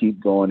going and keep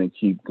going and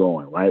keep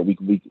going, right?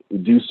 We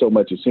do so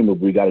much as humans,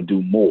 but we got to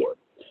do more.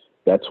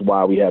 That's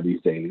why we have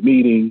these daily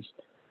meetings.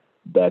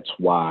 That's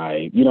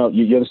why, you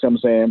understand what I'm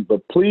saying?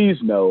 But please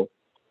know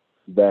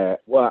that,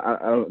 well,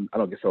 I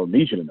don't guess I don't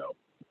need you to know,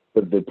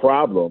 but the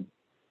problem,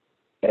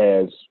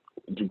 as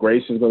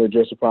Grace is going to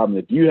address the problem.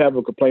 If you have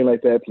a complaint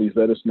like that, please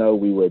let us know.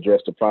 We will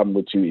address the problem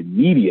with you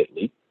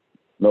immediately.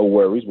 No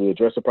worries. We'll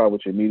address the problem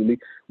with you immediately.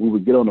 We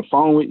would get on the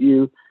phone with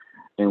you,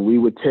 and we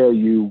would tell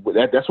you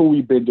that's what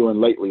we've been doing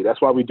lately. That's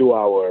why we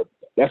do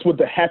that's what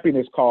the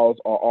happiness calls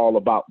are all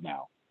about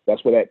now.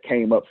 That's where that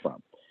came up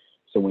from.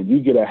 So when you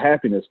get a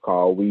happiness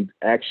call, we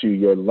ask you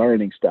your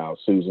learning style,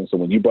 Susan. So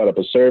when you brought up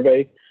a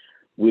survey,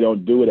 we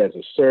don't do it as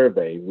a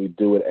survey. We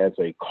do it as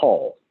a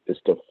call. It's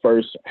the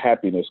first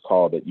happiness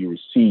call that you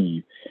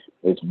receive.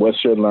 It's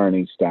what's your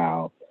learning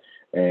style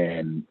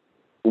and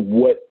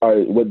what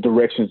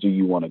directions do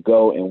you want to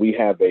go? And we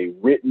have a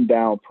written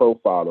down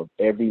profile of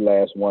every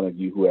last one of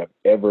you who have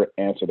ever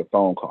answered a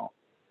phone call.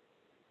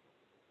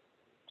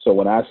 So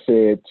when I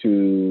said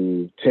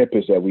to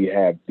Tempest that we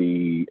have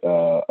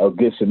a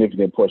good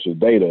significant portion of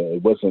data,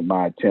 it wasn't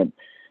my attempt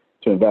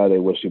to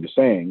invalidate what she was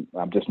saying.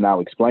 I'm just now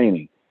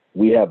explaining.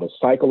 We have a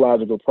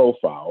psychological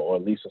profile, or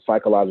at least a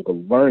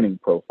psychological learning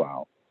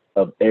profile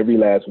of every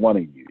last one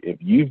of you. If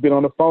you've been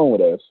on the phone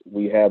with us,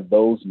 we have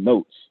those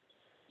notes.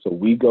 So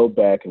we go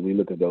back and we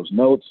look at those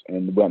notes,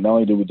 and not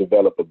only do we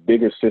develop a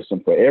bigger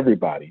system for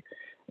everybody,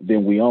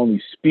 then we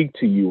only speak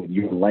to you in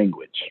your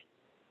language.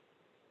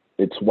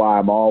 It's why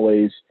I'm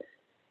always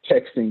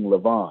texting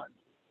Levon.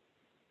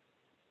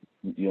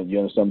 You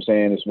understand what I'm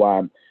saying? It's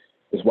why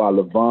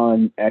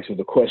Levon asks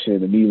the question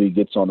and immediately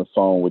gets on the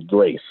phone with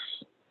Grace.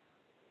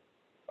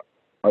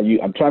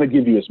 I'm trying to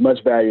give you as much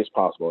value as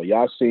possible. Are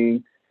y'all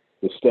seeing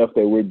the stuff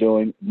that we're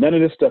doing? None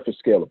of this stuff is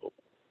scalable,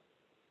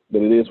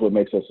 but it is what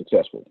makes us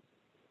successful.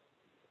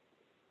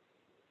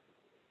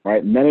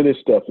 Right? None of this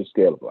stuff is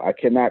scalable. I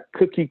cannot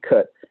cookie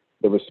cut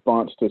the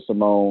response to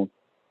Simone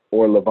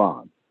or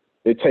Levon.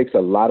 It takes a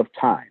lot of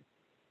time.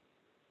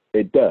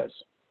 It does.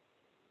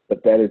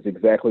 but that is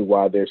exactly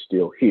why they're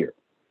still here.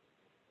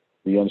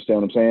 Do you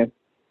understand what I'm saying?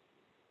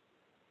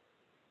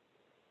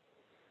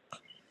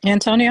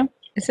 Antonio,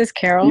 this is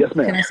Carol. Yes,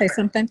 ma'am. Can I say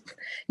something?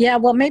 Yeah,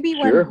 well, maybe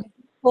Sure.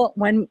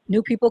 when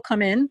new people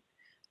come in,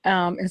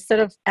 instead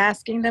of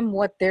asking them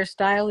what their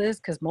style is,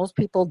 because most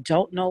people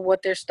don't know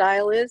what their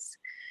style is,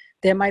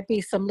 there might be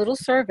some little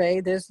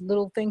survey. There's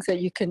little things that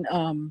you can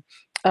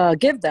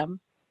give them,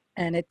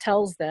 and it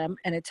tells them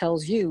and it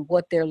tells you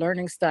what their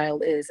learning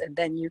style is, and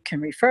then you can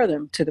refer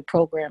them to the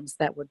programs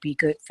that would be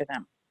good for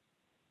them.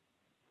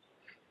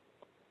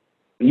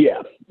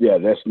 Yeah,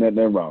 that's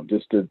nothing wrong.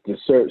 Just the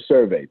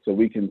survey, so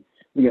we can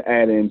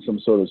add in some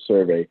sort of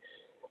survey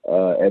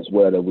as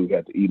well that we've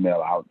got to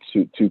email out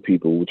to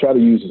people. We try to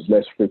use as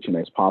less friction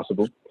as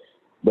possible.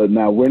 But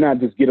now we're not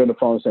just get on the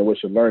phone and say,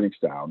 what's your learning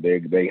style?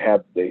 They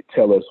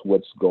tell us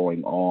what's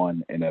going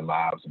on in their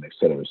lives and et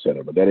cetera, et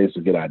cetera. But that is a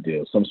good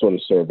idea. Some sort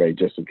of survey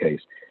just in case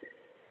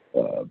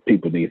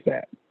people need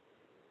that.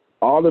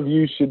 All of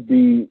you should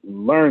be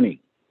learning.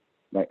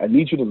 Like, I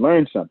need you to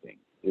learn something.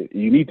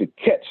 You need to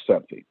catch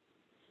something.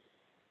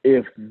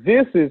 If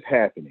this is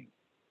happening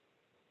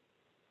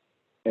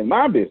in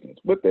my business,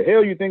 what the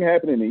hell you think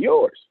happening in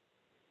yours?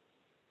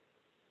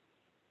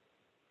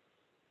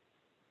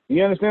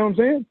 You understand what I'm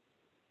saying?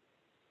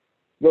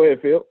 Go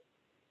ahead, Phil.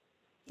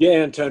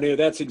 Yeah, Antonio,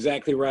 that's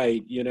exactly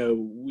right. You know,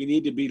 we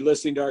need to be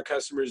listening to our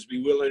customers,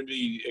 be willing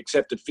to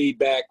accept the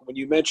feedback. When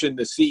you mentioned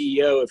the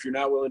CEO, if you're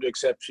not willing to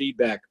accept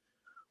feedback,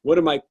 one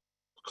of my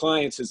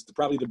clients is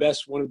probably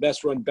one of the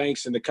best run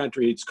banks in the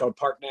country. It's called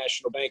Park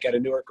National Bank out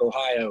of Newark,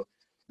 Ohio.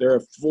 They're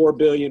a $4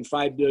 billion,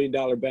 $5 billion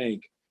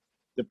bank.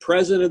 The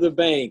president of the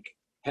bank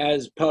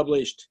has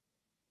published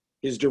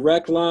his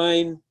direct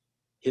line,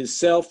 his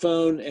cell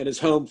phone, and his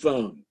home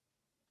phone.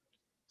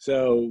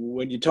 So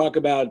when you talk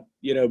about,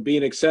 you know,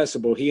 being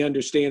accessible, he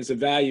understands the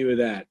value of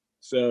that.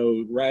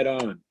 So right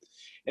on.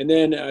 And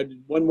then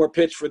one more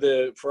pitch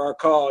for our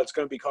call. It's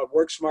going to be called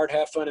Work Smart,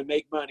 Have Fun, and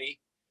Make Money,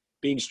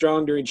 being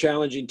strong during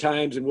challenging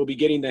times. And we'll be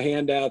getting the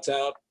handouts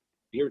out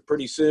here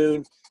pretty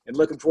soon. And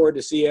looking forward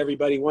to see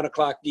everybody 1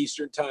 o'clock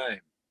Eastern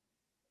time.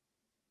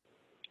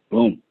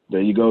 Boom.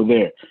 There you go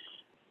there.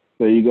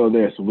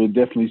 So we'll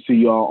definitely see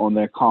you all on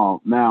that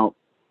call. Now,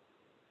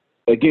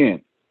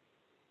 again,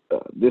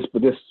 this,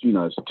 you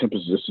know,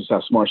 Tempest, this is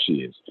how smart she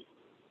is.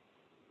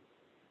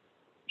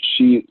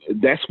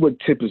 That's what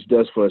Tempest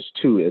does for us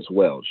too, as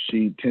well.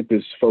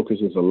 Tempest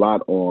focuses a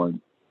lot on,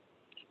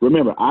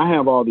 remember, I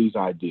have all these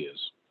ideas,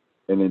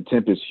 and then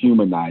Tempest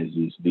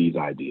humanizes these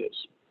ideas,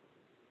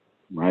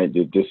 right?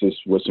 This is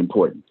what's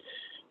important.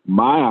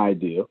 My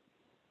idea,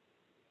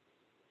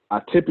 I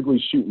typically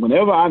shoot,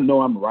 whenever I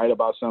know I'm right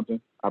about something,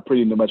 I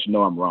pretty much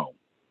know I'm wrong.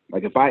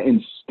 Like, if I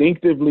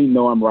instinctively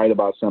know I'm right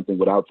about something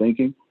without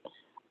thinking,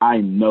 I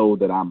know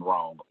that I'm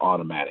wrong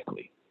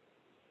automatically.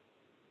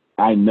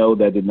 I know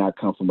that did not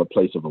come from a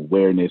place of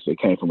awareness. It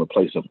came from a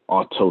place of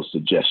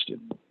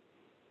auto-suggestion.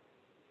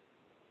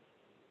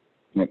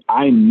 Like,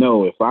 I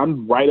know if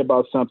I'm right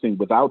about something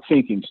without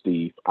thinking,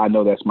 Steve, I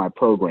know that's my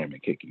programming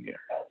kicking in.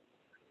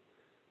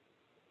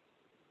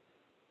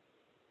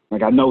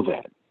 Like, I know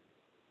that.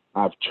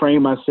 I've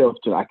trained myself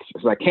to,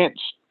 because I can't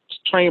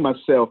train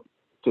myself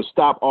to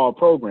stop all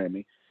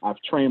programming. I've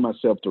trained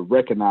myself to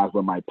recognize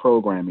when my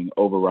programming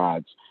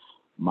overrides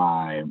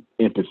my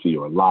empathy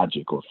or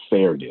logic or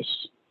fairness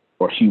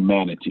or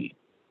humanity.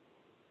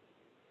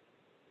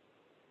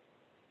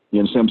 You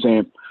understand what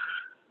I'm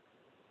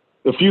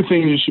saying? A few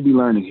things you should be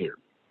learning here.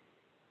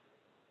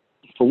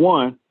 For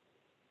one,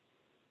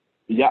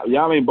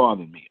 y'all ain't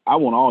bothering me. I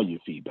want all your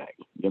feedback.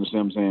 You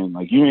understand what I'm saying?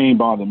 Like, you ain't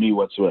bothering me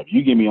whatsoever.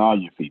 You give me all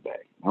your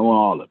feedback. I want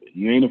all of it.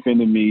 You ain't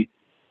offending me.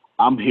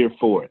 I'm here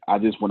for it.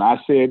 When I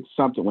said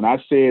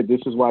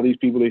this is why these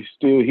people are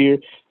still here,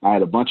 I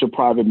had a bunch of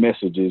private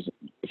messages.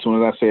 As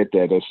soon as I said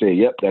that, they said,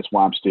 yep, that's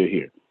why I'm still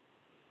here.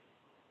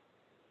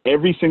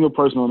 Every single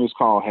person on this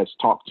call has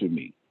talked to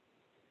me,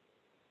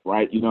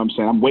 right? You know what I'm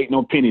saying? I'm waiting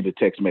on Penny to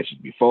text message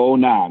me.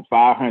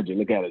 409-500.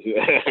 Look at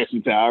it.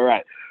 She said, all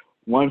right,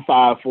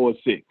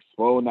 1546.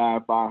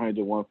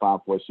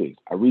 409-500-1546.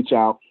 I reach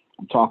out.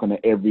 I'm talking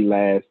to every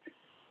last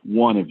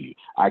one of you.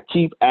 I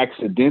keep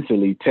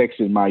accidentally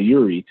texting my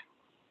Yuri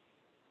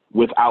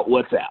without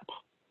WhatsApp.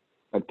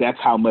 Like, that's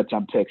how much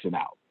I'm texting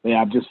out. And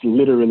I'm just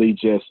literally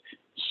just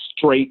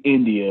straight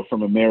India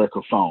from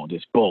America phone,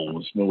 just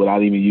boom,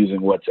 without even using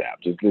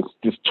WhatsApp.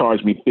 Just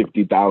charge me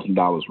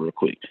 $50,000 real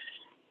quick.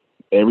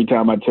 Every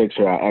time I text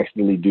her, I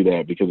accidentally do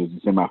that because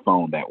it's in my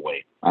phone that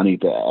way. I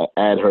need to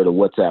add her to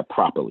WhatsApp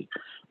properly.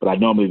 But I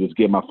normally just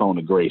give my phone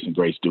to Grace, and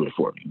Grace do it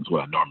for me. That's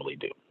what I normally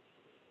do.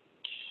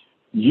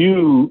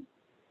 You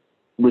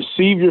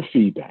receive your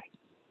feedback.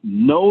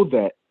 Know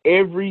that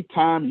every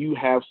time you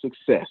have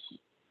success,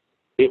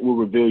 it will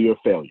reveal your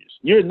failures.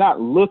 You're not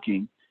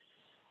looking.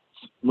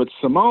 What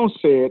Simone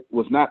said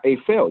was not a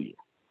failure.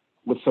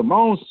 What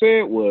Simone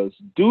said was,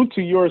 due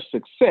to your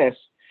success,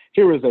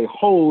 here is a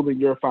hole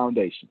in your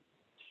foundation.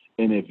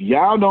 And if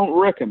y'all don't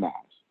recognize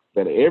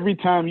that every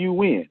time you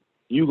win,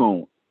 you're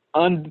going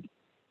to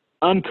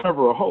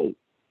uncover a hole,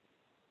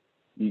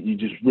 you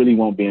just really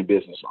won't be in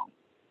business long.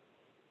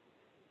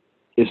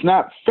 It's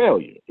not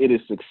failure. It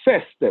is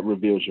success that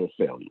reveals your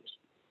failures.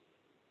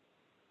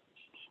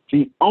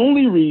 The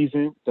only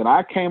reason that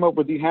I came up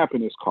with the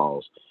happiness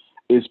calls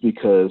is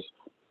because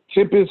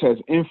Tempest has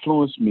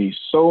influenced me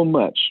so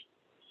much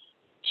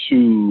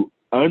to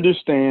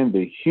understand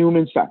the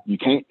human side.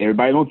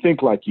 Everybody don't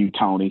think like you,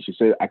 Tony. She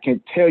said, I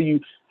can't tell you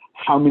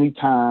how many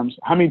times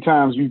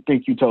you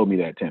think you told me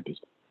that,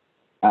 Tempest.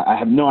 I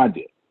have no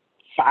idea.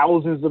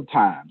 Thousands of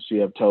times she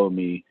have told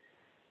me,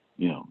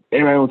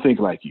 everybody don't think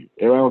like you.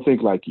 Everybody don't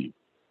think like you.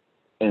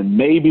 And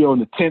maybe on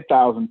the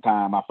 10,000th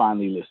time, I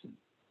finally listened.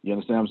 You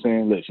understand what I'm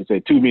saying? Look, she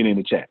said too many in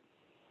the chat.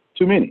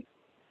 Too many.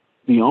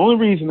 The only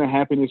reason that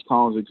happiness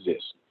calls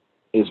exist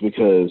is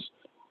because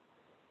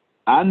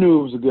I knew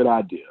it was a good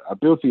idea. I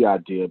built the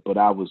idea, but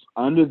I was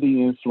under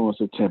the influence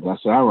of Tempest. I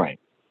said, all right,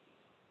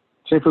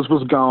 Tempest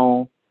was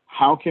gone.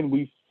 How can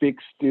we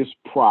fix this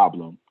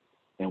problem?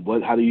 And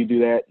how do you do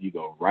that? You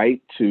go right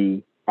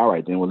to, all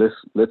right, then, well,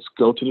 let's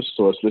go to the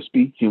source. Let's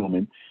be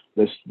human.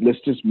 Let's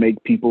just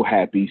make people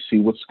happy, see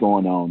what's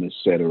going on, et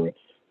cetera,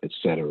 et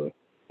cetera,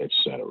 et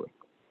cetera.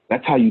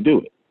 That's how you do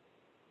it.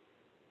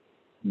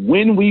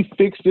 When we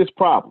fix this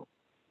problem,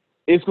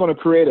 it's going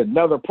to create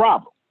another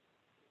problem.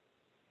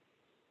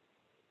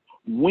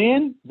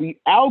 When the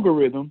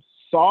algorithm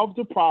solves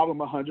the problem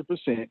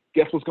 100%,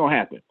 guess what's going to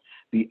happen?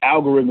 The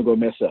algorithm is going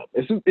to mess up.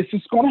 It's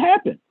just going to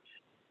happen.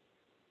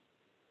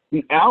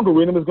 The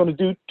algorithm is going to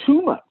do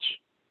too much,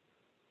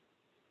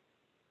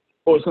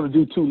 or it's going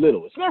to do too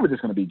little. It's never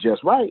just going to be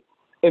just right.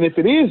 And if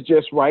it is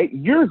just right,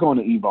 you're going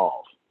to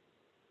evolve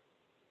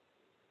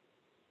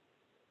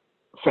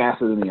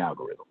faster than the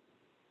algorithm.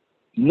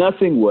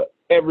 Nothing will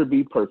ever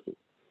be perfect.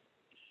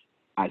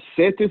 I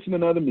said this in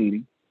another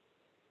meeting.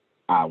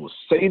 I will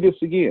say this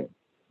again.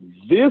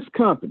 This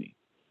company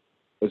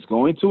is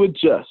going to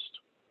adjust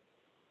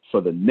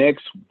for the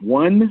next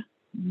 1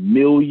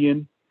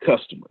 million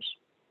customers.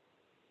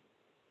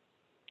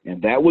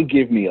 And that would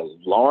give me a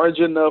large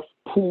enough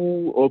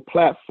pool or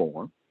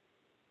platform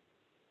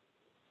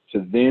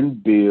to then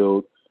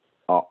build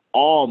an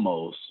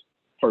almost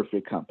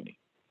perfect company.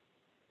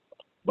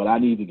 But I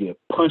need to get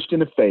punched in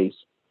the face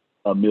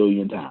 1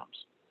 million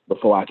times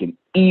before I can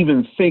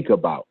even think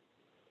about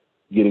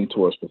getting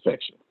towards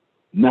perfection.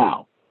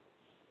 Now,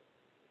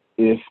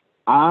 if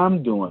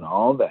I'm doing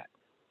all that,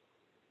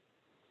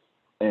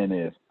 and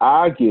if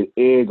I get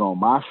egg on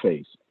my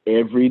face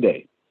every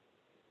day,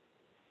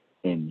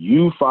 and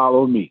you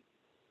follow me,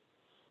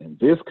 and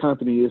this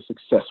company is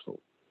successful,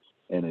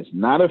 and is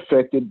not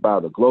affected by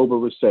the global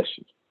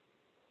recession,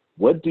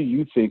 what do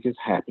you think is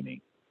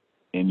happening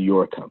in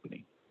your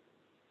company?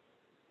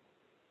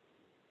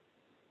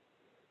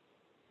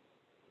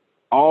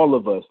 All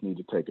of us need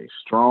to take a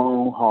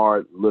strong,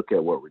 hard look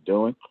at what we're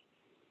doing,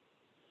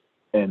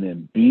 and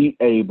then be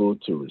able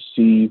to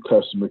receive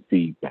customer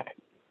feedback.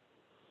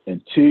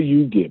 Until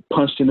you get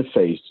punched in the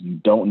face, you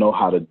don't know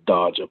how to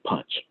dodge a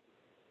punch.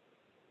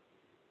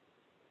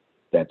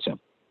 That's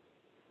simple.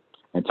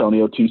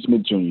 Antonio T.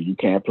 Smith Jr., you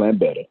can plan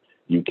better.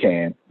 You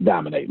can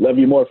dominate. Love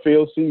you more,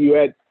 Phil. See you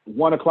at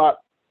 1 o'clock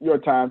your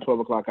time, 12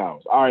 o'clock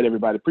ours. All right,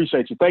 everybody.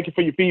 Appreciate you. Thank you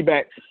for your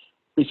feedback.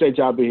 Appreciate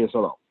y'all being here so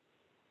long.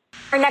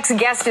 Our next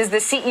guest is the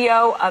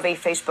CEO of a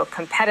Facebook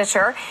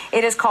competitor.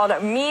 It is called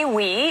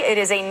MeWe. It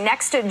is a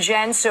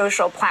next-gen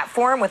social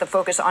platform with a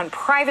focus on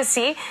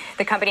privacy.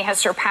 The company has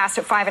surpassed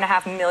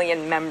 5.5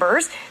 million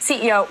members.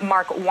 CEO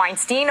Mark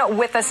Weinstein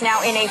with us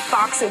now in a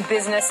Fox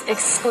Business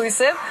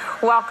exclusive.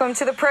 Welcome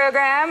to the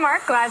program,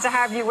 Mark. Glad to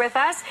have you with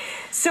us.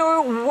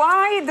 So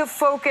why the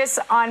focus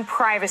on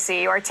privacy?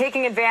 You are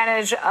taking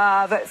advantage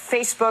of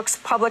Facebook's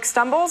public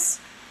stumbles?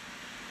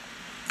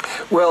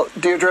 Well,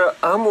 Deirdre,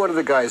 I'm one of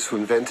the guys who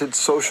invented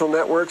social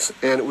networks,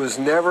 and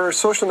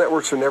social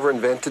networks were never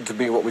invented to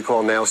be what we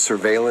call now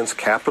surveillance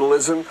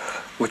capitalism,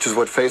 which is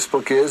what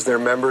Facebook is. Their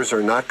members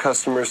are not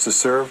customers to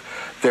serve.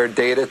 They're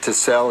data to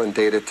sell and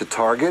data to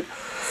target.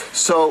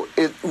 So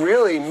it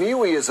really,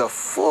 MeWe is a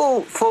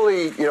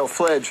fully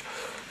fledged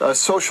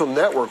social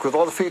network with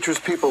all the features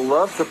people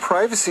love. The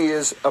privacy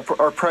is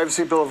our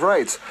Privacy Bill of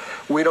Rights.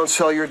 We don't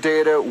sell your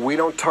data. We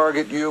don't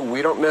target you.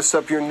 We don't mess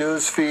up your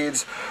news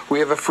feeds. We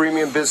have a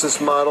freemium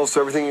business model,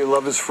 so everything you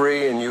love is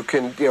free, and you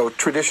can,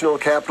 traditional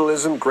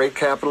capitalism, great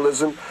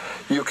capitalism.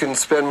 You can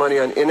spend money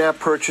on in-app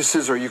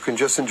purchases, or you can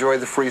just enjoy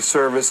the free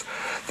service.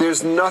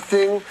 There's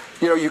nothing,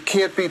 you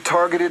can't be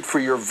targeted for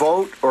your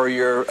vote or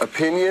your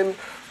opinion.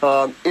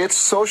 It's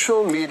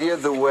social media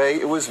the way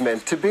it was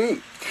meant to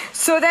be.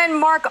 So then,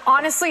 Mark,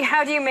 honestly,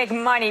 how do you make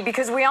money?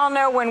 Because we all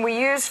know when we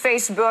use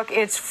Facebook,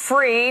 it's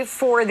free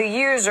for the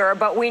user,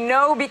 but we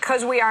know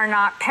because we are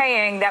not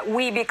paying that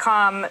we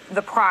become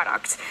the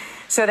product.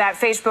 So that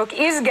Facebook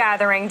is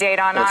gathering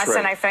data on us, right.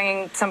 And I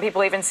think some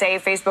people even say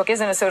Facebook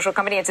isn't a social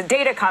company, it's a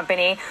data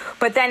company.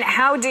 But then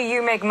how do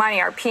you make money?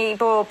 Are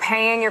people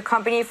paying your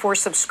company for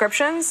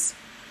subscriptions?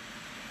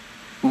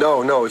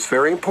 No, it's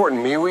very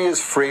important. MeWe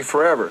is free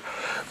forever.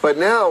 But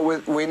now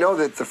we know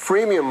that the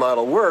freemium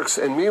model works,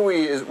 and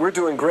we're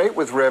doing great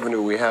with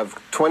revenue. We have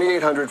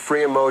 2,800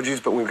 free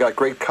emojis, but we've got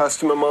great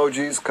custom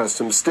emojis,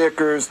 custom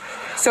stickers.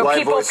 So live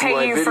people voice pay and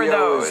live you video for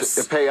those.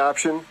 is a pay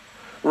option.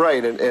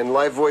 Right, and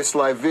live voice,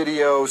 live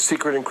video,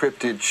 secret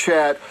encrypted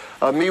chat.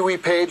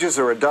 MeWe pages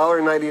are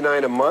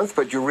 $1.99 a month,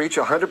 but you reach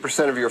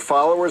 100% of your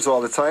followers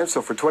all the time.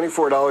 So for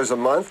 $24 a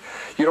month,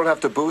 you don't have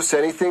to boost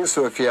anything.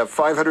 So if you have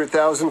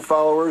 500,000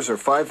 followers or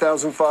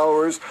 5,000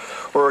 followers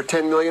or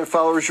 10 million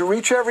followers, you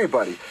reach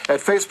everybody. At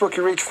Facebook,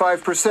 you reach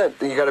 5%.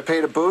 Then you got to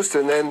pay to boost,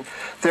 and then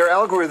their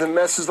algorithm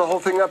messes the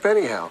whole thing up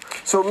anyhow.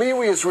 So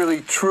MeWe is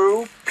really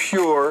true,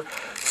 pure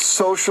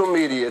social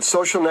media. It's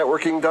social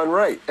networking done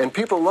right, and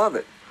people love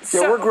it.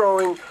 Yeah, we're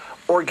growing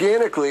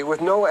organically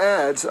with no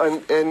ads,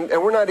 and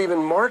we're not even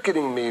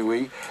marketing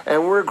MeWe,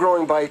 and we're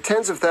growing by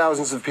tens of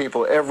thousands of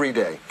people every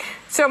day.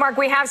 So, Mark,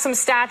 we have some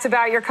stats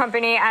about your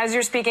company. As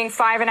you're speaking,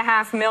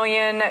 5.5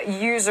 million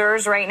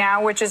users right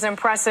now, which is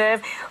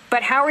impressive.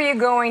 But how are you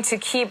going to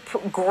keep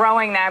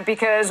growing that?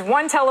 Because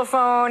one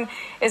telephone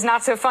is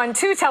not so fun.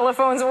 2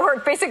 telephones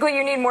work. Basically,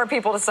 you need more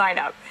people to sign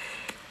up.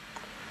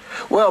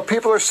 Well,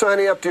 people are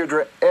signing up,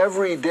 Deirdre,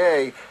 every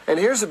day. And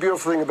here's the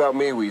beautiful thing about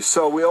MeWe.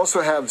 So we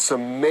also have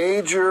some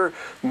major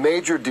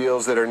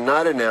deals that are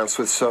not announced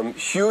with some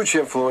huge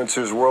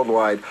influencers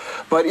worldwide.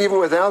 But even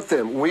without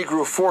them, we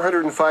grew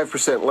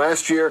 405%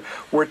 last year.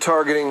 We're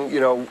targeting,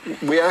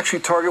 we actually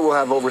target we'll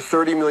have over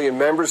 30 million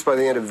members by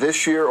the end of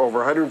this year, over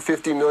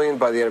 150 million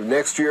by the end of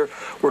next year.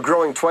 We're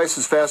growing twice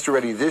as fast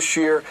already this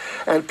year.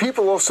 And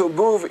people also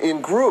move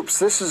in groups.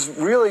 This is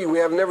really, we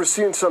have never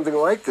seen something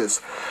like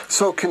this.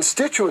 So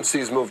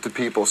constituencies move to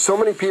people. So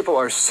many people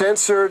are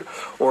censored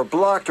or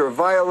blocked or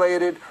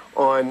violated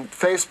on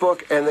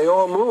Facebook, and they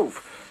all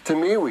move to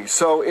MeWe.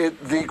 So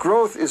the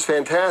growth is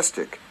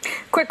fantastic.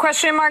 Quick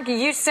question, Mark.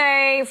 You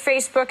say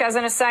Facebook, as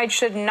an aside,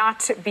 should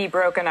not be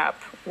broken up.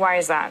 Why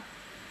is that?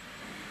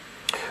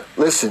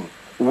 Listen,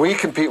 we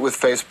compete with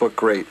Facebook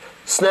great.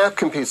 Snap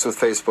competes with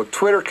Facebook.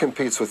 Twitter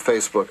competes with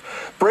Facebook.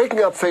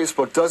 Breaking up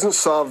Facebook doesn't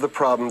solve the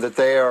problem that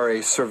they are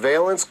a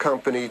surveillance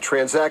company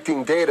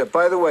transacting data.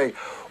 By the way,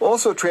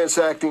 also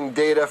transacting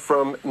data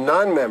from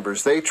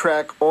non-members. They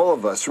track all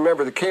of us.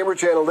 Remember, the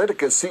Cambridge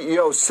Analytica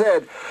CEO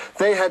said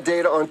they had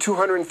data on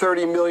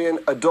 230 million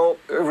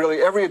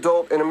every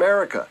adult in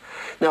America.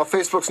 Now,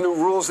 Facebook's new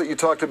rules that you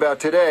talked about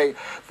today,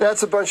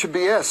 that's a bunch of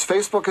BS.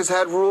 Facebook has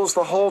had rules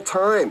the whole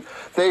time.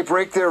 They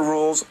break their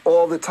rules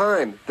all the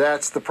time.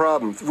 That's the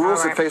problem.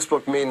 Rules at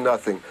Facebook mean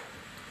nothing.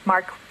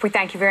 Mark, we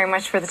thank you very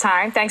much for the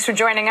time. Thanks for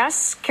joining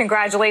us.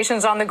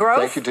 Congratulations on the growth.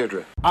 Thank you,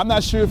 Deirdre. I'm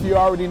not sure if you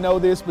already know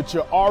this, but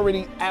you're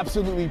already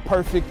absolutely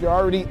perfect. You're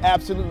already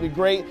absolutely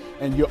great,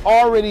 and you're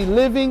already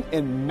living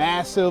in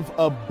massive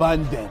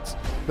abundance.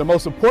 The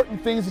most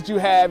important things that you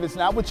have is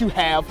not what you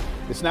have,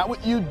 it's not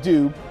what you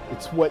do,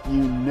 it's what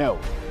you know.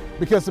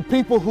 Because the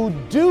people who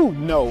do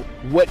know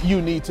what you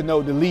need to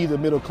know to lead the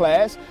middle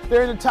class,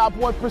 they're in the top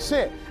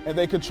 1%, and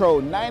they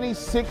control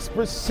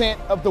 96%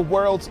 of the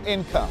world's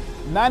income.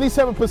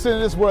 97% of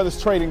this world is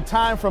trading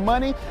time for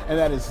money, and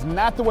that is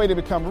not the way to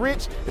become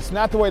rich, it's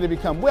not the way to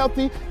become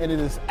wealthy, and it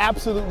is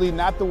absolutely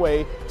not the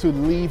way to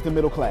leave the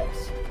middle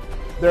class.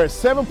 There are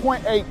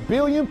 7.8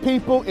 billion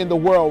people in the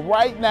world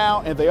right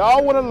now, and they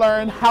all want to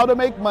learn how to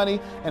make money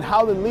and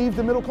how to leave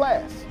the middle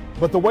class.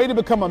 But the way to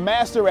become a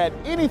master at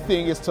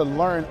anything is to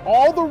learn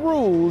all the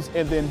rules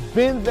and then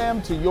bend them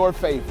to your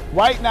favor.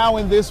 Right now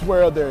in this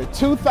world, there are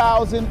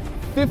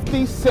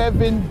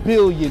 2,057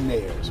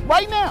 billionaires.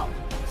 Right now.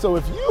 So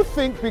if you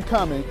think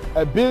becoming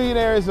a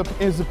billionaire is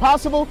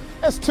impossible,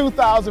 that's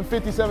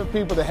 2,057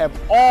 people that have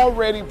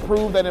already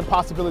proved that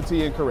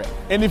impossibility incorrect.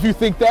 And if you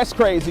think that's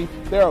crazy,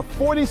 there are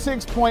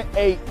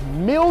 46.8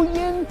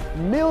 million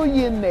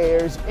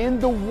millionaires in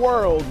the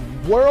world,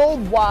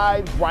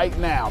 worldwide right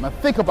now. Now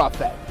think about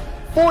that.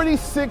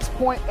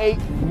 46.8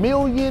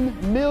 million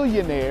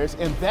millionaires,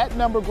 and that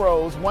number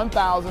grows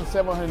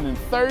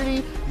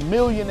 1,730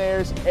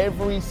 millionaires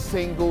every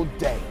single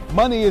day.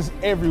 Money is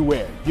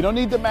everywhere. You don't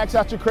need to max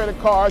out your credit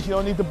cards. You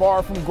don't need to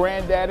borrow from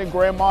granddad and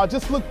grandma.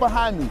 Just look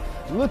behind me.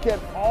 Look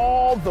at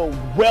all the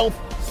wealth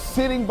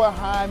sitting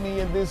behind me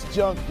in this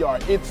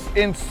junkyard. It's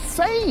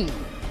insane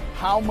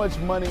how much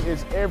money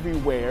is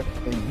everywhere,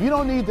 and you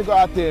don't need to go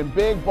out there and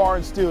beg, borrow,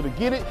 and steal to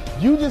get it.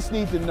 You just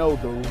need to know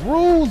the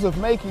rules of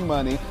making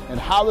money and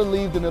how to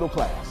leave the middle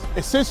class.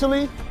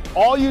 Essentially,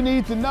 all you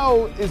need to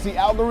know is the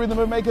algorithm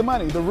of making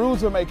money, the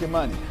rules of making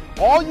money.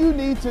 All you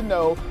need to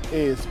know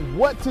is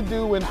what to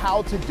do and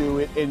how to do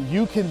it, and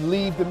you can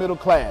leave the middle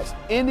class.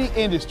 Any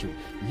industry,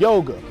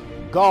 yoga,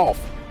 golf,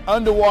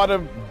 underwater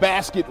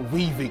basket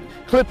weaving,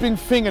 clipping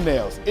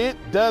fingernails, it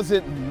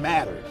doesn't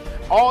matter.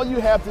 All you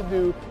have to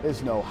do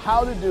is know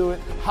how to do it,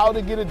 how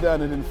to get it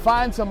done, and then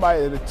find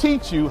somebody to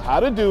teach you how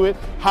to do it,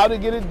 how to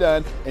get it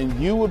done, and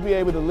you will be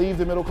able to leave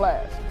the middle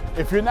class.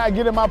 If you're not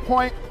getting my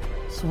point,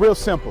 it's real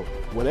simple.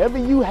 Whatever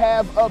you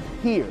have up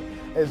here,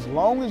 as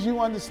long as you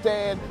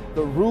understand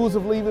the rules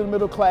of leaving the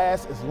middle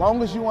class, as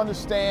long as you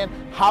understand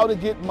how to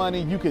get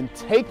money, you can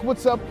take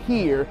what's up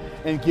here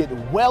and get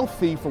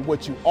wealthy from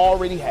what you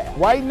already have.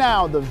 Right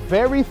now, the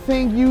very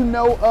thing you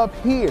know up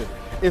here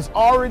is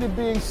already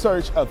being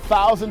searched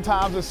 1,000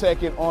 times a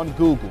second on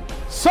Google.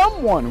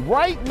 Someone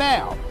right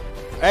now,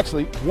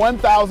 actually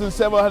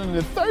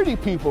 1,730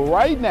 people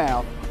right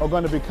now are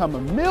going to become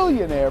a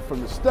millionaire from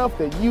the stuff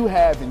that you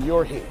have in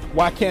your head.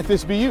 Why can't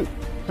this be you?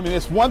 I mean,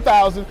 it's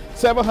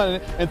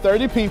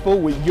 1,730 people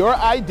with your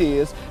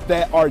ideas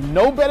that are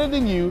no better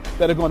than you,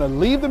 that are going to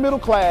leave the middle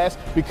class,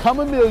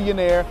 become a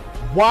millionaire.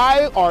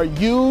 Why are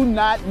you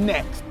not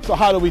next? So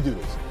how do we do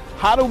this?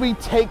 How do we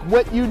take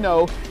what you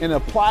know and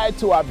apply it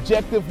to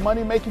objective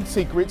money-making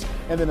secrets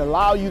and then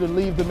allow you to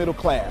leave the middle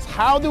class?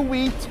 How do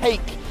we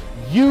take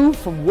you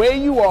from where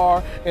you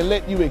are and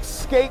let you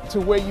escape to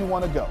where you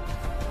want to go?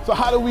 So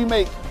how do we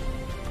make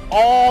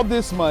all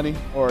this money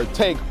or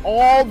take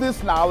all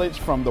this knowledge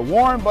from the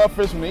Warren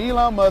Buffetts, from the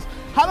Elon Musk?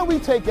 How do we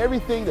take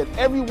everything that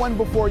everyone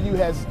before you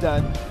has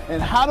done,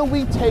 and how do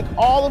we take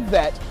all of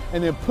that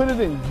and then put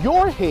it in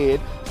your head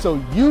so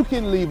you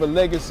can leave a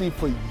legacy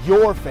for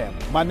your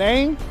family? My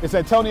name is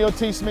Antonio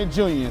T. Smith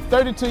Jr.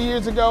 32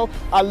 years ago,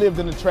 I lived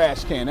in a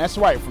trash can. That's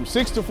right, from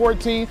 6 to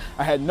 14,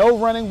 I had no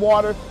running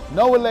water,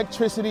 no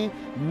electricity,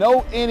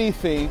 no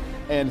anything,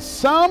 and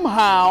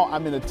somehow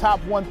I'm in the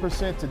top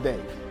 1% today.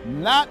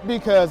 Not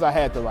because I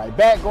had the right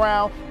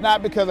background,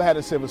 not because I had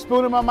a silver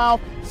spoon in my mouth,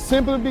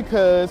 simply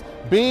because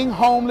being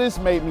homeless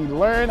made me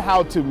learn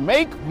how to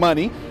make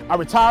money. I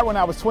retired when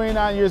I was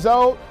 29 years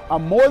old.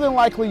 I'm more than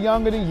likely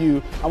younger than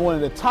you. I'm one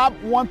of the top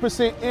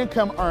 1%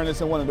 income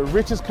earners in one of the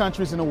richest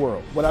countries in the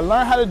world. What I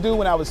learned how to do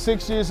when I was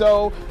 6 years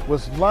old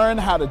was learn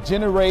how to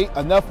generate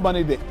enough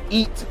money to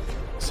eat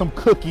some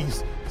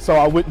cookies so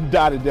I wouldn't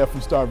die to death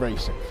from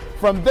starvation.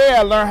 From there,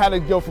 I learned how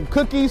to go from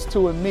cookies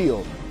to a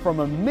meal. From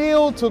a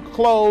meal to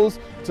clothes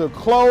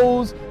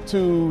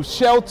to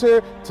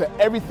shelter to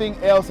everything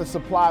else that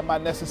supplied my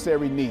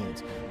necessary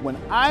needs. When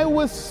I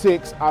was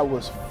 6, I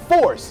was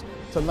forced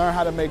to learn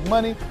how to make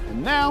money,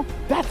 and now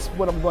that's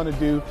what I'm going to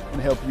do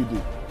and help you do.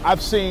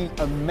 I've seen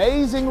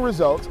amazing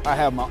results. I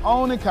have my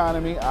own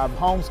economy. I've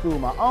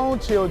homeschooled my own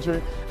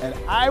children, and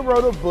I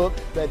wrote a book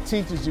that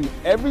teaches you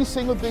every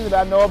single thing that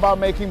I know about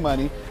making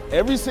money,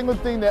 every single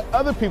thing that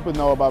other people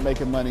know about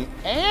making money,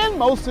 and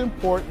most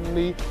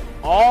importantly,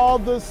 all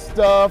the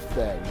stuff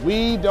that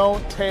we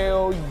don't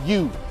tell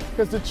you.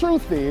 Because the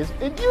truth is,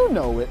 and you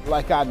know it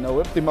like I know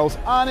it, the most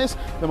honest,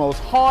 the most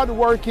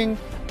hardworking,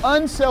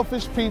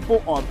 unselfish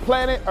people on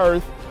planet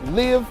Earth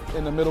live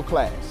in the middle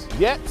class.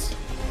 Yet,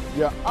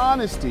 your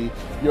honesty,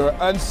 your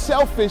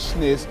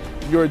unselfishness,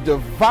 your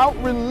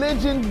devout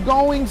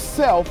religion-going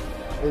self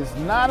is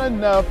not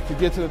enough to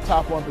get to the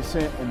top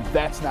 1%, and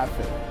that's not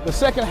fair. The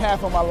second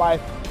half of my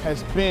life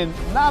has been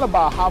not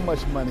about how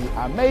much money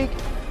I make,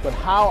 but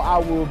how I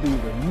will be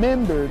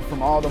remembered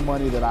from all the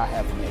money that I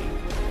have made.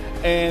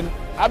 And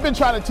I've been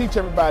trying to teach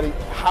everybody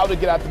how to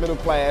get out the middle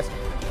class.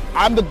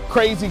 I'm the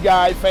crazy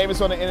guy, famous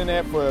on the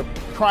internet for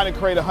trying to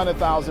create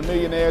 100,000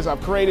 millionaires.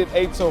 I've created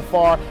 8 so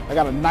far. I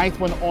got a 9th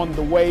one on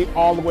the way,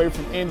 all the way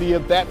from India.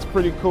 That's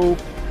pretty cool.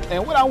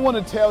 And what I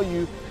want to tell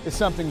you is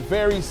something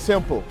very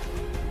simple.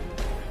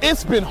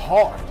 It's been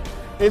hard.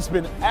 It's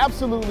been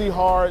absolutely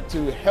hard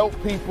to help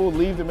people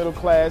leave the middle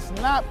class,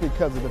 not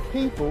because of the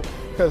people,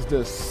 because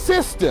the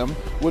system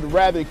would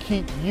rather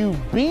keep you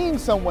being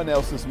someone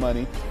else's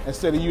money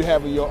instead of you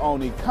having your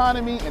own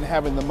economy and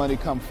having the money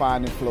come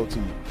find and flow to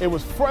you. It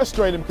was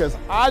frustrating because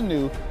I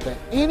knew that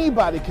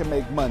anybody can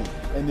make money.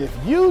 And if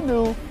you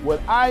knew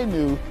what I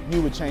knew,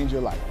 you would change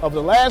your life. Over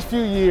the last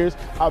few years,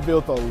 I've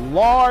built a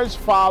large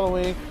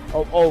following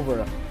of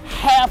over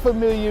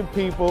 500,000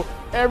 people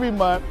every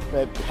month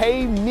that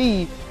pay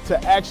me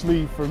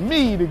for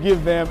me to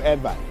give them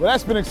advice. Well,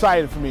 that's been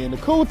exciting for me. And the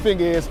cool thing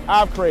is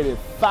I've created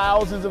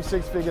thousands of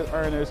six-figure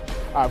earners.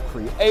 I've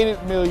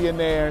created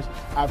millionaires.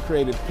 I've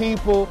created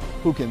people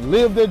who can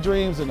live their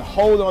dreams and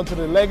hold on to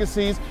their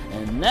legacies.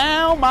 And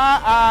now my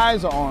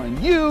eyes are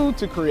on you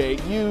to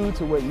create you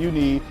to what you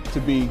need to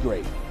be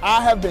great.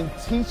 I have been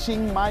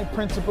teaching my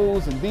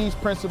principles and these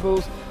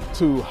principles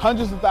to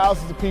hundreds of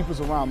thousands of people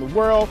around the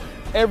world,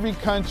 every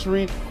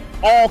country,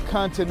 all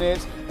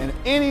continents, and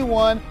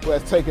anyone who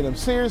has taken them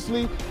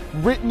seriously,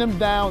 written them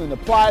down, and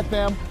applied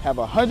them have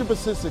a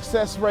 100%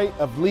 success rate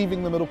of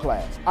leaving the middle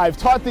class. I've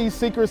taught these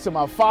secrets to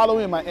my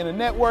following and my inner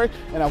network,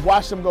 and I've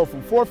watched them go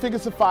from 4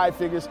 figures to 5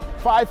 figures,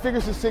 5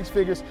 figures to 6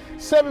 figures,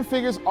 7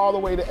 figures, all the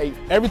way to 8.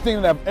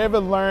 Everything that I've ever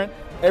learned,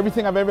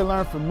 everything I've ever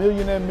learned from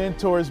millionaire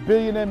mentors,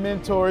 billionaire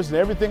mentors, and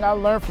everything I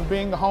learned from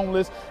being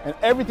homeless, and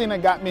everything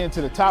that got me into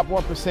the top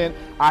 1%,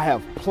 I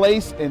have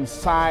placed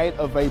inside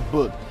of a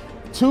book.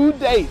 To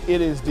date, it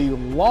is the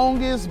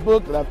longest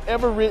book that I've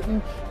ever written,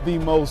 the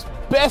most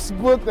best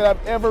book that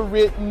I've ever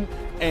written,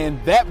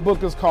 and that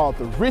book is called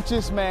The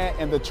Richest Man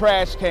and the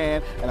Trash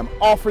Can, and I'm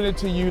offering it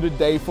to you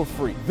today for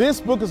free.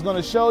 This book is going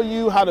to show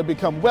you how to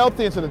become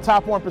wealthy into the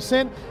top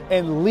 1%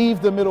 and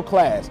leave the middle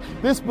class.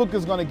 This book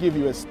is going to give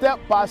you a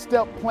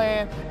step-by-step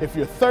plan if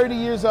you're 30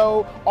 years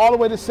old, all the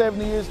way to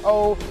 70 years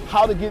old,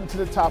 how to get into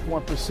the top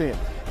 1%.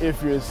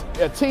 If you're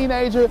a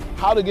teenager,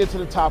 how to get to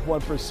the top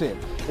 1%.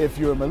 If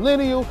you're a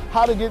millennial,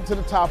 how to get to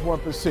the top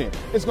 1%.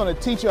 It's going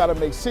to teach you how to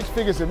make 6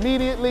 figures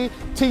immediately,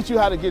 teach you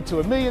how to get to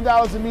 $1 million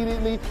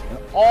immediately, and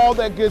all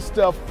that good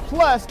stuff.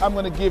 Plus, I'm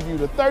going to give you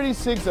the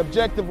 36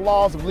 objective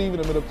laws of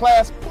leaving the middle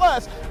class.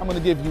 Plus, I'm going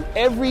to give you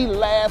every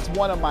last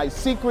one of my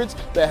secrets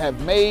that have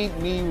made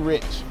me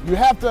rich. You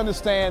have to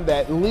understand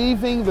that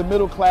leaving the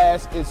middle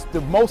class is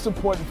the most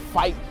important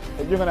fight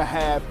that you're going to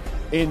have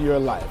in your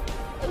life.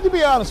 To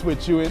be honest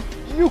with you, and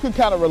you can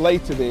kind of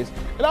relate to this,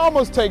 it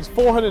almost takes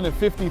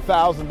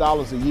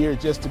 $450,000 a year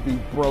just to be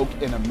broke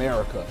in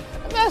America.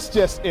 And that's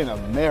just in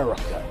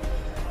America.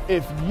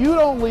 If you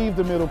don't leave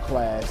the middle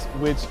class,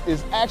 which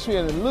is actually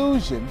an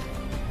illusion,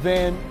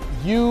 then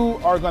you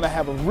are going to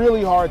have a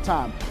really hard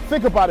time.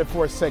 Think about it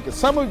for a second.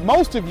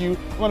 Most of you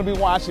going to be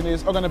watching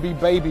this are going to be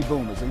baby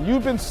boomers, and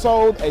you've been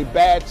sold a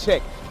bad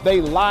check. They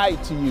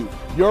lied to you.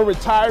 Your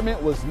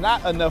retirement was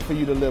not enough for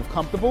you to live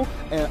comfortable,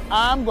 and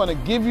I'm going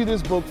to give you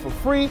this book for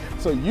free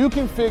so you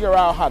can figure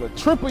out how to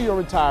triple your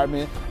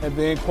retirement and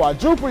then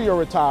quadruple your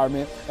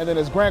retirement, and then,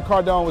 as Grant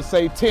Cardone would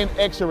say,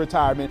 10x your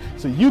retirement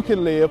so you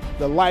can live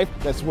the life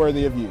that's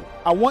worthy of you.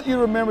 I want you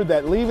to remember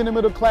that leaving the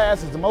middle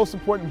class is the most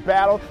important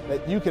battle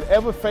that you could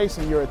ever face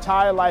in your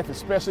entire life,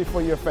 especially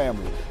for your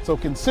family. So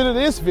consider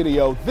this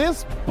video,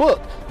 this book,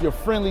 your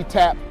friendly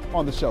tap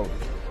on the shoulder.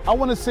 I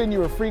want to send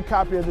you a free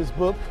copy of this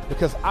book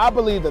because I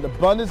believe that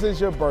abundance is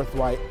your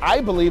birthright.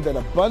 I believe that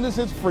abundance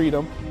is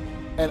freedom,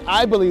 and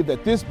I believe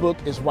that this book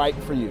is right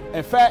for you.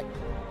 In fact,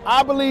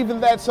 I believe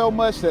in that so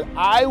much that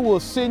I will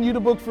send you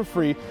the book for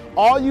free.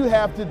 All you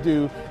have to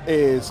do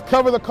is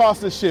cover the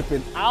cost of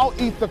shipping. I'll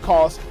eat the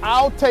cost.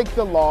 I'll take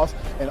the loss.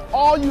 And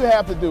all you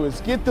have to do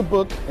is get the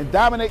book and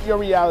dominate your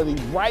reality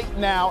right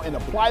now and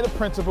apply the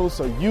principles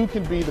so you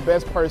can be the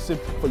best person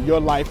for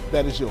your life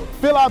that is yours.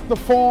 Fill out the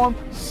form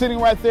sitting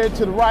right there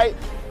to the right.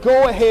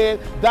 Go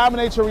ahead,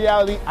 dominate your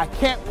reality. I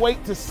can't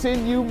wait to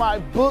send you my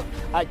book.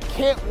 I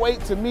can't wait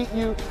to meet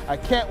you. I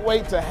can't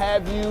wait to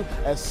have you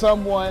as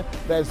someone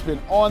that's been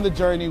on the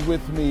journey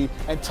with me.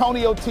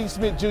 Antonio T.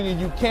 Smith Jr.,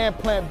 you can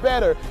plan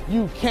better.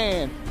 You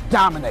can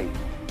dominate.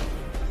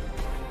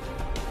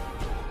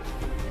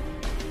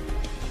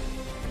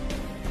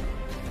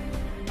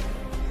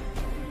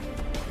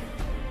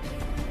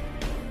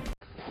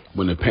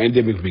 When the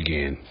pandemic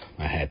began,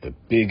 I had the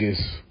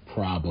biggest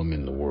problem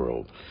in the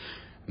world.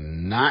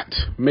 Not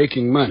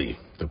making money.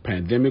 The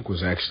pandemic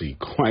was actually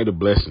quite a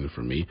blessing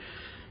for me,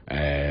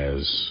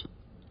 as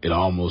it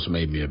almost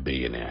made me a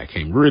billionaire. I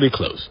came really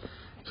close.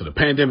 So the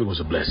pandemic was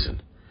a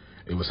blessing.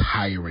 It was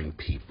hiring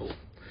people.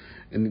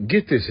 And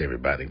get this,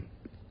 everybody.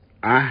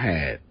 I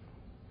had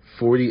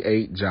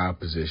 48 job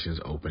positions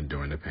open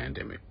during the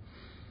pandemic.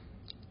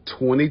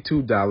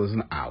 $22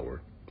 an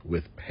hour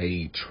with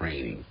paid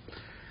training.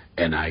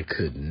 And I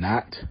could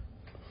not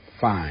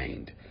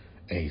find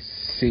a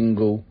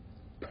single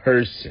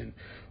person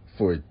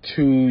for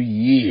 2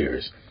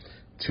 years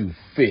to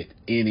fit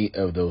any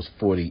of those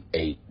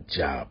 48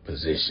 job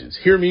positions.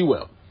 Hear me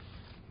well.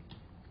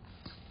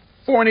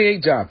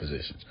 48 job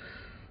positions,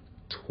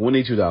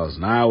 $22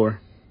 an hour,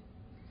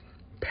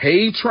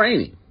 paid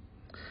training,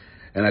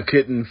 and I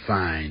couldn't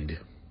find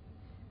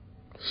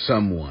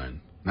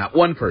someone, not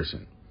one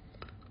person,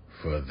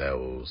 for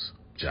those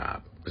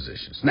job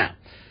positions. Now,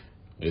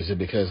 is it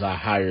because I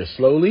hire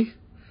slowly?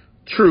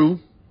 True.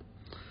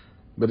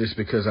 But it's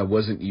because I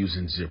wasn't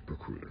using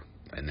ZipRecruiter,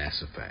 and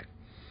that's a fact.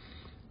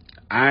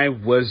 I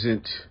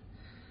wasn't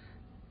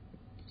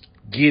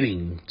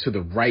getting to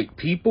the right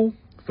people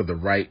for the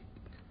right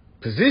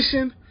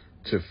position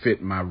to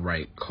fit my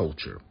right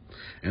culture.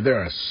 And there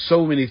are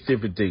so many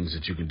different things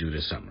that you can do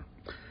this summer.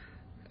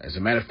 As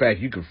a matter of fact,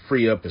 you can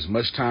free up as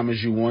much time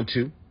as you want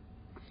to.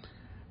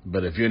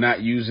 But if you're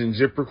not using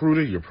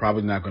ZipRecruiter, you're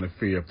probably not going to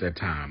free up that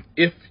time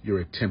if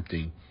you're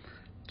attempting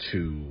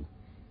to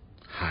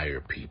hire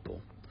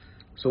people.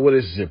 So what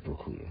is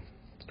ZipRecruiter?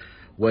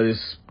 What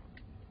is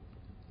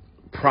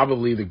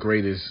probably the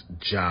greatest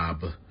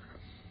job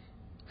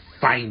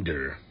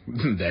finder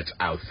that's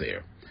out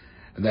there.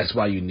 And that's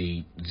why you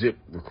need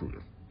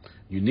ZipRecruiter.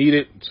 You need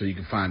it so you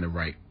can find the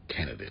right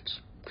candidates.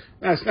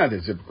 Now, it's not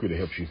that ZipRecruiter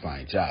helps you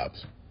find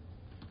jobs.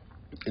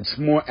 It's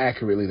more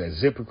accurately that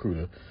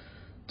ZipRecruiter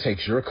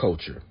takes your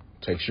culture,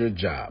 takes your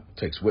job,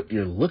 takes what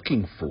you're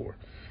looking for,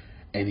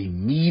 and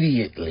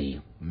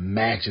immediately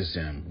matches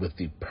them with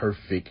the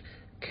perfect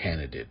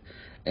candidate.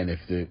 And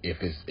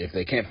if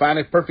they can't find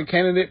a perfect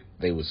candidate,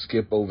 they would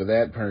skip over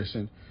that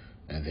person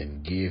and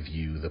then give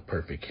you the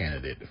perfect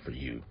candidate for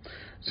you.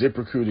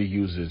 ZipRecruiter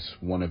uses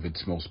one of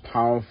its most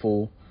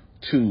powerful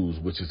tools,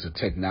 which is the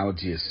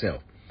technology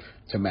itself,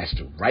 to match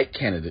the right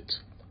candidates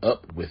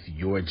up with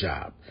your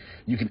job.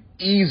 You can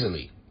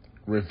easily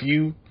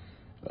review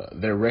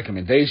their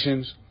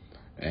recommendations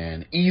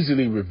and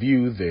easily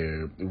review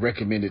their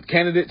recommended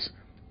candidates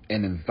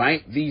and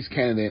invite these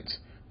candidates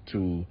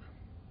to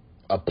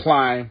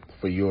apply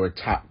for your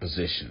top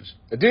positions.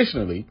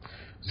 Additionally,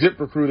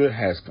 ZipRecruiter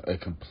has a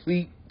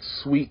complete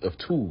suite of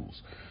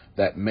tools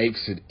that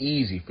makes it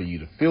easy for you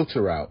to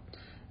filter out,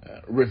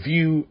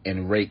 review,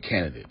 and rate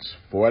candidates.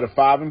 4 out of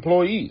 5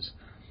 employees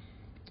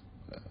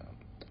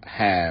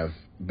have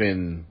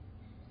been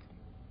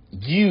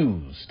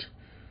used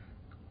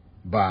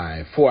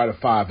by 4 out of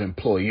 5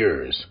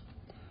 employers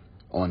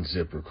on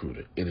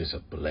ZipRecruiter. It is a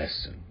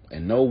blessing.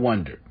 And no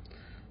wonder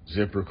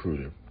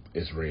ZipRecruiter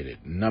is rated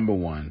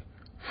 #1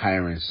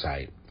 hiring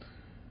site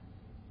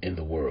in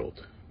the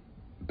world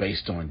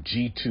based on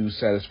G2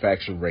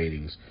 satisfaction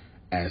ratings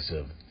as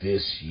of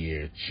this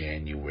year,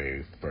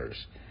 January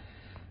 1st.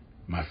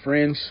 My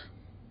friends,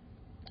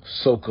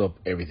 soak up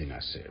everything I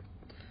said.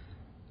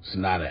 It's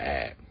not an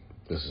ad.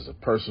 This is a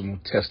personal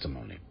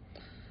testimony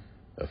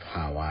of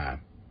how I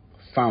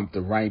found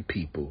the right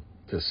people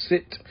to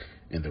sit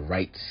in the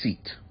right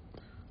seat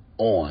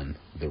on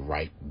the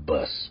right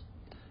bus.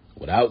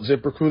 Without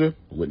ZipRecruiter, it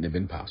wouldn't have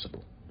been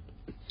possible.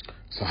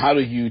 So how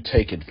do you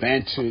take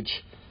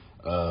advantage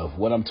of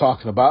what I'm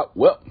talking about?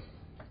 Well,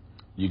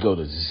 you go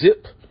to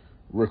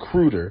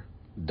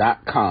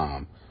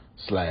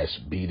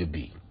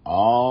ziprecruiter.com/B2B.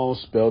 All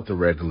spelled the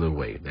regular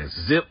way. That's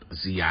zip,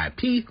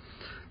 Z-I-P,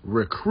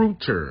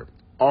 recruiter,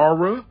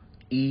 Aura,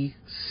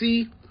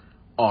 E-C,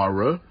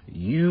 Aura,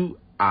 U-I-T-E-R,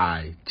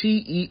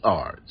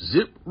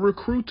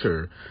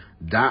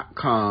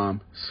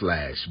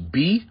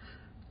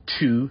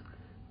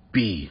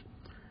 ziprecruiter.com/B2B.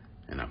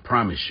 And I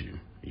promise you,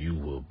 you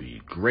will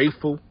be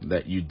grateful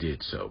that you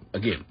did so.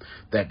 Again,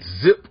 that's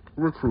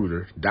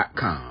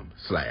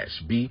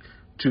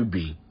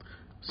ziprecruiter.com/B2B.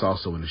 It's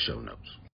also in the show notes.